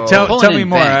 So, wait, tell me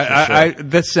more.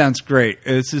 This sounds great.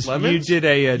 This is Lemons? You did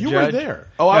a you judge. were there.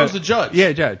 Oh, I was a judge.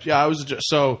 Yeah, judge. Yeah, I was a judge.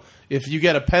 So if you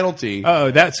get a penalty,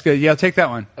 that's good. Yeah, I'll take that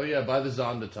one. Oh yeah, buy the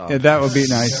Zonda Tom. Yeah, that would be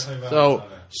nice.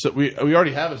 So we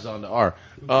already have a Zonda R.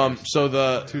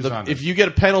 If you get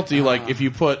a penalty, like if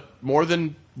you put more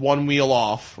than one wheel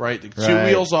off, right? Two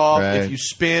wheels off. If you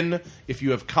spin, if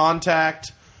you have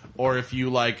contact, or if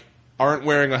you aren't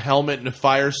wearing a helmet and a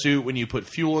fire suit when you put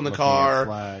fuel in the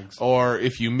car, or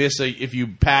if you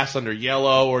pass under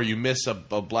yellow, or you miss a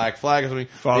black flag or something,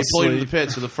 they pull you to the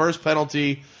pit. So the first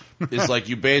penalty is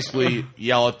you basically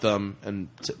yell at them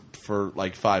for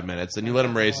 5 minutes, then you let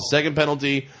them race. The second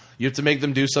penalty, you have to make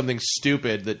them do something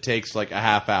stupid that takes a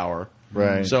half hour.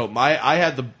 Right. So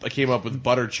I came up with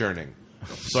butter churning.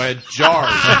 So I had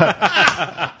jars.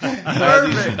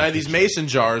 I had these mason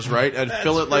jars, right? I'd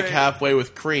fill it halfway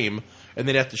with cream, and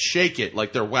they'd have to shake it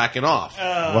like they're whacking off.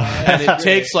 And it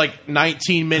takes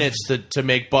 19 minutes to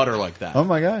make butter like that. Oh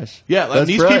my gosh. Yeah,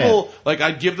 these people,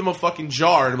 I'd give them a fucking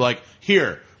jar and be like,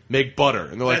 here, make butter.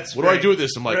 And they're like, what do I do with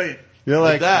this? I'm like, You're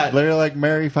literally like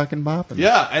Mary fucking Poppins.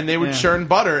 Yeah, and they would churn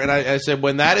butter, and I said,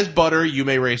 when that is butter, you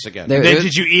may race again. Then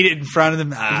did you eat it in front of them?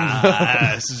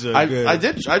 This is so good. I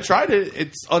did. I tried it.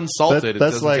 It's unsalted.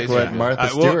 That's like what Martha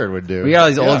Stewart would do. We got all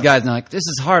these old guys, and they're like, this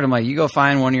is hard. I'm like, you go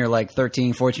find one of your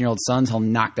 13, 14-year-old sons, he'll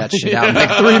knock that shit out in 3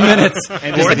 minutes.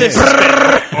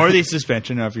 Or the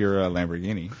suspension of your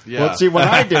Lamborghini. Yeah. Well, see, when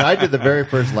I did the very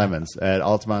first lemons at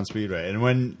Altamont Speedway, and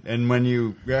when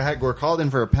you were called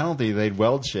in for a penalty, they'd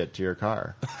weld shit to your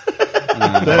car. They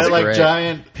had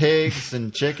giant pigs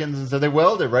and chickens, and so they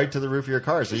welded right to the roof of your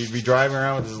car. So you'd be driving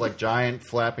around with this giant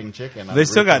flapping chicken. They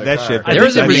still got that shit. There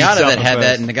was a Miata that had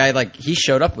that, and the guy he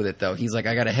showed up with it though. He's like,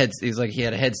 I got a head. He's like, he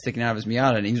had a head sticking out of his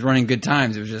Miata, and he was running good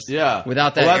times. It was just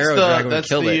without that aero drag, would have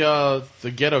killed it. That's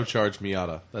the ghetto charge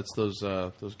Miata. That's those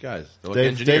guys.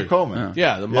 Dave Coleman.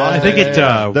 I think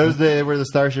they were the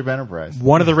Starship Enterprise.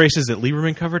 One of the races that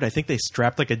Lieberman covered, I think they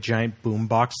strapped a giant boom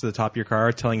box to the top of your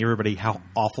car, telling everybody how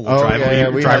awful a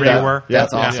driver you were. Yeah,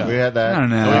 that's awesome. We had that. I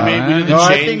don't know.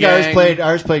 I think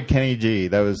ours played Kenny G.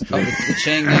 That was the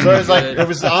chain gang. So it was it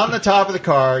was on the top of the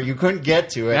car. You couldn't get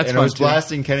to it, That's and it was fun, too.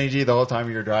 blasting Kenny G the whole time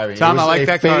you were driving. Tom, it was I like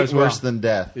that car as well. Worse than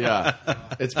death. Yeah,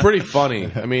 it's pretty funny.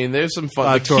 I mean, there's some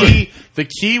fun. The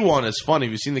key one is funny.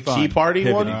 Have you seen the Key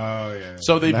Party one? Oh yeah.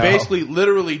 So they basically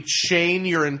literally chain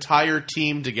your entire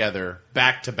team together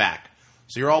back to back.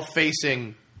 So you're all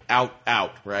facing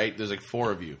out, right? There's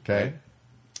 4 of you. Okay. Right?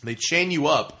 They chain you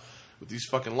up with these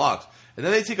fucking locks. And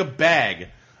then they take a bag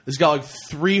that's got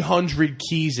 300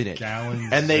 keys in it.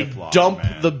 And they dump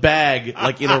the bag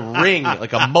in a ring,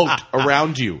 like a moat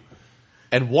around you.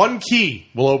 And one key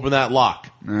will open that lock.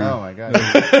 Oh my god!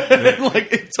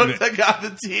 It took the guy on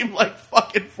the team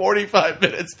fucking 45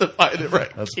 minutes to find the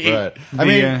right key. Right. I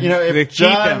mean, if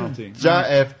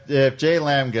Jay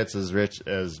Lamb gets as rich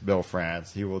as Bill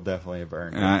France, he will definitely have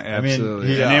earned it.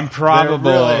 Absolutely, I mean, an improbable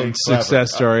really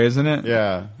success story, isn't it?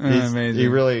 Yeah, amazing. He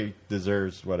really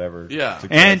deserves whatever. Yeah.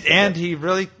 success. And he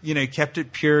really, kept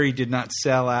it pure. He did not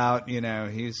sell out.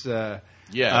 He's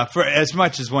for as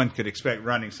much as one could expect,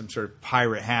 running some sort of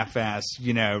pirate half-ass,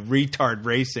 retard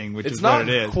racing, which It's is not what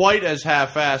it is. quite as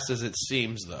half-assed as it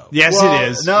seems, though. Yes, Well,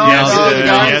 it is. no, yes, no, it the is.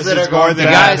 guys Yes, that it's are more going than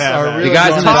fast half-assed. are really The guys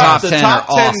in the top 10 are 10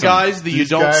 awesome. guys that you These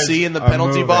don't guys see in the are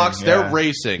penalty moving, box, they're yeah.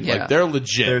 racing. Yeah. Like, they're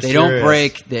legit. They're They don't serious.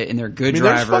 break, and they're good there's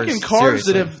drivers. fucking cars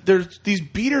Seriously. there's these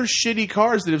beater shitty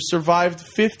cars that have survived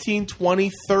 15,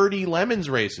 20, 30 Lemons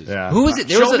races. Yeah. Who was it?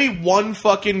 There Show was me one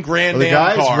fucking Grand Well, the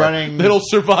Am guys car running- that'll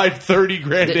survive 30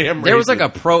 Grand Am There was races.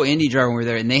 like a pro Indy driver when we were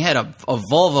there, and they had a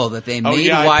Volvo that they made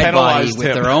yeah, I wide body penalized with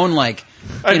him. their own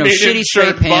I made him shitty straight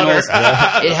churn butter.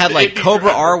 panels. It had like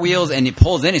Cobra R wheels, and it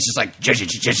pulls in. It's just like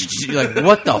you're like,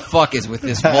 what the fuck is with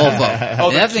this Volvo? Oh,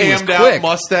 And the that thing was cammed quick. out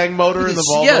Mustang motor in the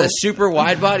Volvo? Yeah, the super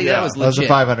wide body. Yeah. That was That was a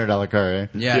legit. $500 car, eh?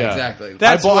 Yeah, Yeah. exactly.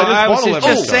 That's I what I just was bought a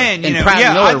just Lemon saying. And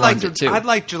Pratt Miller I'd runs it too. I'd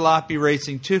like jalopy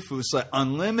racing too if it was like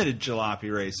unlimited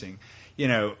jalopy racing.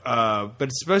 But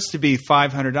it's supposed to be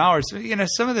 $500.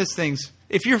 Some of those things.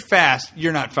 If you're fast,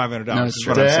 you're not $500. No, it's is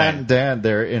true. what I'm saying. Dan,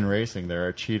 they're in racing. There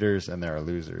are cheaters and there are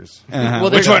losers. Well,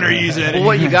 Which there's- one are you using? Well,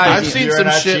 what you got I've is seen you're some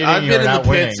not shit. cheating, I've you're been in the not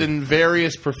pits winning. in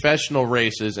various professional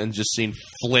races and just seen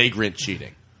flagrant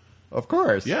cheating. Of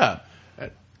course. Yeah.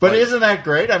 But isn't that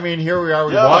great? I mean, here we are.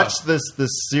 We Yeah. watched this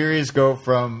series go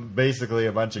from basically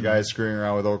a bunch of guys screwing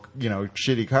around with old,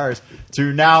 shitty cars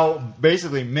to now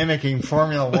basically mimicking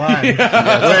Formula One, with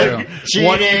What you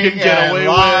cheating can get away and with.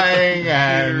 lying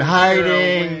and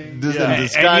hiding,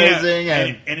 disguising,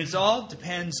 and and it all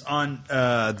depends on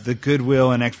the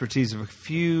goodwill and expertise of a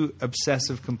few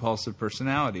obsessive compulsive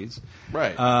personalities,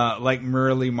 Right. like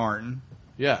Merle Martin.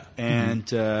 Yeah. And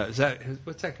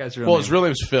what's that guy's real Well, name? his real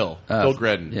name's Phil. Phil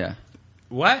Gredden. Yeah.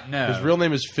 What? No. His real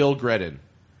name is Phil Gredden.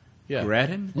 Yeah.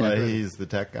 Gredden? well, he's the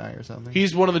tech guy or something.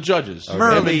 He's one of the judges. Him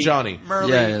Merle and Johnny. Merle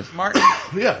Yeah, he is. Martin.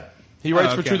 Yeah. He writes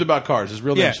Oh, for okay. Truth About Cars. His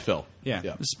real name's Phil. Yeah.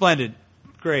 Splendid.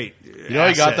 Great. You know how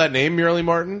he got that name, Merle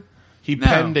Martin? He No.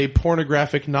 penned a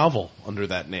pornographic novel under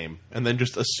that name and then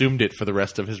just assumed it for the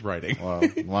rest of his writing. Well,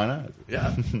 why not?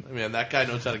 Yeah. I mean, that guy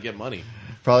knows how to get money.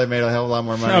 Probably made a hell of a lot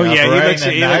more money. Oh, off yeah.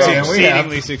 writing He than looks than we have.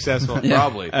 exceedingly successful.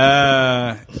 Probably.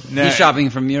 No, He's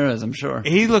shopping from Miras, I'm sure.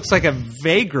 He looks like a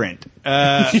vagrant.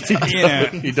 He does What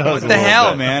a the little hell,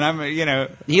 bit. man? I'm.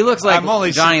 He looks like I'm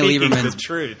only Johnny speaking Lieberman's the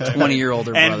truth. 20-year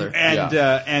older brother.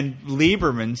 And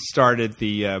Lieberman started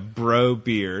the bro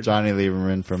beard. Johnny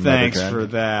Lieberman from Thanks Leather for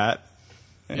that.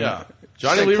 Yeah.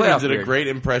 Johnny Like Lieberman playoff did a beard. great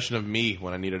impression of me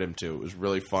when I needed him to. It was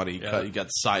really funny. He cut I remember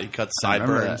sideburns.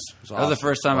 that. It That was the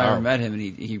first time I Wow. ever met him, and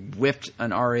he whipped an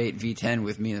R8 V10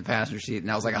 with me in the passenger seat,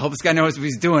 and I was like, I hope this guy knows what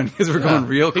he's doing because we're going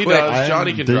real He quick. does.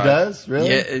 Johnny can He drive. does? Really?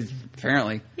 Yeah,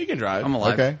 apparently. He can drive. I'm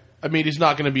alive. Okay. I mean, he's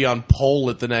not going to be on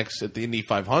pole at the Indy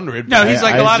 500. No, but he's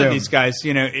like I a lot of assume. these guys.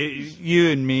 You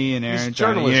and me and Aaron. He's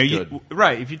Johnny, journalist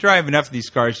right. If you drive enough of these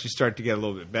cars, you start to get a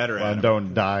little bit better Well, at and them.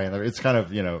 don't die. It's kind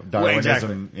of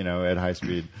Darwinism, exactly. at high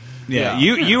speed. Yeah,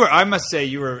 you were. I must say,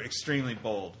 you were extremely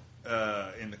bold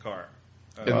in the car.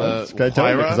 in the I told you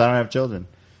Huayra? because I don't have children.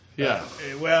 Yeah.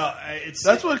 Well, it's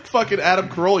That's what fucking Adam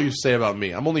Carolla used to say about me.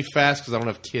 I'm only fast because I don't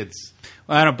have kids.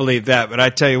 Well, I don't believe that, but I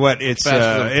tell you what, it's Fast as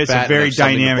I'm a fat very enough,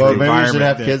 something to- dynamic Well, maybe we environment. should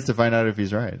have that- kids to find out if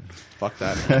he's right. Fuck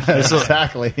that.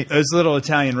 Exactly. Those little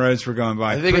Italian roads were going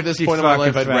by. I think at this pretty point in my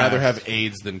life, fucking I'd rather fast. have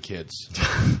AIDS than kids.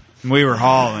 We were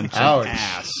hauling some Ouch.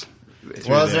 ass.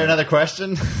 Well, is there another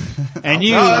question? And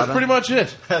you, No, that's pretty much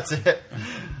it. That's it.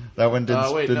 That one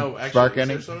didn't, Wait, didn't no. Actually, spark is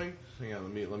there any. something? Hang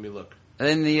on, let me look.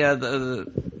 And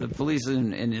the police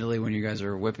in Italy, when you guys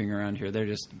are whipping around here, they're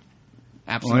just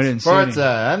absent. well, I didn't see any.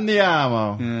 Forza,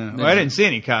 Andiamo. Yeah. Well, I didn't see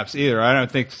any cops either. I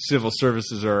don't think civil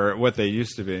services are what they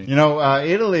used to be.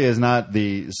 Italy is not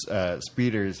the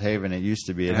speeders' haven it used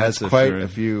to be. It That's has the quite truth. a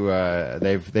few.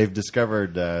 They've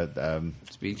discovered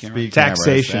Speed camera.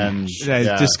 Taxation.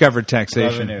 cameras Discovered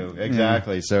taxation. revenue.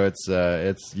 Exactly. So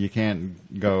it's you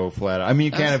can't go flat. I mean,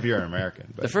 you can if you're an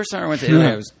American. The But first time I went to Italy,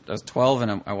 I was 12,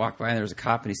 and I walked by, and there was a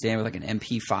cop, and he's standing with like an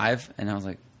MP5, and I was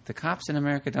like, the cops in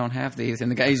America don't have these. And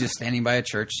the guy's just standing by a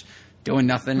church doing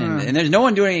nothing, and there's no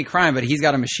one doing any crime, but he's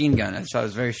got a machine gun. So it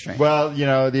was very strange. well,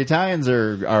 the Italians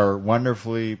are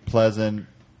wonderfully pleasant,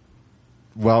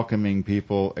 welcoming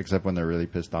people, except when they're really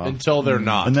pissed off. Until they're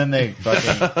not. And then they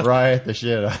fucking riot the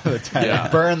shit out of the town. Yeah.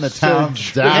 Burn the town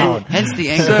down. Hence the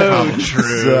anger problem.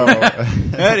 So,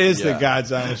 That is the Yeah.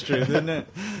 God's honest truth, isn't it?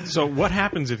 So what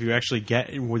happens if you actually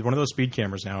get with one of those speed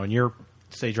cameras now, and you're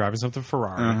say driving something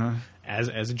Ferrari as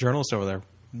a journalist over there?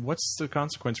 What's the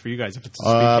consequence for you guys if it's a speed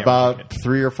camera about ticket?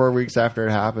 3 or 4 weeks after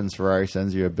it happens, Ferrari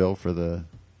sends you a bill for the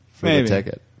Maybe.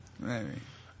 ticket. Maybe.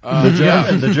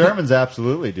 The Germans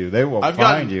absolutely do. They will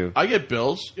find you. I get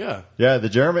bills. Yeah. Yeah, the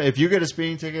German. If you get a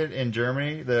speeding ticket in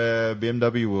Germany, the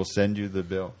BMW will send you the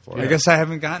bill for it. I guess I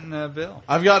haven't gotten a bill.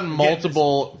 I've gotten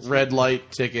multiple red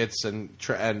light tickets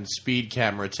and speed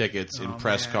camera tickets in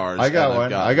press cars. I got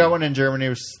one. I got one in Germany. It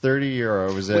was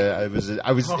 €30.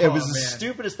 It was the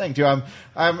stupidest thing too.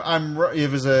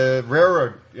 It was a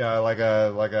railroad, like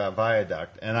a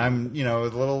viaduct, and I'm, the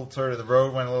little sort of the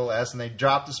road went a little S, and they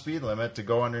dropped the speed limit to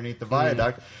go underneath the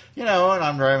viaduct, and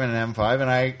I'm driving an M5, and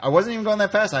I wasn't even going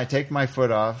that fast, and I take my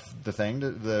foot off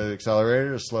the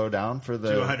accelerator to slow down for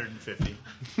the 250.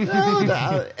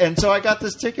 And so I got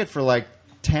this ticket for like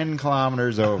 10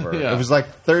 kilometers over. It was like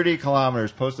 30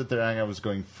 kilometers posted there, and I was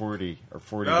going 40 or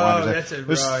 41. It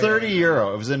was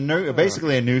 €30. It was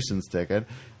basically a nuisance ticket.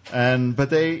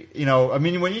 But they,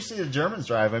 when you see the Germans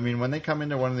drive, when they come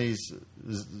into one of these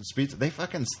speeds, they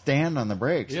fucking stand on the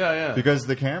brakes. Yeah. Because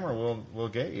the camera will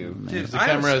get you. Dude, the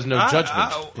camera has no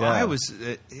judgment. I was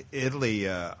Italy.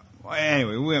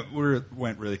 Anyway, we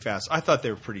went really fast. I thought they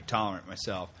were pretty tolerant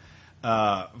myself.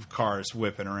 Of cars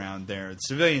whipping around there. The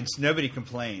civilians, nobody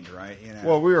complained, right?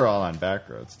 Well, we were all on back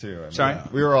roads too. Sorry?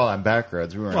 We were all on back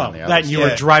roads. We weren't on the that you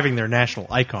were driving their national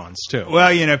icons too.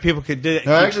 Well, people could do it.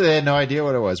 No, actually, they had no idea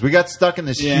what it was. We got stuck in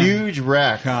this huge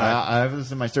wreck. I have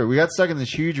this in my story. We got stuck in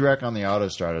this huge wreck on the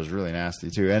autostrada. It was really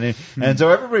nasty too. And so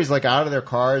everybody's like out of their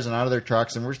cars and out of their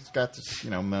trucks, and we've got this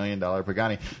 $1 million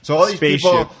Pagani. So all these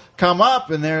people come up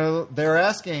and they're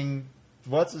asking,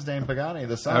 what's his name? Pagani,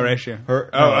 the son. Horatio.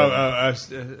 I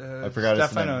forgot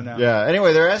his name. No. Yeah.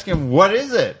 Anyway, they're asking him, what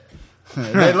is it?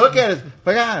 They look at it.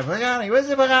 Pagani. What's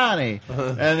the Pagani?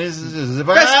 And this is the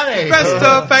Pagani.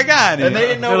 Presto Pagani. And they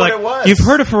didn't know what it was. You've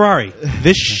heard of Ferrari.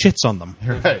 This shits on them.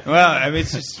 Right. Well,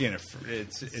 it's just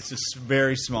it's a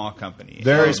very small company.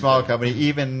 Very small company,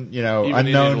 even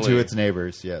unknown to its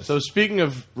neighbors. Yes. So speaking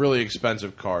of really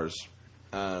expensive cars.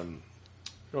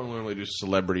 I don't normally do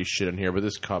celebrity shit in here, but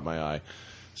this caught my eye.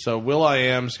 So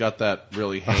Will.i.am's got that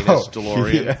really heinous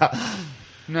DeLorean. Yeah.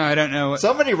 No, I don't know.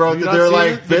 Somebody wrote that they're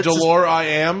like the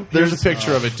DeLorean. There's a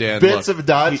picture of it, Dan. Bits of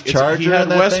Dodge Charger in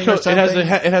that West thing or Coast. something?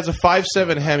 It has a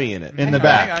 5.7 Hemi in it in the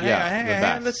back. Hang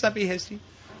on. Let's not be hasty.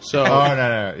 So,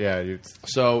 no. Yeah.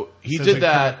 So he did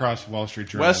that. Across Wall Street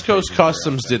Journal. West Coast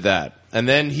Customs did that. And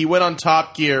then he went on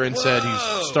Top Gear and said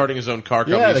he's starting his own car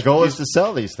company. Yeah, the goal is to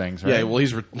sell these things, right? Yeah, well,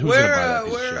 who's going to buy that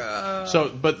piece of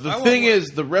shit? But the thing is,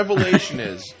 the revelation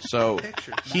is,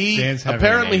 he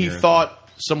thought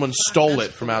someone stole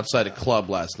it from outside a club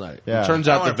last night. Yeah. It turns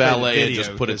out the valet had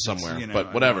just put it somewhere.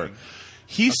 But whatever.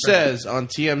 He says on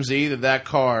TMZ that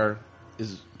car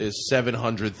is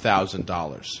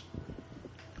 $700,000.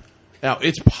 Now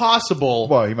it's possible.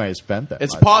 Well, he might have spent that.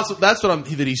 It's possible. That's what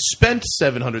that he spent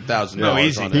 $700,000. No,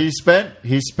 easy. On it.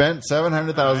 He spent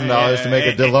 $700,000 to make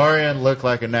a DeLorean look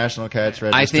like a national catch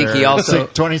register. I think he also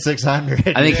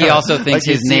 $2,600. I think he also thinks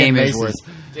his name is worth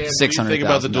Dan, $600,000. What do you think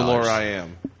about the DeLorean?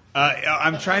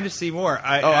 I'm trying to see more.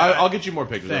 I'll get you more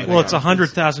pictures. Well, it's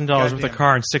 $100,000 worth of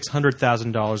car and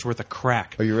 $600,000 worth of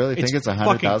crack. Oh, you really think it's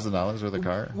 $100,000 worth of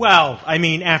car? Well,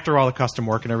 after all the custom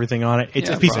work and everything on it, it's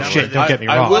a piece of shit. Don't get me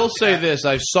wrong. I will say this: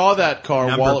 I saw that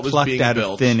car while it was being out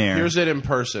built. Of thin air. Here's it in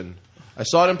person. I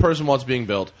saw it in person while it's being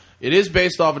built. It is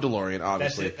based off a DeLorean,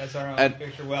 obviously. That's our own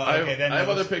picture. Well, I have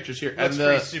other pictures here. That's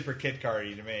pretty super kid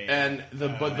car-y to me. And the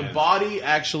body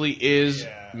actually is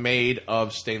made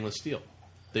of stainless steel.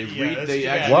 All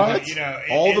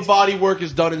the body work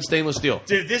is done in stainless steel.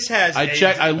 Dude, this has. I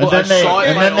checked. I saw it.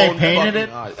 And then they painted it.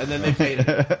 And then they painted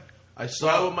it. I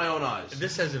saw it with my own eyes.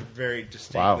 This has a very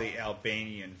distinctly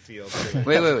Albanian feel to it.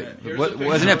 Wait.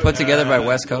 Wasn't it put together by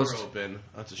West Coast?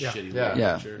 That's a shitty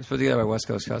picture. It's put together by West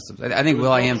Coast Customs. I think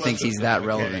Will.i.am thinks he's that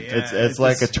relevant. It's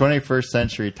like a 21st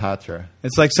century Tatra.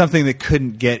 It's like something that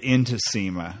couldn't get into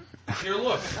SEMA. Here,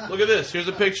 look at this. Here's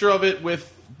a picture of it with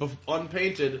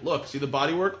unpainted. Look, see the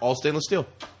bodywork? All stainless steel.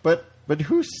 But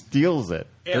who steals it?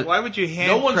 Yeah, why would you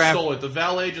handcraft? No one stole it. The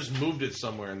valet just moved it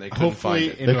somewhere, and they couldn't find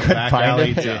it. Into a back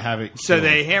alley to have it. So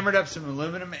they hammered up some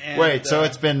aluminum. And, wait, so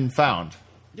it's been found?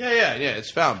 Yeah,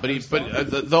 it's found. But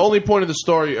the only point of the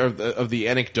story of the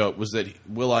anecdote was that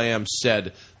Will.i.am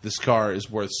said this car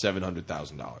is worth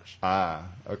 $700,000. Ah,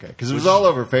 okay. Because it was all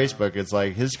over Facebook. It's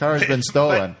like his car has been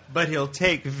stolen, but he'll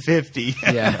take 50.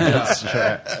 Yeah,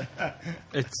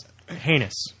 it's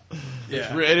heinous.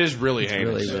 Yeah, it is really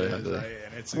heinous. Really.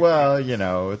 Well,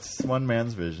 it's one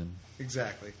man's vision.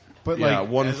 Exactly. But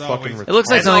one fucking. It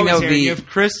looks like something that would be. You've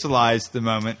crystallized the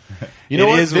moment. You know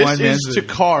what? This is to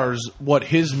cars what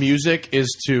his music is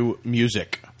to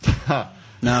music.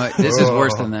 No, this is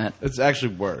worse than that. It's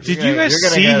actually worse. Did you guys you're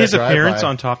gonna see get a his appearance drive-by.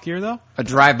 on Top Gear though? A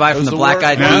drive-by from was the the Black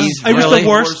Eyed worst- Peas. It was the Really?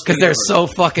 worst Because they're so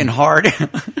fucking hard.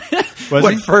 Was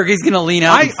What, he? Fergie's going to lean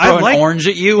out and I throw an like- orange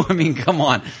at you? I mean, come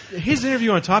on. His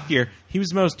interview on Top Gear, he was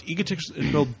the most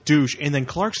egotistical douche, and then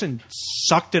Clarkson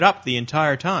sucked it up the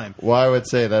entire time. Well, I would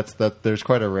say that there's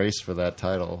quite a race for that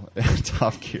title in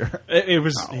Top Gear.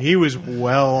 He was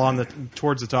well on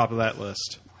towards the top of that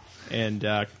list, and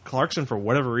Clarkson for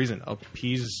whatever reason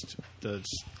appeased the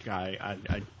guy.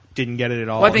 I didn't get it at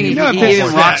all. Well, I think he know, gave him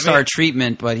it's- rock I star mean-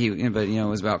 treatment, but it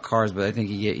was about cars. But I think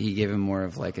he gave him more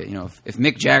of like if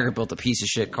Mick Jagger built a piece of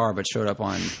shit car but showed up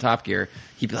on Top Gear,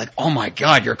 he'd be like, "Oh my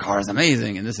god, your car is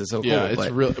amazing, and this is so cool." Yeah, it's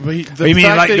but, real. But You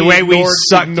mean like the way we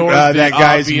sucked that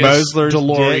guy's Mosler's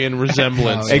DeLorean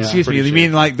resemblance? Oh, yeah. Excuse me, Pretty you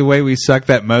mean like the way we sucked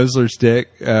that Mosler's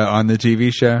dick on the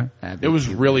TV show? It was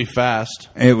really fast.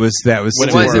 It was that was When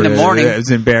it stupid. was in the morning. It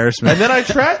was embarrassment. And then I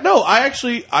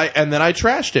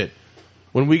trashed it.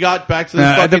 When we got back to the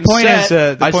the fucking point set, is,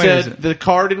 the I point said is- the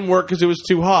car didn't work because it was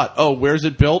too hot. Oh, where's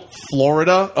it built?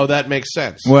 Florida? Oh, that makes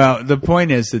sense. Well, the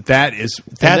point is that's and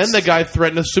then the guy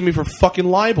threatened to sue me for fucking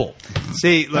libel.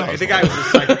 see. Look, the guy was a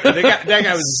psychopath. That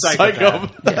guy was a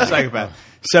psychopath. Psycho. Psychopath.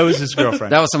 So is his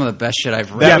girlfriend. that was some of the best shit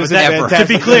I've read That was ever. to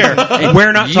be clear,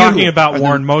 we're not You talking about are the-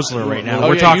 Warren Mosler right now. Oh,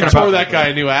 We're yeah, talking you about tore that guy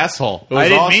a new asshole. It was I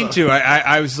didn't awesome. mean to.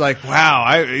 I was like, wow.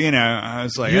 I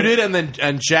was like, You did,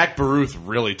 and Jack Baruth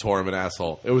really tore him an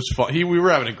asshole. It was fun. We were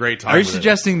having a great time. Are you with it.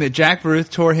 suggesting that Jack Baruth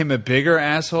tore him a bigger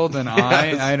asshole than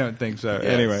I? I don't think so.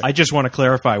 Anyway, I just want to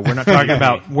clarify. We're not talking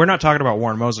about Warren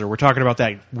Mosler. We're talking about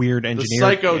that weird the engineer.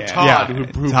 psycho Todd Yeah. who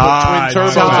Todd. put twin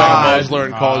turbos Todd. on Mosler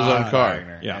and called his own car?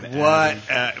 Yeah. what?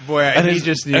 Boy, And he his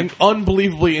just an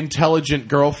unbelievably intelligent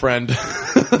girlfriend.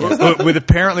 with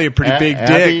apparently a pretty big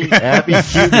Abby, dick. Abby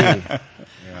Cubey.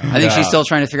 I think she's still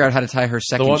trying to figure out how to tie her The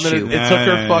second one that shoe. it took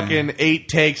her fucking 8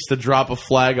 takes to drop a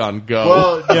flag on Go.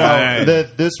 Well, Right.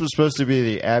 this was supposed to be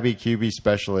the Abby Cubey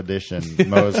special edition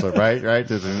Mosler, right?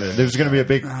 There's going to be a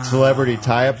big celebrity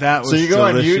tie-up. That So was you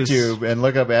go delicious. on YouTube and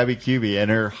look up Abby Cubey, and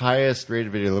her highest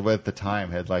rated video at the time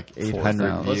had like 800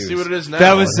 4,000. views. Let's see what it is now.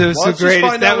 That was Let's the just greatest.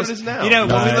 find That out was what it is now. You know,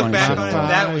 when we look back on Nice. it,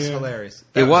 that was hilarious.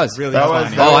 It was. really That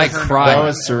funny. Oh, I cried. That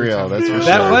was surreal. That's for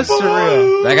That sure. was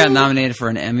surreal. That got nominated for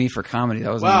an Emmy for comedy.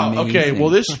 That was Wow. amazing. Okay. Well,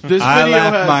 this video I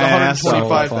laughed has my ass off.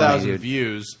 125,000 So funny, dude.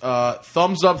 views.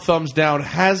 Thumbs up, thumbs down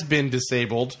has been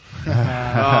disabled,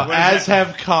 as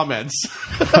have comments.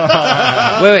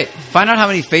 Wait. Find out how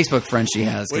many Facebook friends she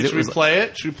has. 'cause Wait, it should we was- play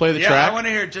it? Should we play the Yeah, track? I want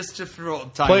to hear just for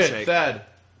time's Play it, sake. Thad.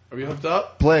 Are we hooked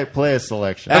up? Play a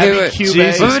selection. Okay, Abby wait. Cubey.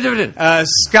 Jesus. Wait.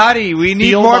 Scotty, we need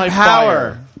Feel more My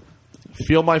power.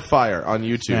 Feel My Fire on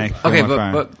YouTube. Thank you. Okay, Feel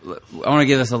my but I want to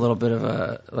give us a little bit of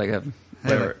a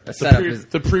The, setup. Is-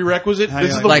 the prerequisite. How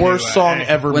This you is like the Like- worst song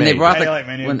ever when made. they brought How you like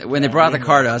my new- when they brought the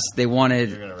car to us, they wanted.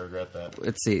 You're going to regret that.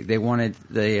 Let's see. They wanted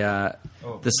the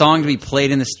song to be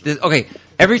played in this. Okay,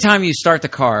 every time you start the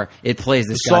car, it plays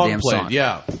this song goddamn played, song.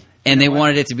 yeah. And they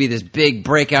wanted it to be this big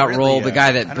breakout Really, role. The guy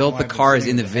I that don't built know the why I've car been is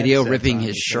in the sitting with video headsets ripping on his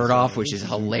because shirt off, which is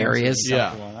hilarious.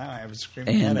 Yeah. Well, now I have a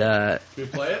screaming And headache. Can we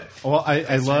play it? Well,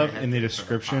 I love in the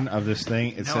description of this thing,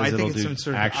 it No, I says think it'll it's do some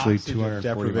sort of actually oxygen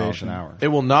 240 miles an hour. It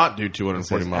will not do It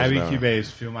 240 says miles Abby an hour. Cube's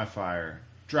Feel My Fire.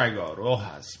 Drago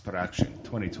Rojas production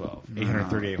 2012.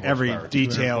 838 horsepower. Every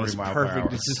detail 240 is mile per perfect.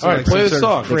 hour. It's just All right, like play some the sort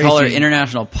song. of They call her crazy-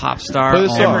 international pop star. Play the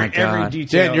Oh song. my Every god!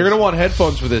 detail. Dan, you're going to want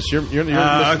headphones for this. You're missing Okay, all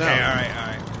out.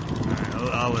 right.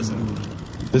 I'll listen.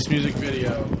 This music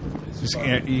video. Just,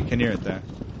 you can hear it there.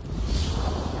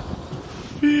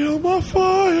 Feel my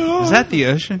fire. Is that the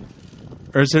ocean?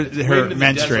 Or is it her Wait,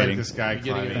 that's Like menstruating? this guy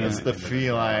climbing. It's the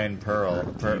feline pearl.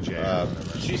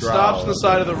 She stops on the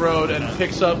side of the road and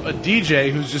picks up a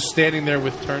DJ who's just standing there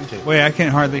with turntables. Wait, I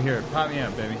can hardly hear it. Pop me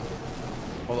up, baby.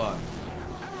 Hold on.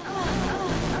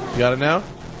 You got it now?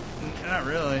 Not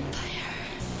really.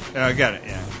 Oh, I got it,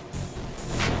 yeah.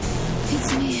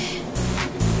 It's me,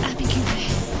 Abby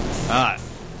Cubey. Ah,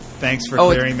 thanks for Oh,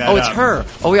 clearing that it's up. her.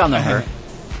 Oh, we all know her.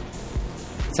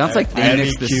 Sounds like they Abby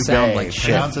mixed this Cubey. sound like shit.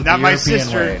 Pronounce it Not the my European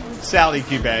sister, way. Sally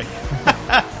Cubey.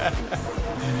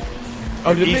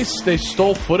 Oh, did they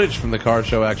stole footage from the car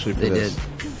show actually for They this? did.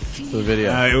 For the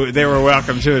video. They were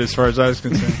welcome to it as far as I was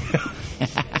concerned.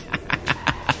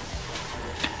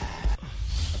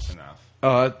 That's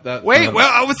enough. That, Wait,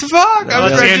 well, what the fuck? I was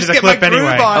That's the trying to end just of the get my clip groove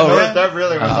anyway. on. Oh, man. That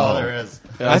really was all there is.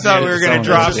 I thought we were going to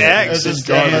drop It's X. It's just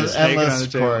and endless, take it on the endless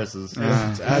table. choruses.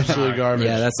 It's absolutely garbage.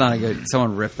 Yeah, that's not a good.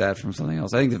 Someone ripped that from something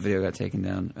else. I think the video got taken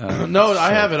down. No, I so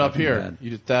have it up fucking here.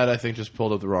 bad. That I think just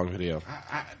pulled up the wrong video.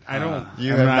 I don't.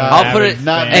 You I'm have not not- I'll put it.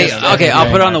 Not Hey, missed okay, I'll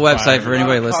put it on the anything. website for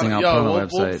anybody listening. I'll put it on the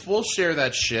website. We'll share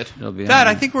that shit. It'll be. Dad,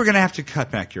 on I think we're going to have to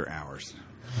cut back your hours.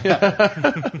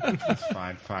 It's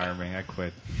fine. Fire me. I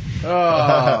quit.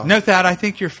 No, Thad, I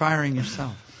think you're firing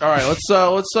yourself. All right, let's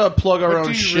plug our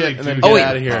own shit really and then do? get Oh wait,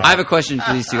 out of here. I have a question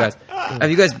for these two guys.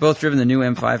 Have you guys both driven the new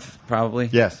M5? Probably.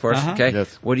 Yes. Of course. Okay.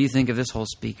 Yes. What do you think of this whole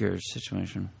speaker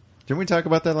situation? Didn't we talk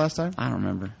about that last time? I don't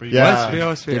remember. Yeah.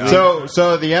 Yeah.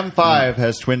 So the M5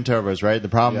 has twin turbos, right? The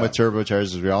problem with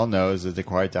turbochargers, as we all know, is that they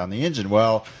quiet down the engine.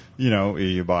 Well,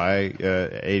 you buy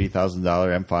 $80,000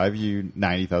 M5,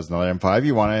 $90,000 M5,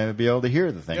 you want to be able to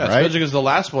hear the thing, Yeah, right? especially because the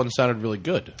last one sounded really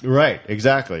good. Right,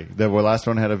 exactly. The last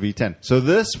one had a V10. So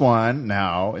this one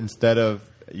now, instead of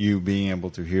you being able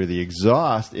to hear the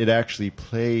exhaust, it actually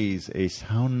plays a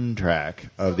soundtrack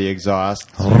of the exhaust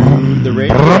through the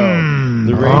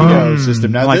radio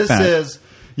system. Now, like this that. is,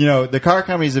 the car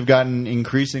companies have gotten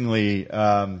increasingly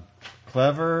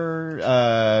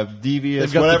clever, devious,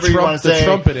 They've got whatever the you want to the say,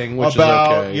 trumpeting, which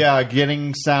about is okay.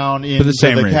 getting sound into the,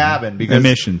 same reason. cabin because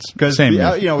Emissions. because Same with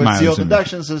mileage sealed emission.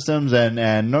 induction systems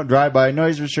and no drive-by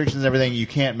noise restrictions and everything, you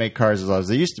can't make cars as loud as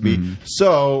they used to be. Mm-hmm.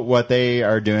 So what they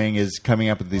are doing is coming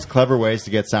up with these clever ways to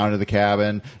get sound to the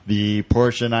cabin. The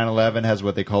Porsche 911 has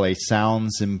what they call a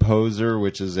sound symposer,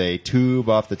 which is a tube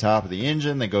off the top of the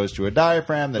engine that goes to a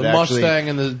diaphragm that The actually Mustang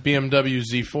and the BMW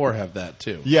Z4 have that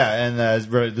too. yeah, and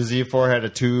the Z4 had a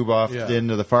tube off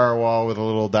into the firewall with a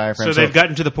little diaphragm. So they've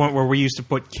gotten to the point where we used to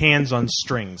put cans on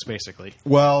strings, basically.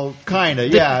 well, kind of,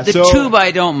 The, yeah. the so, tube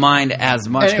I don't mind as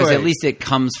much because Anyway. at least it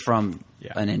comes from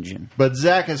an engine. But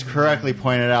Zach has correctly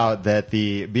pointed out that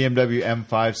the BMW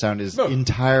M5 sound is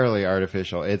entirely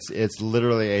artificial. It's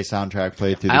literally a soundtrack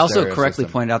played through the I also stereo correctly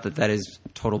system. pointed out that is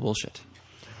total bullshit.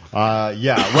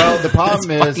 Yeah, well, the problem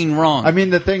That's is fucking wrong. I mean,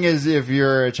 the thing is, if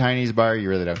you're a Chinese buyer, you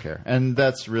really don't care, and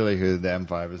that's really who the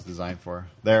M5 is designed for.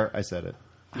 There, I said it.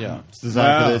 Yeah. It's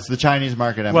designed for it's the Chinese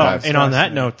market M5. Well, and on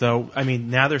that note, though, I mean,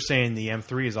 now they're saying the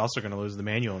M3 is also going to lose the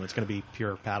manual, and it's going to be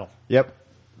pure paddle. Yep.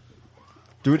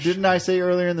 Didn't I say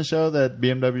earlier in the show that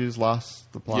BMW's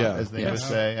lost the plot, Yeah. as they Yes. would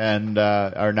say, and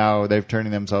are now they've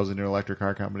turning themselves into an electric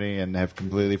car company and have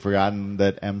completely forgotten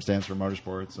that M stands for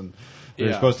motorsports and they're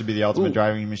Yeah. supposed to be the ultimate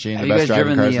driving machine, Have the you best guys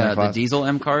driving driven cars in the their class. diesel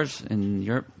M cars in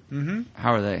Europe? Mm-hmm.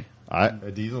 How are they?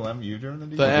 A diesel M? You driven the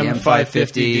The diesel?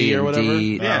 M550D or whatever.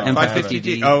 Yeah,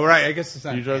 M550D. Oh, right. I guess it's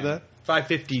not. You drove that?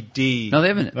 550D. No, they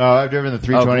haven't. No, I've driven the Oh,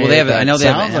 328. well, they have. I know they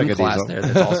have sounds an M like a class diesel. there.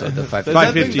 That's also the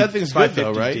 550. That thing's good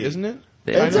though, 550D. right? Isn't it?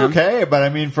 It's okay, but I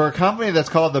mean, for a company that's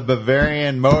called the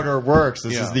Bavarian Motor Works,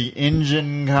 this Yeah. is the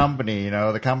engine company,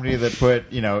 the company that put,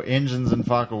 engines in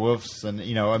Focke-Wulfs and,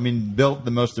 I mean, built the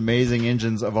most amazing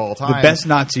engines of all time. The best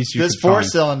Nazis you This could find.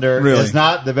 four-cylinder Really. is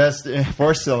not the best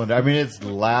four-cylinder. I mean, it's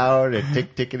loud, it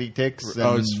tickety-ticks.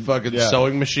 Oh, it's fucking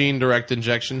sewing machine direct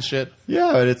injection shit.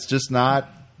 Yeah, but it's just not,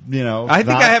 I think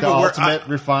not I have the a word- ultimate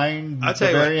refined I'll tell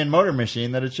you Bavarian motor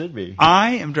machine that it should be.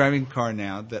 I am driving a car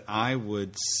now that I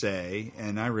would say,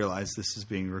 and I realize this is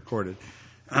being recorded,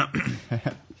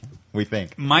 We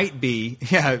think. might be,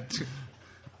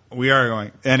 we are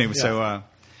going. Anyway, so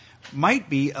might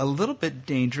be a little bit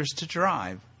dangerous to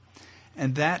drive.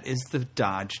 And that is the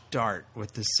Dodge Dart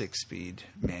with the 6-speed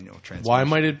manual transmission. Why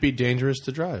might it be dangerous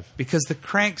to drive? Because the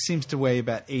crank seems to weigh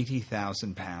about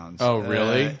 80,000 pounds. Oh,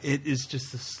 really? It is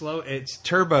just a slow. It's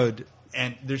turboed,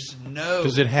 and there's no.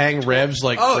 Does it hang revs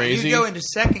like crazy? You go into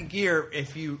second gear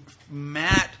if you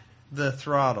mat the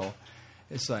throttle.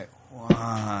 It's like what?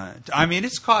 I mean,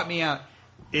 it's caught me out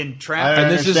in I traffic. don't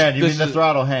And this is- understand. You this mean the is-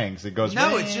 throttle hangs? It goes.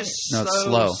 No, it's just No, it's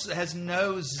slow. slow. Has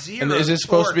no zero. And is it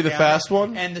supposed to be the torque fast down,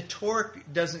 one? And the torque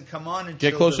doesn't come on until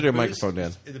Get closer the to your boost- microphone,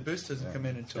 Dan. The boost doesn't come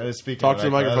in until Gotta speak Talk into to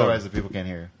the mic, microphone. otherwise the people can't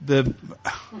hear. the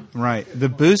right. The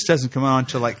boost doesn't come on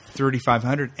until like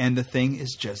 3,500, and the thing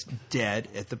is just dead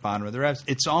at the bottom of the revs.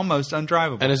 It's almost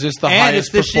undrivable. And is this the And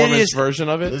highest it's the performance shittiest- version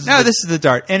of it? This is No, the- this is the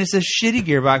Dart, and it's a shitty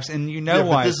gearbox, and you know Yeah, but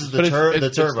why. this is But the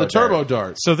it's turbo. the turbo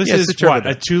dart. So this Yeah, it's is the turbo what,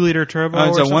 a dart. 2-liter turbo?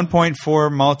 It's or a something? 1.4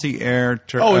 multi-air.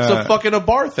 Oh, it's a fucking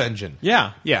Abarth engine.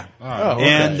 Yeah. Oh, okay.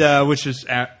 and which is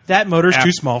That motor's App-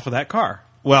 too small for that car.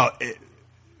 well.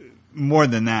 More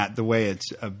than that, the way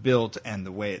it's built and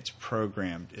the way it's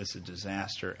programmed is a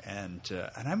disaster. And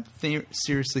I'm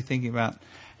seriously thinking about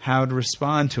how to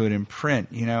respond to it in print.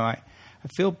 I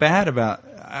feel bad about.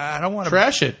 I don't want to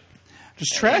Trash it.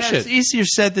 Just trash It's it. easier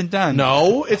said than done.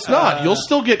 No, it's not. You'll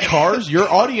still get cars. Your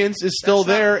audience is still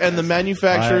there, and the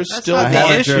manufacturer is still not I the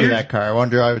haven't issue. driven that car. I won't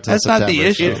drive it till That's not the September,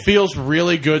 issue. It feels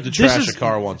really good to trash is- a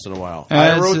car once in a while. Uh,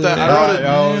 I wrote that. it's, I wrote it.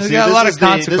 There's see, got a this lot is of the-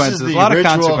 consequences. This is the A lot of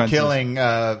ritual consequences. killing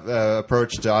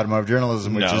approach to automotive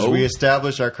journalism, which is No. we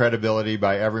establish our credibility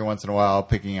by every once in a while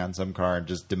picking on some car and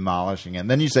just demolishing it. And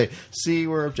then you say, "See,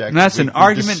 we're objective." And that's We- an we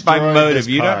argument by destroyed motive. this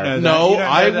You don't car. know that. No, You don't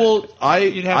know I that. will.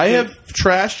 You'd have I to- have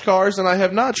trashed cars, and I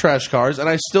have not trashed cars, and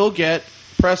I still get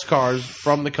press cars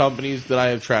from the companies that I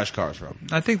have trash cars from.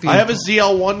 I think I have a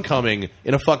ZL1 coming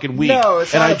in a fucking week, No,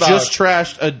 it's and not I about- just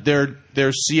trashed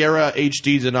their Sierra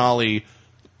HD Denali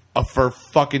for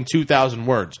fucking 2,000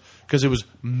 words because it was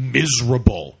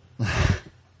miserable.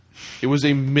 It was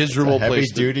a miserable Heavy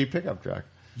place. duty pickup truck.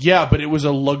 Yeah, but it was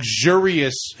a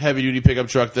luxurious heavy duty pickup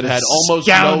truck that had almost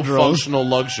no Scoundrels. functional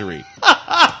luxury.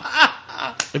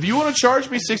 If you want to charge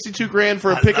me $62,000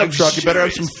 for a pickup truck, you better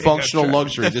have some functional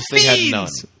luxury. This thing had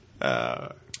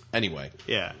none. Anyway,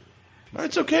 Yeah.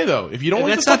 it's okay though. If you don't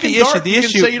like That's the not fucking the issue. dart, The you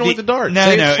issue- can say you don't the- like the dart. No,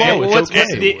 say no, it's slow. it- It's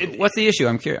okay. What's the issue?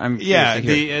 I'm curious. Yeah, curious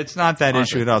to hear. it's not that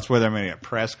Honestly. issue at all. It's whether I'm going to get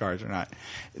press cards or not.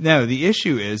 No, the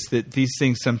issue is that these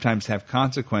things sometimes have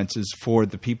consequences for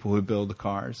the people who build the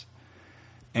cars.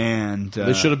 And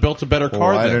They should have built a better car.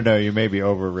 Well, I then. don't know. You may be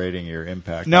overrating your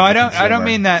impact. No, on I the don't. I don't consumer.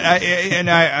 mean that.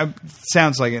 I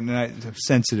sounds like it, and I'm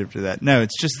sensitive to that. No,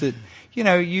 it's just that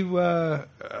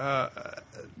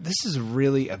this is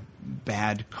really a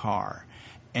bad car,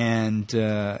 and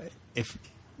if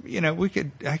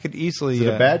I could easily Is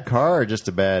it a bad car or just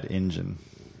a bad engine?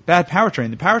 bad powertrain.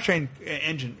 The powertrain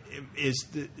engine is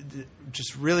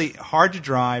just really hard to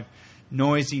drive,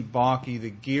 noisy, balky.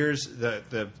 The gears, the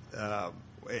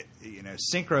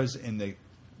synchros in the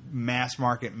mass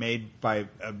market made by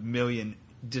a million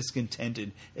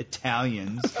discontented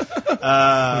Italians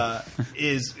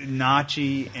is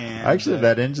notchy and Actually,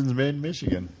 that engine's made in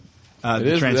Michigan. That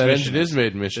engine is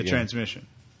made in Michigan. The transmission.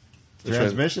 The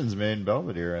transmission's made in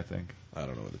Belvedere, I think. I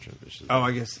don't know what the transmission is. Oh,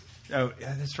 I guess. Oh,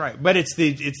 yeah, that's right. But it's the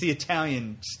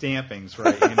Italian stampings,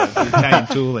 right? The Italian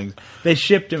toolings. They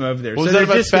shipped them over there. Was So that they're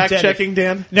about fact discontented- checking,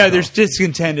 Dan? No, there's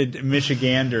discontented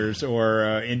Michiganders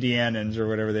or Indianans or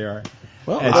whatever they are.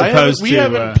 Well, As opposed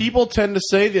to, people tend to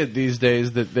say that these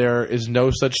days that there is no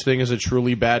such thing as a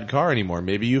truly bad car anymore.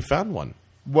 Maybe you found one.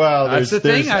 Well, That's there's the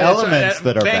thing. elements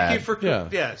that are thank bad. you for Yeah.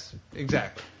 yes,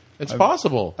 exactly. It's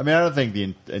possible. I mean, I don't think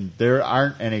and there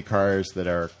aren't any cars that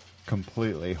are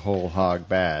completely whole hog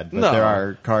bad, but No. there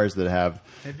are cars that have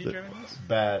you driven this?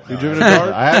 bad. You driven a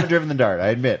Dart? I haven't driven the Dart. I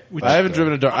admit. I haven't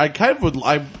driven a Dart. I kind of would.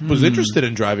 I was interested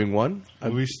in driving one.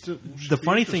 The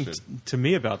funny thing to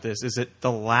me about this is that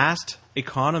the last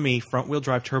economy front-wheel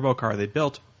drive turbo car they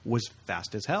built was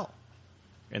fast as hell.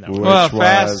 And that was Well, Which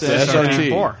fast was-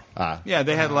 SRT. Yeah,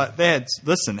 they had.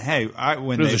 Listen, hey,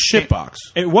 when It was they a shit box.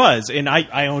 It was, and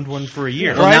I owned one for a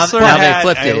year. Well, now Chrysler they had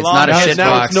flipped a it. It's long- not a shit now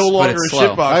box, it's no but longer it's a slow.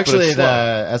 shit box. Actually, but it's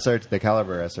slow. the SRT, the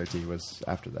Caliber SRT was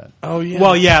after that. Oh yeah.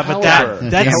 Well, yeah, but However.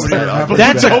 that's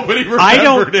That's Nobody I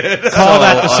don't remembered it. call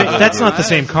that the same. That's not the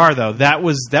same car though. That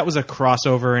was a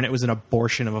crossover, and it was an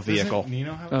abortion of a vehicle.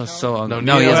 Nino have a Oh, Caliber? so No,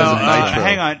 no, he Neo has has a a nitro.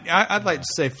 hang on. I'd like to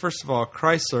say first of all,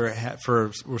 Chrysler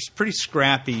was pretty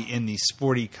scrappy in the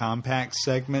sporty compact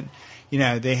segment.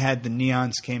 They had the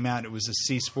Neons came out. It was a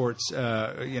C Sports.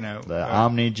 The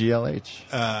Omni GLH.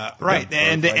 Right, Yeah,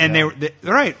 and like they that.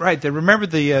 were right. They remember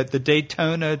the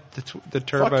Daytona, the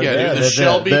turbo. Fuck yeah, dude. The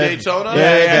Shelby Daytona?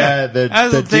 Yeah, That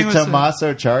was the the thing was-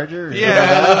 DiTomaso Charger.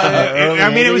 Yeah,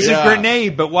 I mean it was a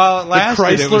grenade, but while it The lasted,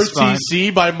 it Chrysler was fun.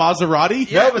 TC by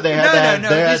Maserati. No, but they had No, that. no,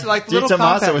 they these had like little DiTomaso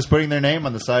compact- was putting their name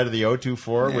on the side of the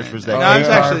 024, which was that No, I was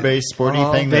actually- AR-based sporty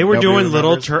thing. They that were nobody doing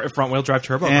little remembers. front-wheel drive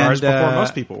turbo And, cars before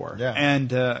most people were. Yeah. And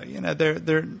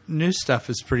their new stuff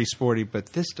is pretty sporty, but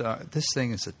this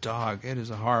thing is a dog. It is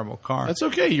a horrible car. That's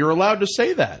okay. You're allowed to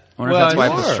say that. I wonder if that's why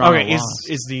it was you are. strong Okay,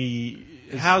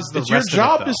 along. how's the It's your rest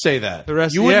job of to it, say that. The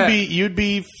rest- you wouldn't yeah. you'd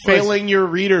be failing your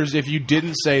readers if you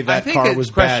didn't say I that think car the was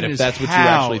question bad. If is that's what you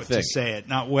how actually think. to say it,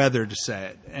 not whether to say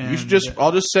it. And You should just.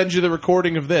 I'll just send you the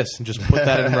recording of this and just put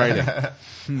that in writing.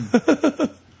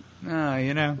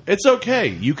 It's okay.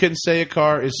 You can say a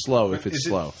car is slow if it's Is it-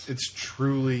 slow. It's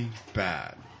truly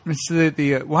bad. It's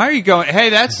the why are you going? Hey,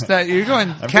 that's that you're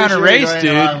going I'm counter pretty race, sure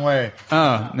you're going the wrong dude. way.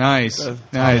 Oh, nice,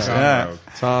 nice.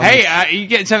 Tom- Hey, you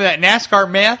getting some of that NASCAR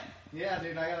meth? Yeah,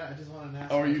 dude, I just want to know.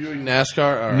 Oh, are you doing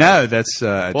NASCAR? All right. No, that's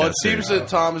Well, it seems that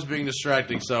Tom is being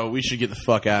distracting, so we should get the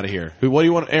fuck out of here. What do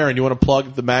you want, Aaron? You want to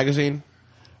plug the magazine?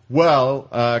 Well,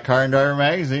 Car and Driver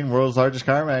Magazine, world's largest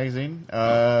car magazine.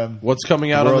 What's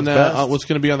coming out on World's the? best. What's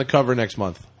going to be on the cover next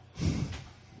month?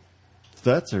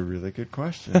 That's a really good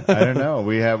question. I don't know.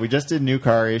 We just did new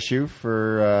car issue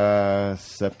for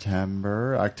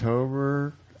September,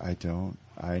 October.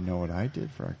 I know what I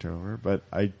did for October, but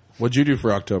What'd you do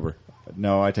for October?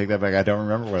 No, I take that back. I don't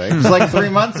remember what I. It was like 3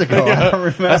 months ago. I don't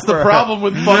remember. That's the problem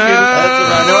with fucking.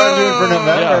 I know what I'm doing for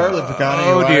November. Yeah. The Picani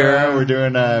Oh, dear. Huayra. We're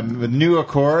doing the new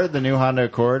Accord. The new Honda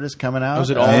Accord is coming out. Was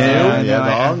it all new? Yeah, no,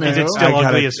 it's all new. Is it still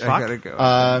ugly as fuck? I gotta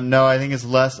go. No, I think it's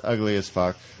less ugly as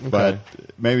fuck, but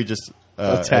maybe just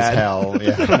as tad. hell.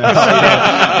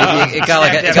 Yeah. It got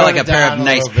like a pair of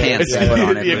nice pants to put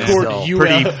on it. Yeah, but Gord, still. you-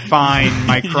 Pretty fine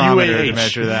micrometer to UAH.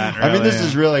 measure that. I mean, this really.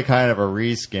 is really kind of a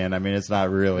reskin. I mean, it's not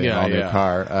really an all-new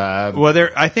car. Well,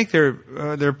 I think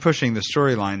they're pushing the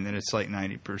storyline that it's like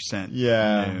 90%.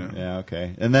 Yeah,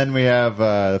 okay. And then we have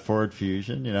the Ford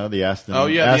Fusion, the Aston. Oh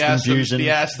yeah, Aston Fusion. The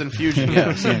Aston Fusion.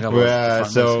 Yeah.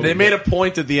 So They made a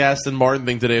point at the Aston Martin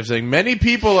thing today of saying many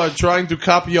people are trying to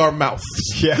copy our mouths.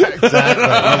 Yeah,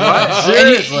 exactly.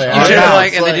 Seriously,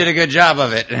 And they did a good job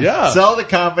of it. Yeah. Sell the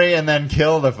company and then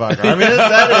kill the fucker. I mean,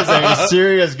 that is a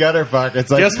serious gutter fuck. It's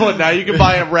like, Guess what? Now you can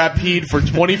buy a Rapide for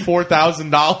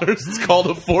 $24,000. It's called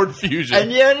a Ford Fusion.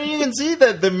 and yeah, you can see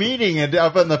that the meeting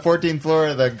up on the 14th floor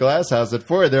of the glass house at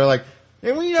Ford. They're like,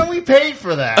 hey, we paid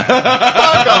for that.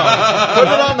 Fuck off. Put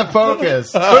it on the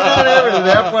Focus. Put it on everything.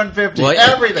 The F-150. Well,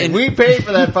 everything. We paid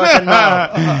for that fucking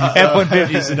mouth.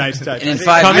 F-150 is a nice touch. And in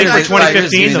 5 Coming years, for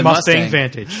 2015, the Mustang Mustang.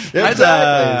 Vantage.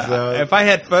 Exactly. So, If I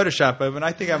had Photoshop open,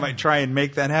 I think I might try and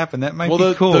make that happen. That might well, be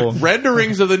the cool.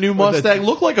 renderings of the new Mustang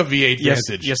look like a V8 Yes,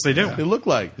 Vantage. yes, they do. They look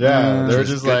like. yeah, they're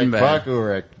just good like, and bad. fuck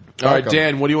Ulrich. All right, Fuck 'em.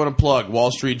 Dan, what do you want to plug?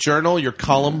 Wall Street Journal, your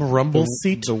column, Rumble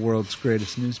Seat. the world's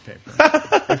greatest newspaper.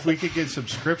 If we could get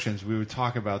subscriptions, we would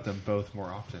talk about them both more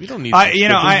often. You don't need. I'm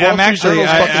subscriptions. Wall Street Journal's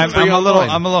fucking free a little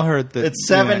online. hurt that It's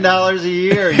 $7 a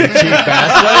year, you cheap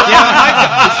bastard.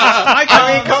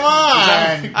 I mean, come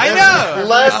on. I know. It's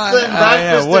less than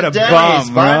breakfast what at a Denny's.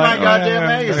 bum, Buy right? my goddamn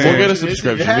magazine. We'll get a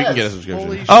subscription. We can get a Yes.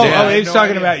 subscription. Oh, Dan, he was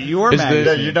talking about your Is the-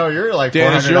 magazine. You're like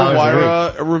Dan, is your $400 a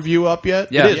week. Wyra review up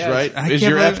yet? Yeah. It is, Yes. right? I Is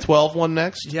can't your believe- F12 one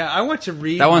next? Yeah, I want to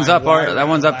read. That one's my up. Wire That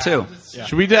one's up too.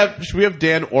 Should we have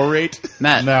Dan orate?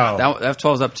 Matt, No. that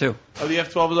F12's up too. Oh, the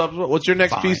F12 is up. What's your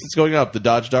next piece that's going up? The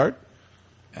Dodge Dart?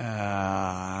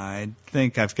 I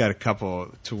think I've got a couple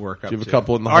to work up. Do you have a to.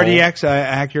 couple in the RDX,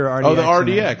 Acura RDX. Oh, the and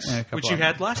RDX. a couple Which you others.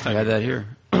 had last I time. had that here.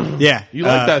 Yeah, You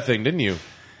liked that thing, didn't you?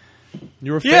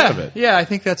 You were a fan Yeah, of it. yeah. I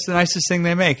think that's the nicest thing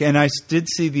they make. And I did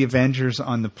see the Avengers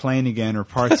on the plane again, or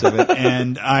parts of it,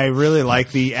 and I really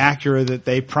like the Acura that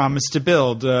they promised to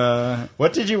build.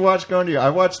 What did you watch going to your... I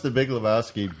watched The Big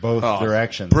Lebowski both Oh,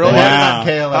 directions. brilliant. They had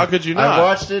it on KLM. How could you not? I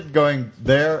watched it going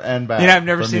there and back. I've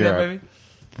never from seen that Europe. movie.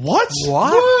 What?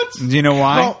 What? Do you know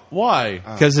why? Oh, why?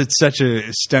 Because it's such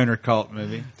a stoner cult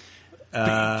movie.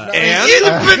 It's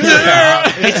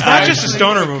not just a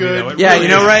stoner movie, though. It Yeah, really you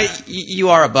know, is. right? You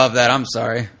are above that. I'm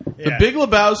sorry. The Big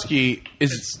Lebowski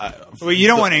is. Well, you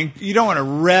don't want to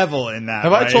revel in that.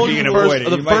 Have right? I told If you can the avoid first, it,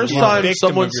 the you might first be a time victim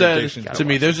someone of your said addiction. to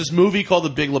me, "There's this movie called The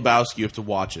Big Lebowski. You have to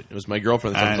watch it." It was my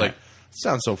girlfriend. And I was I like, "It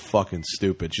sounds so fucking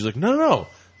stupid." She's like, "No,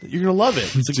 you're gonna love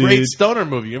it. It's a Dude. great stoner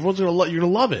movie. Everyone's gonna you're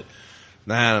gonna love it."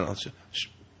 Nah, no.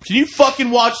 Can you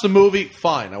fucking watch the movie?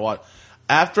 Fine, I watch.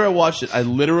 After I watched it, I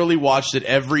literally watched it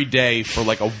every day for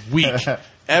like a week.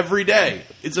 Every day.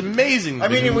 It's amazing. I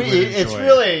mean, it's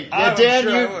really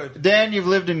Dan. You've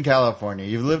lived in California.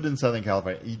 You've lived in Southern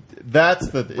California. That's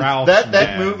the Ralph's, that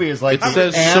man. movie is like It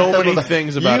says the so anthem many of-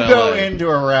 things about You go LA. into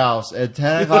a Ralph's at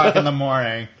 10 in the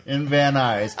morning in Van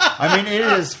Nuys. I mean, it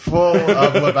is full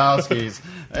of Lebowskis,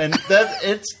 and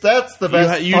that's the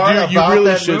best you part do. about You really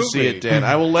that should movie. see it, Dan.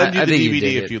 I will lend you I the think you DVD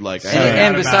dig if it. you'd like.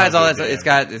 And besides all that, Dude.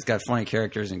 it's got funny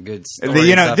characters and good stories.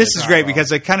 You know, stuff. this It's is great well.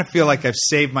 because I kind of feel like I've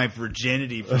saved my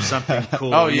virginity for something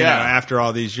cool. Oh, you yeah. know, after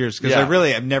all these years, because Yeah. I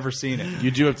really have never seen it.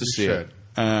 You do have to see it.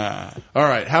 should. All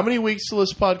right. How many weeks till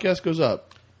this podcast goes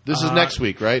up? This is next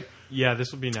week, right? Yeah,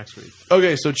 this will be next week.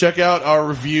 Okay, so check out our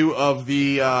review of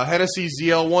the Hennessy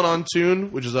ZL1 on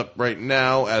tune, which is up right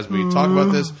now as we talk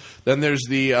about this. Then there's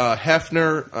the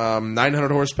Hefner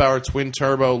 900 horsepower twin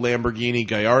turbo Lamborghini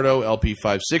Gallardo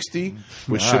LP560,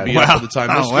 which should be up by the time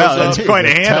this goes that's up. quite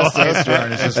a The handle.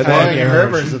 testosterone is just And flowing then- in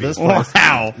rivers at this point.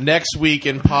 Wow. Next week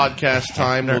in podcast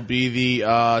time will be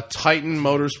the Titan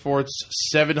Motorsports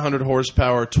 700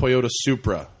 horsepower Toyota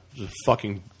Supra. It's a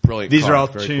fucking brilliant These car. are all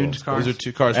Very tuned cool. cars? These are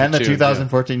two cars And for the tuned,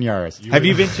 2014 Yaris. Have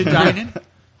you been to Dinan? yeah.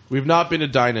 We've not been to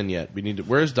Dinan yet. We need to.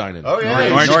 Where's Dinan? Oh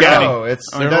yeah, Orange North- County. No,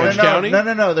 it's They're in Orange County?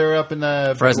 No. They're up in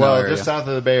the Fresno well, area. just south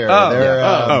of the Bay Area. Oh, They're,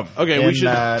 yeah. Okay, we in, should-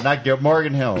 not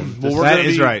Morgan Hill. Well, Just- we're That going to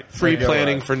is be right.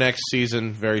 pre-planning Right. for next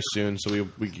season very soon, so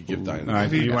we could give Dinan. All right.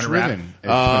 Have Do you, you want to wrap? driven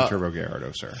a twin turbo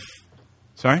Gallardo, sir?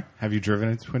 Sorry? Have you driven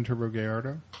a twin turbo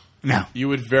Gallardo? No. You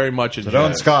would very much enjoy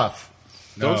Don't it. scoff.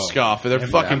 Don't No. scoff. They're I'm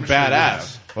fucking sure you badass.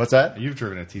 have. What's that? You've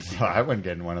driven a TT. Oh, I wouldn't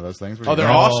get in one of those things. Oh, they're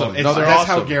awesome. It's, No, they're that's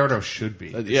awesome. how Gallardo should be.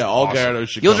 Yeah, all Gallardos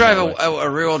should You'll come drive that way. a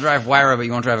rear-wheel drive Wyra, but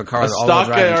you won't drive a car A with all-wheel stock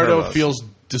drive and Gallardo turbos. feels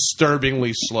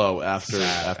disturbingly slow after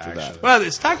that. Well,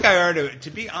 the stock Gallardo,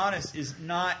 to be honest, is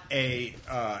not a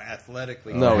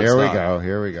athletically. No, it's Here we not. go.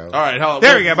 Here we go. All right,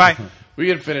 There we go. Bye. We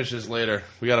can finish this later.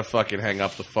 We got to fucking hang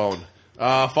up the phone.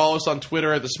 Follow us on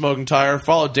Twitter at The Smoking Tire.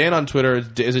 Follow Dan on Twitter.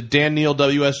 Is it Dan Neal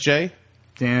WSJ?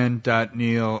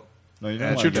 Dan.Neal. No, you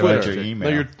That's don't your want to Twitter. your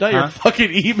email. Not your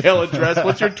fucking email address.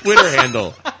 What's your Twitter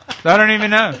handle? I don't even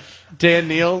know. Dan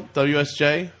Neal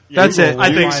WSJ? That's it.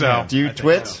 I think so. Do you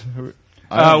twit?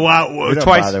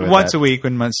 Once a week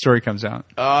when my story comes out.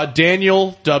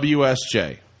 Daniel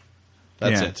WSJ.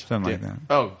 That's Yeah, it. something like that.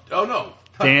 Oh no.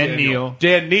 Dan Neal.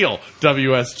 Dan Neal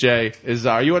WSJ is.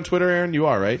 Are you on Twitter, Aaron? You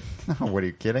are, right? What are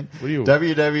you kidding? What are you?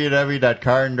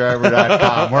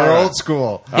 www.carandriver.com. We're old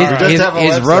school. We just have a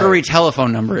His website. rotary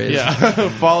telephone number is. Yeah.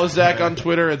 Follow Zach on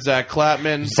Twitter at Zach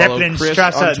Clapman. Follow Chris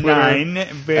on Zeppelinstrasse Twitter 9,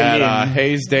 at Berlin.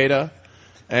 Hayes Data.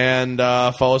 And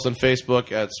follow us on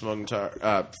Facebook at Smoking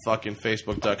Tire. Fucking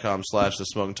Facebook.com/The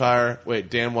Smoking Tire. Wait,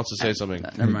 Dan wants to say something.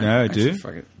 Never mind. No, Actually, dude.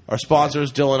 fuck it. Our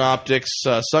sponsors, Dylan Optics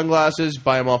sunglasses.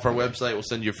 Buy them off our website. We'll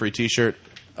send you a free T-shirt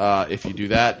if you do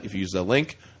that. If you use the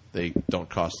link, they don't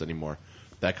cost anymore.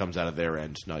 That comes out of their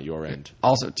end, not your end.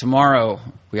 Also, tomorrow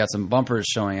we got some bumpers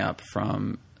showing up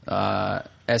from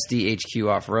SDHQ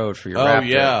Off Road for your Oh Raptor.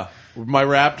 yeah, my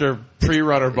Raptor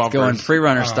pre-runner bumpers. Going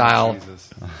pre-runner style.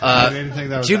 I didn't think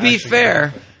that was To be actually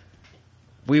fair,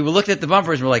 we looked at the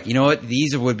bumpers and we're like, you know what?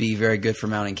 These would be very good for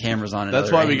mounting cameras on. That's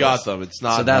other why we angles. got them. It's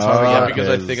not. So that's why we got because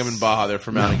them. I think I'm in Baja. They're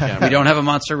for mounting cameras. We don't have a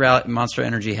Monster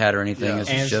Energy hat or anything. Yeah. It's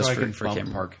And just so I for can bump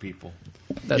camera. park people.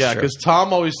 That's yeah, true. because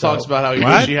Tom always talks about how he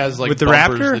What? wish he has like With the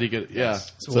bumpers Raptor? that he could. Yeah.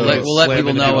 So We'll let slam people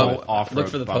into know. people. Off-road Look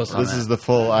for the post on This that. is the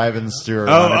full Ivan Stewart.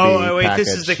 Oh, wannabe wait! package.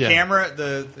 This is the Yeah. camera,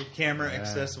 the camera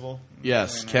accessible.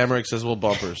 Yes, camera accessible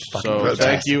bumpers. So fantastic.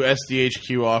 thank you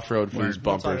SDHQ Off Road for these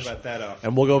bumpers. We'll talk about that off.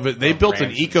 And we'll go. They built an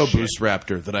brands and EcoBoost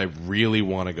Raptor that I really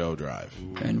want to go drive,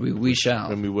 And we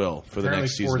shall. and we will for the Apparently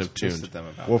next season Ford's of pissed Tuned. at them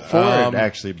about Well, that. Ford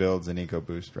actually builds an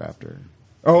EcoBoost Raptor.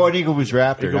 Oh, an EcoBoost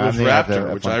Raptor. EcoBoost They have Raptor,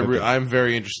 the which F-150. I'm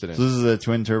very interested in. So this is a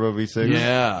twin turbo V6.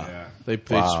 Yeah. They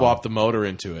swapped the motor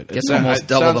into it. Gets It almost it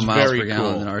double the sounds miles very per gallon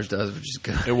cool. than ours does, which is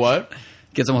good. It what?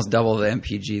 Gets almost double the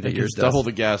MPG that It yours gets does. double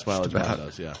the gas mileage mine about.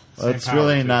 does. Yeah. That's Same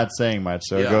really power, not saying much.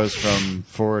 So Yeah. it goes from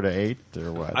 4 to 8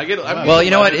 or what? Well, you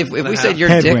know what? If we said your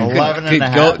dick Headwind. 11 and a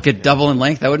half. could double in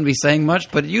length, that wouldn't be saying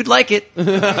much, but you'd like it.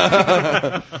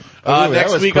 that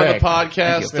Next was week on the quick.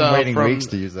 podcast, I've been waiting from weeks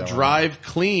to use that one. Drive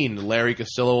Clean, Larry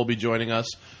Castillo will be joining us.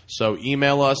 So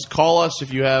email us, call us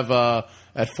if you have at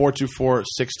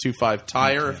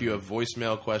 424-625-TIRE if you have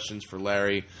voicemail questions for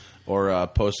Larry, or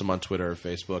post them on Twitter or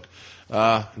Facebook.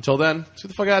 Until then, let's get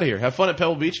the fuck out of here. Have fun at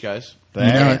Pebble Beach, guys.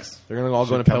 Thanks. They're going to all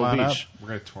go to Come Pebble on up. Beach. We're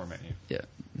going to torment you. Yeah.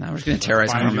 Now we're just going to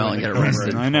terrorize Find you Carmel in and the get corner arrested.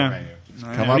 and I know. torment you.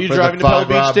 Come Are up you for driving the to Pebble Beach,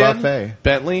 Foie Gras Dan? buffet.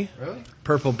 Bentley?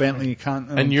 Purple Bentley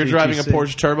And you're driving a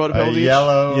Porsche Turbo to Pebble A Beach?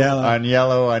 yellow,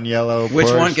 Yellow. on yellow. Which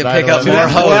Porsche one can pick up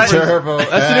 911 more hoes? Turbo. That's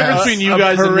the difference between you A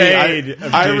guys and parade me.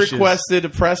 of I douches. requested a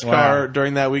press Wow. car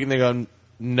during that week, and they go,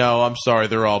 "No, I'm sorry,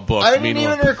 they're all booked." I didn't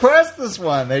Meanwhile- even request this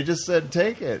one. They just said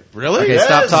take it. Really? Okay, Yes.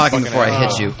 stop talking Fucking before I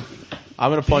hit you.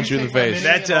 I'm going to punch you in the face.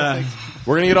 That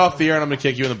We're going to get off the air, and I'm going to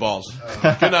kick you in the balls.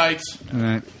 Good night. all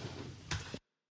right.